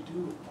 All they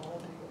do,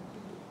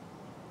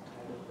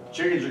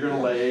 chickens are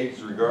gonna lay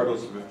eggs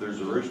regardless of if there's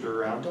a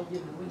rooster around? don't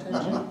get no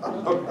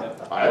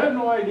attention. I have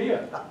no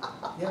idea.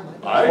 Yeah,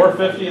 I-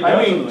 $4.50 a I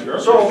dozen mean, in the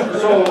grocery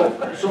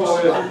so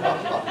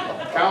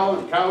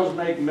if cows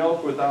make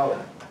milk without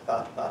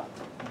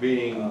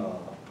being,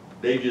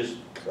 they just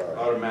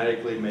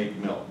automatically make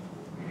milk,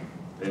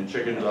 and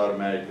chickens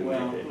automatically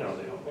make eggs.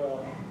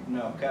 Well,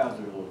 No, cows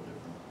are a little different.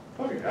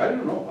 Okay, I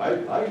don't know,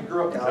 I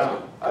grew up in Cows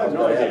town, I have no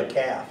gotta have a idea.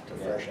 calf to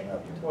freshen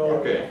up. well,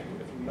 Okay.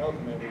 if you milk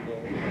them every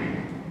day.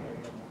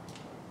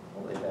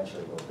 Well, they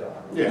eventually will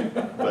die. Yeah,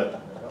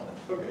 but,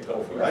 okay.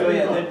 So I didn't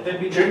yeah, know. they'd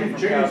be different from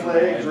Chickens cows.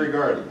 lay eggs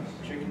regardless.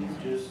 Chickens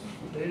just.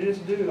 They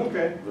just do.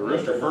 Okay. The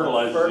rooster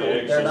fertilizes the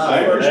eggs. They're so not- you I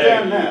get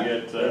understand egg, that.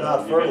 you get, They're you not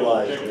get little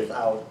fertilized chickens.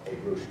 without a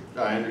rooster,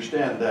 I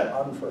understand that.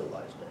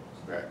 unfertilized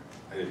eggs. Right.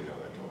 I didn't know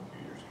that until a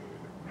few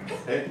years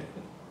ago Hey,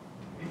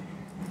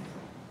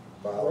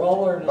 We're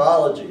all learning.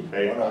 Biology,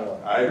 hey,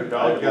 101. I've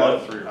Dog got,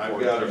 blood 3 or 4 I've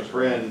got a years.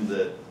 friend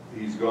that,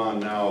 he's gone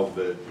now,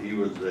 but he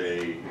was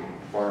a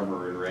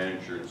farmer and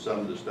rancher, and some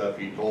of the stuff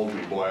he told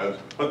me, boy, I was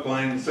hook,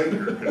 line, and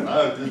sinker, and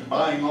I was just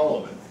buying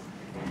all of it.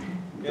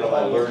 You know, Until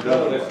I learned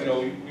this, you know,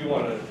 otherwise. you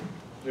wanna,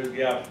 there's a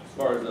gap as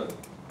far as the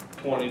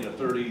 20 to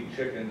 30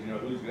 chickens, you know,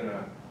 who's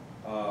gonna,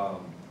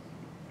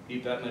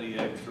 eat that many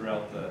eggs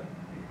throughout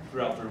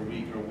their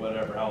week or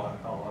whatever, how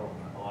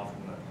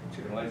often the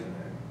chicken lays an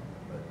egg.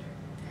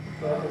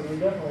 Yeah, 'cause we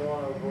definitely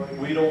want to avoid.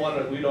 We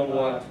don't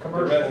want the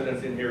Commercial.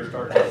 residents in here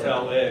starting to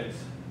sell eggs.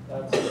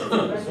 That's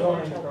a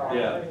zoning problem.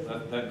 Yeah,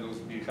 that goes,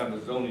 become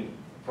a zoning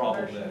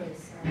problem Commercial then.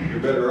 is, You're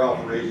better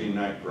off raising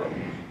night crawlers.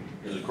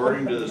 Because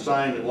according to the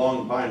sign at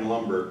Long Pine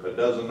Lumber, a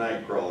dozen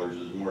night crawlers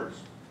is more,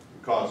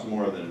 costs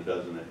more than a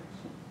dozen eggs.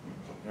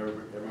 Every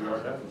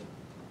yard has it.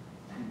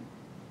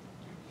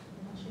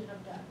 unless you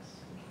have ducks.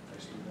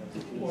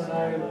 When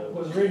I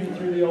was reading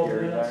through the old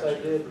minutes, I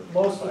did,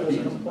 most of the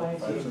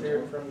complaints that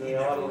appeared from the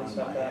audience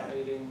at that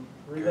meeting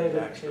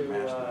related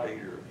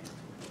to,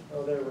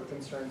 oh, there were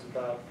concerns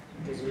about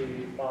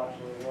disease,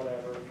 botulism,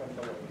 whatever, from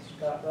the waste.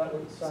 That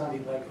would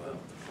sound like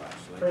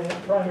the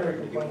primary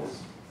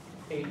complaints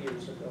 8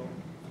 years ago.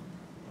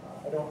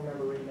 I don't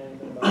remember reading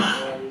anything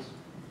about noise,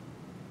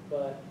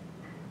 but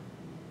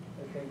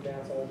I think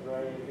Dan's always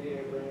right,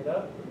 to bring it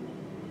up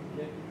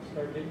and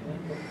start getting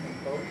input from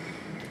folks.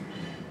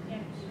 Yeah,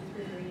 'cause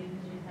you 3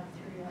 readings, you have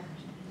 3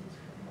 opportunities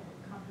for public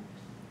comment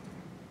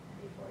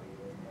before you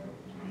would vote.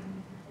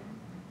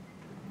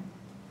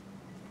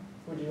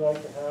 Would you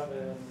like to have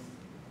an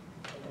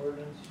an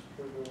ordinance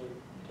for the,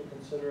 to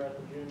consider at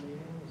the June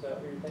meeting? Is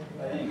that what you're thinking?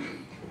 I think,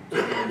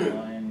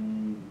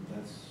 timeline,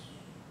 that's,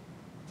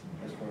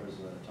 as far as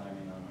the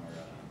timing on our,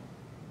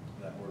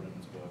 that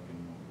ordinance book,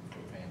 and if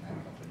we're paying that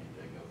company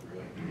to go through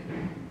it and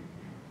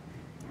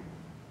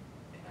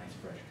get a nice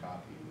fresh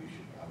copy, we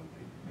should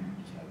probably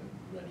just have it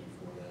ready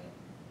for that.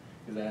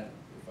 Cause that,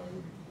 if I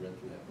read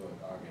through that book,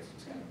 August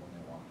is kind of when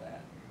they want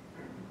that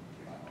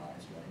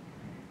finalized, right?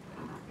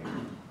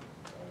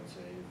 So I would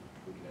say if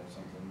we could have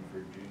something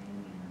for June,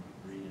 and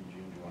read in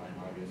June, July, and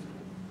August,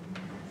 and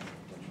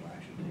potential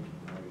action taken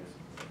in August.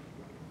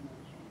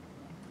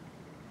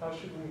 How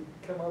should we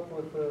come up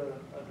with a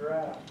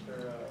draft,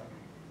 or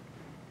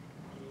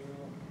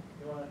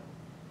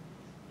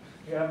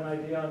do you have an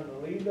idea on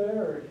the lead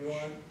there, or do you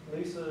want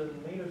Lisa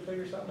and me to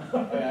figure something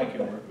out? I can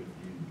work with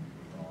you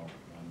all.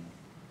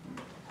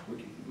 We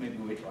can maybe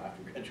wait till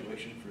after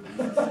graduation for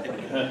these.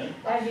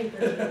 That'd be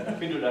great.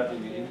 We do it after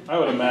the meeting. I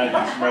would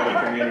imagine some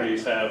other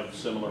communities have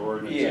similar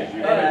ordinances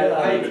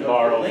Yeah. you could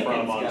borrow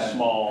from on I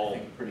small.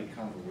 think a pretty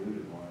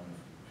convoluted one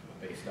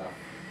based off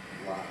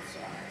lot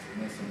size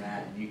and this and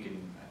that, and you can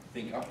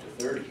think up to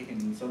 30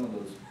 in some of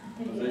those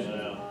positions,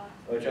 Yeah.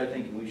 which I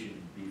think we should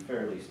be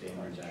fairly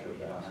standard that we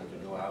don't have to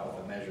go out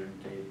with a measuring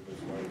tape as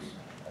far as,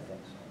 I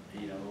think so.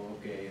 you know,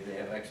 okay, they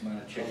have X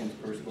amount of chickens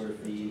per square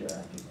feet. Yeah,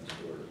 I think the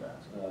steward is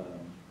asking.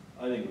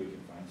 I think we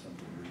can find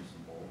something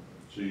reasonable.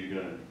 So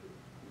you're gonna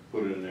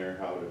put in there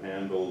how to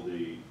handle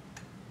the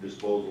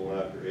disposal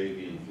after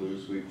avian flu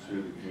sweeps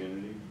through the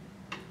community?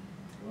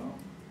 Well,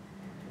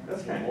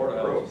 That's kind of Board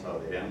of gross how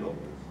they handle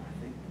this. I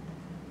think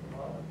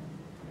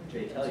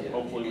they tell you.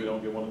 Hopefully we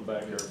don't get one in the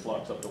backyard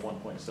flocks up to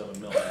 1.7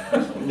 million.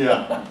 So.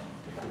 Yeah.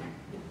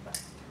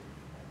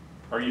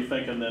 Are you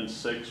thinking then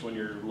 6 when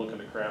you're looking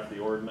to craft the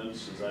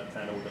ordinance? Is that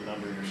kind of the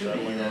number you're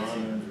settling That on?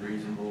 seems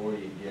reasonable,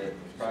 you get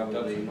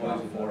probably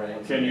about 4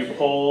 eggs. Can you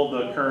poll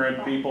the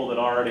current people that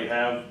already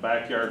have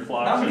backyard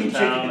flocks in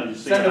town and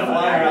see Send a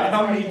flyer out,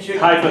 how how many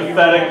chickens?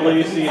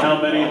 hypothetically, see how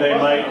many they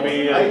might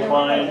be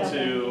inclined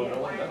to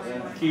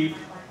keep?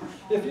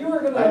 If you were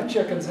gonna have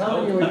chickens,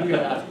 how many would you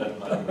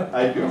have?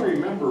 I do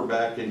remember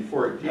back in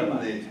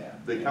 14,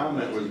 the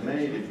comment was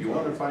made, if you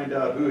want to find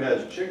out who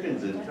has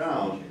chickens in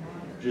town,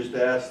 just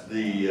ask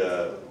the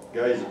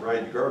guys that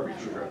ride the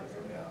garbage truck.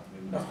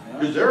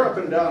 Because they're up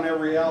and down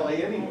every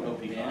alley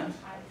anyway. Yeah.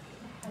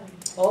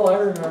 All I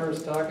remember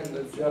is talking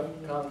to Jeff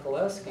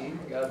Konkoleski,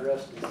 God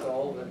rest his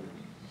soul, but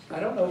I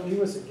don't know if he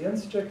was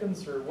against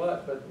chickens or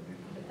what, but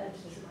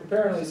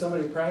apparently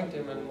somebody pranked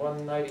him, and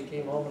one night he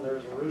came home and there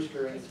was a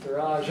rooster in his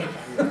garage.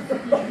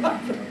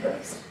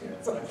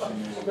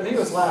 But he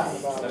was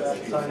laughing about it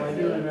at the time, I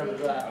do remember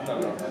that.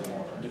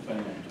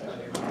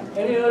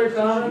 Any other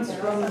comments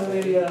from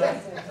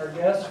our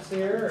guests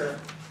here,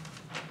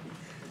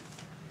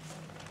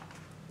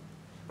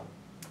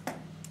 or?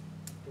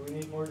 Do we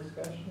need more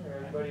discussion, or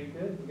everybody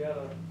good? We got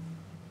a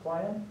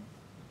plan?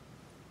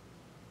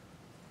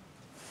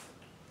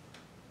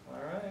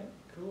 All right,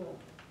 cool.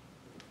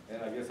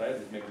 And I guess I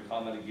just make the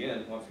comment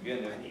again, once again,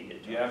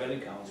 if you have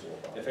any,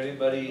 if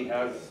anybody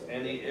has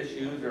any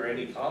issues or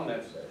any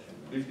comments,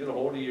 please get a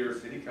hold of your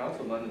city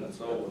councilman, and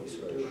so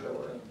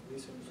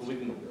we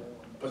can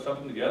put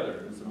something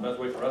together. It's the best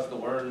way for us to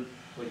learn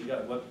what you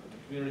got, what the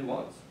community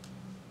wants.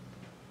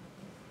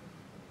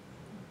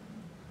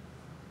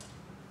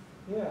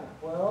 Yeah,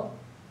 well,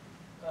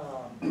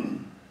 I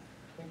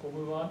think we'll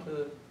move on to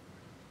the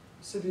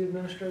city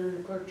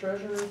administrator, clerk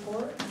treasurer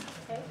report.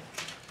 Okay.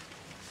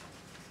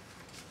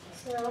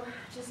 So,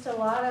 just a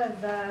lot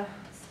of,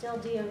 still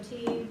DOT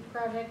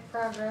project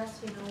progress,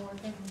 you know,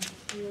 working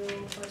through,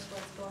 of course,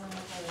 what's going on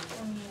with Highway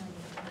 20 and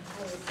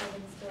Highway 7,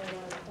 still a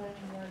lot of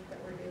planning work that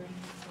we're doing.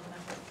 So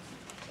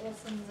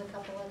listens a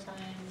couple of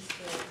times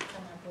to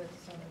come up with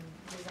some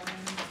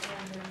design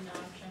rendering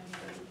options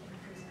that we can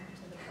present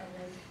to the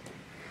public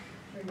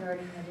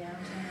regarding the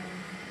downtown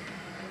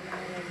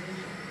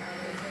revitalization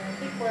project. So I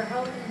think we're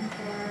hoping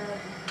for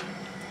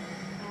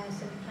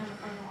some kind of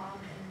final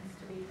options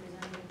to be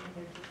presented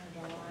either June or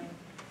July.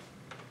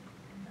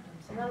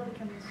 So that'll be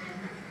coming soon.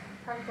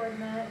 Park board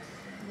met,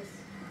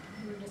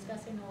 we were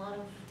discussing a lot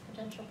of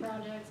potential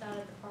projects out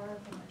at the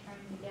park, and we're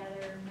trying to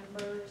gather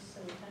members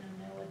so we kind of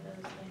know what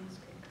those things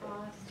could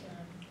cost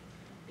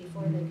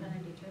before they kind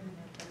of determine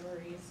their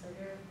priorities. So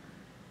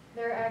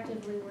they're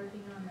actively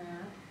working on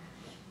that.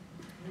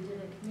 We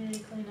did a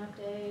community cleanup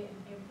day in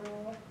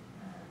April.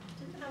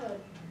 Didn't have a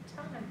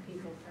ton of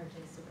people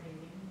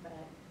participating,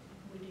 but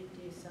we did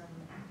do some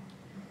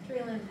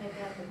tree limb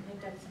pickup and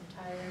picked up some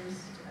tires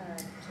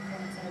to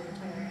coincide with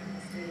tire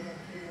amnesty that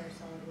Peter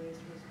Solid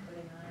Waste was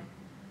putting on.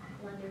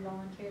 Linda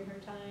volunteered her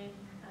time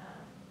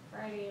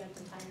Friday at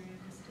the tire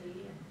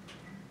amnesty, and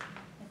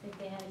I think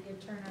they had a good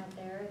turnout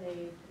there.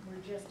 They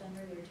were just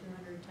under their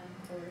 200-ton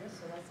quota,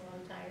 so that's a lot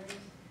of tires,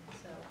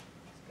 so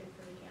it's good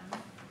for the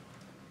county.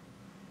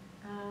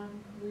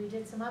 We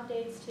did some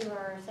updates to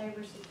our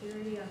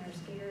cybersecurity on our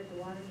skater at the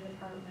water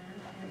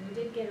department, and we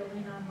did get a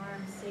Lean on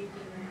Arms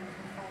safety grant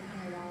for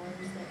 $500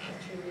 that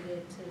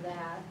contributed to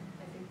that.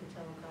 I think the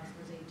total cost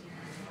was $1,800,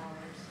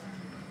 so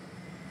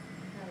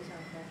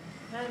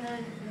And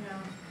then,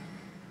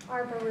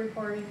 ARPA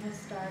reporting has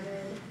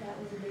started, that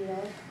was a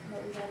deal,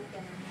 but we got it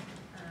done.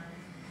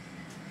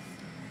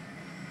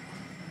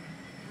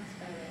 That's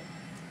about it.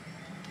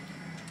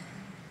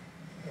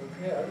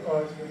 Okay, I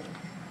was gonna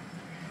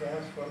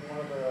ask what one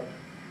of the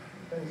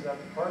things at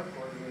the park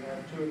board, we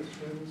had two of the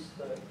students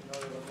that,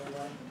 they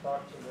went and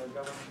talked to the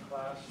government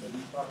class and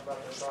talked about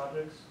their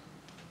projects.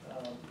 A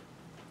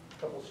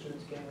couple of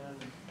students came in and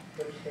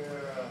pitched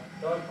their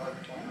dog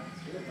park plans,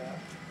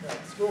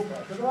 that school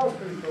park, because that was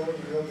pretty cool, it was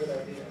a real good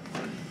idea.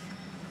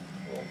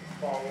 We'll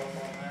follow up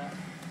on that.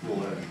 Will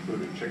that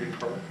include a chicken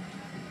park?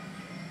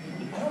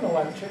 I don't know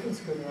why the chickens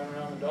couldn't run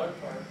around the dog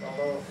park,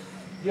 although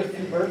you get a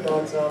few bird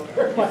dogs out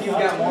there. If you've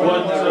got more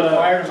What, than the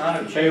required amount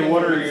of Hey, chickens.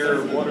 what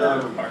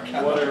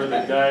are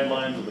the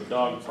guidelines of the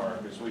dog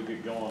park, as we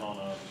get going on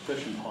a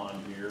fishing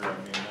pond here, I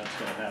mean, that's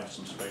gonna have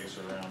some space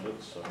around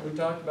it, so. We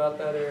talked about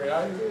that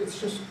area, it's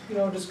just,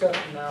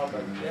 discussion now,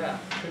 but yeah,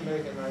 should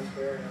make a nice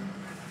area.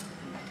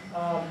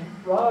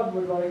 Rod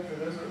would like to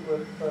visit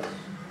with us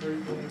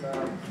briefly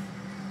about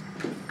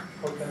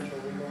potential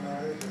legal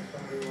matters, if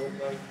somebody would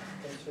like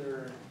to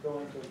consider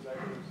going to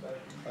executive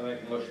session. I make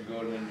a motion to go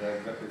into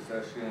executive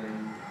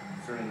session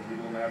concerning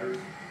legal matters.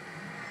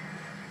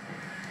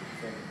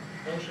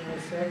 Motion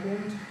is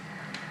second.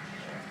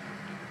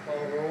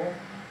 Call roll.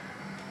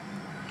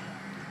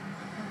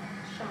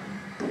 Sean.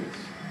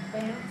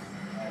 Vance.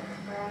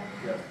 Brad.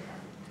 Yes.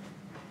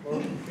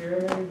 Motion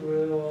carried,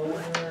 we'll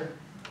enter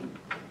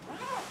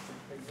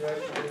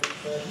executive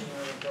session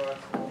at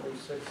approximately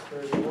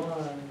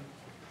 6:31.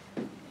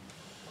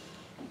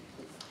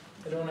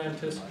 I don't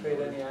anticipate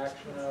any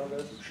action out of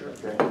this. Sure.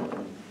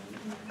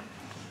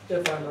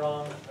 If I'm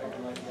wrong, I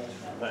can let you guys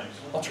know. Thanks.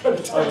 I'll try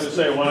to. I was gonna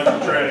say, why don't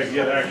you try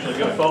to actually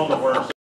get a phone that works?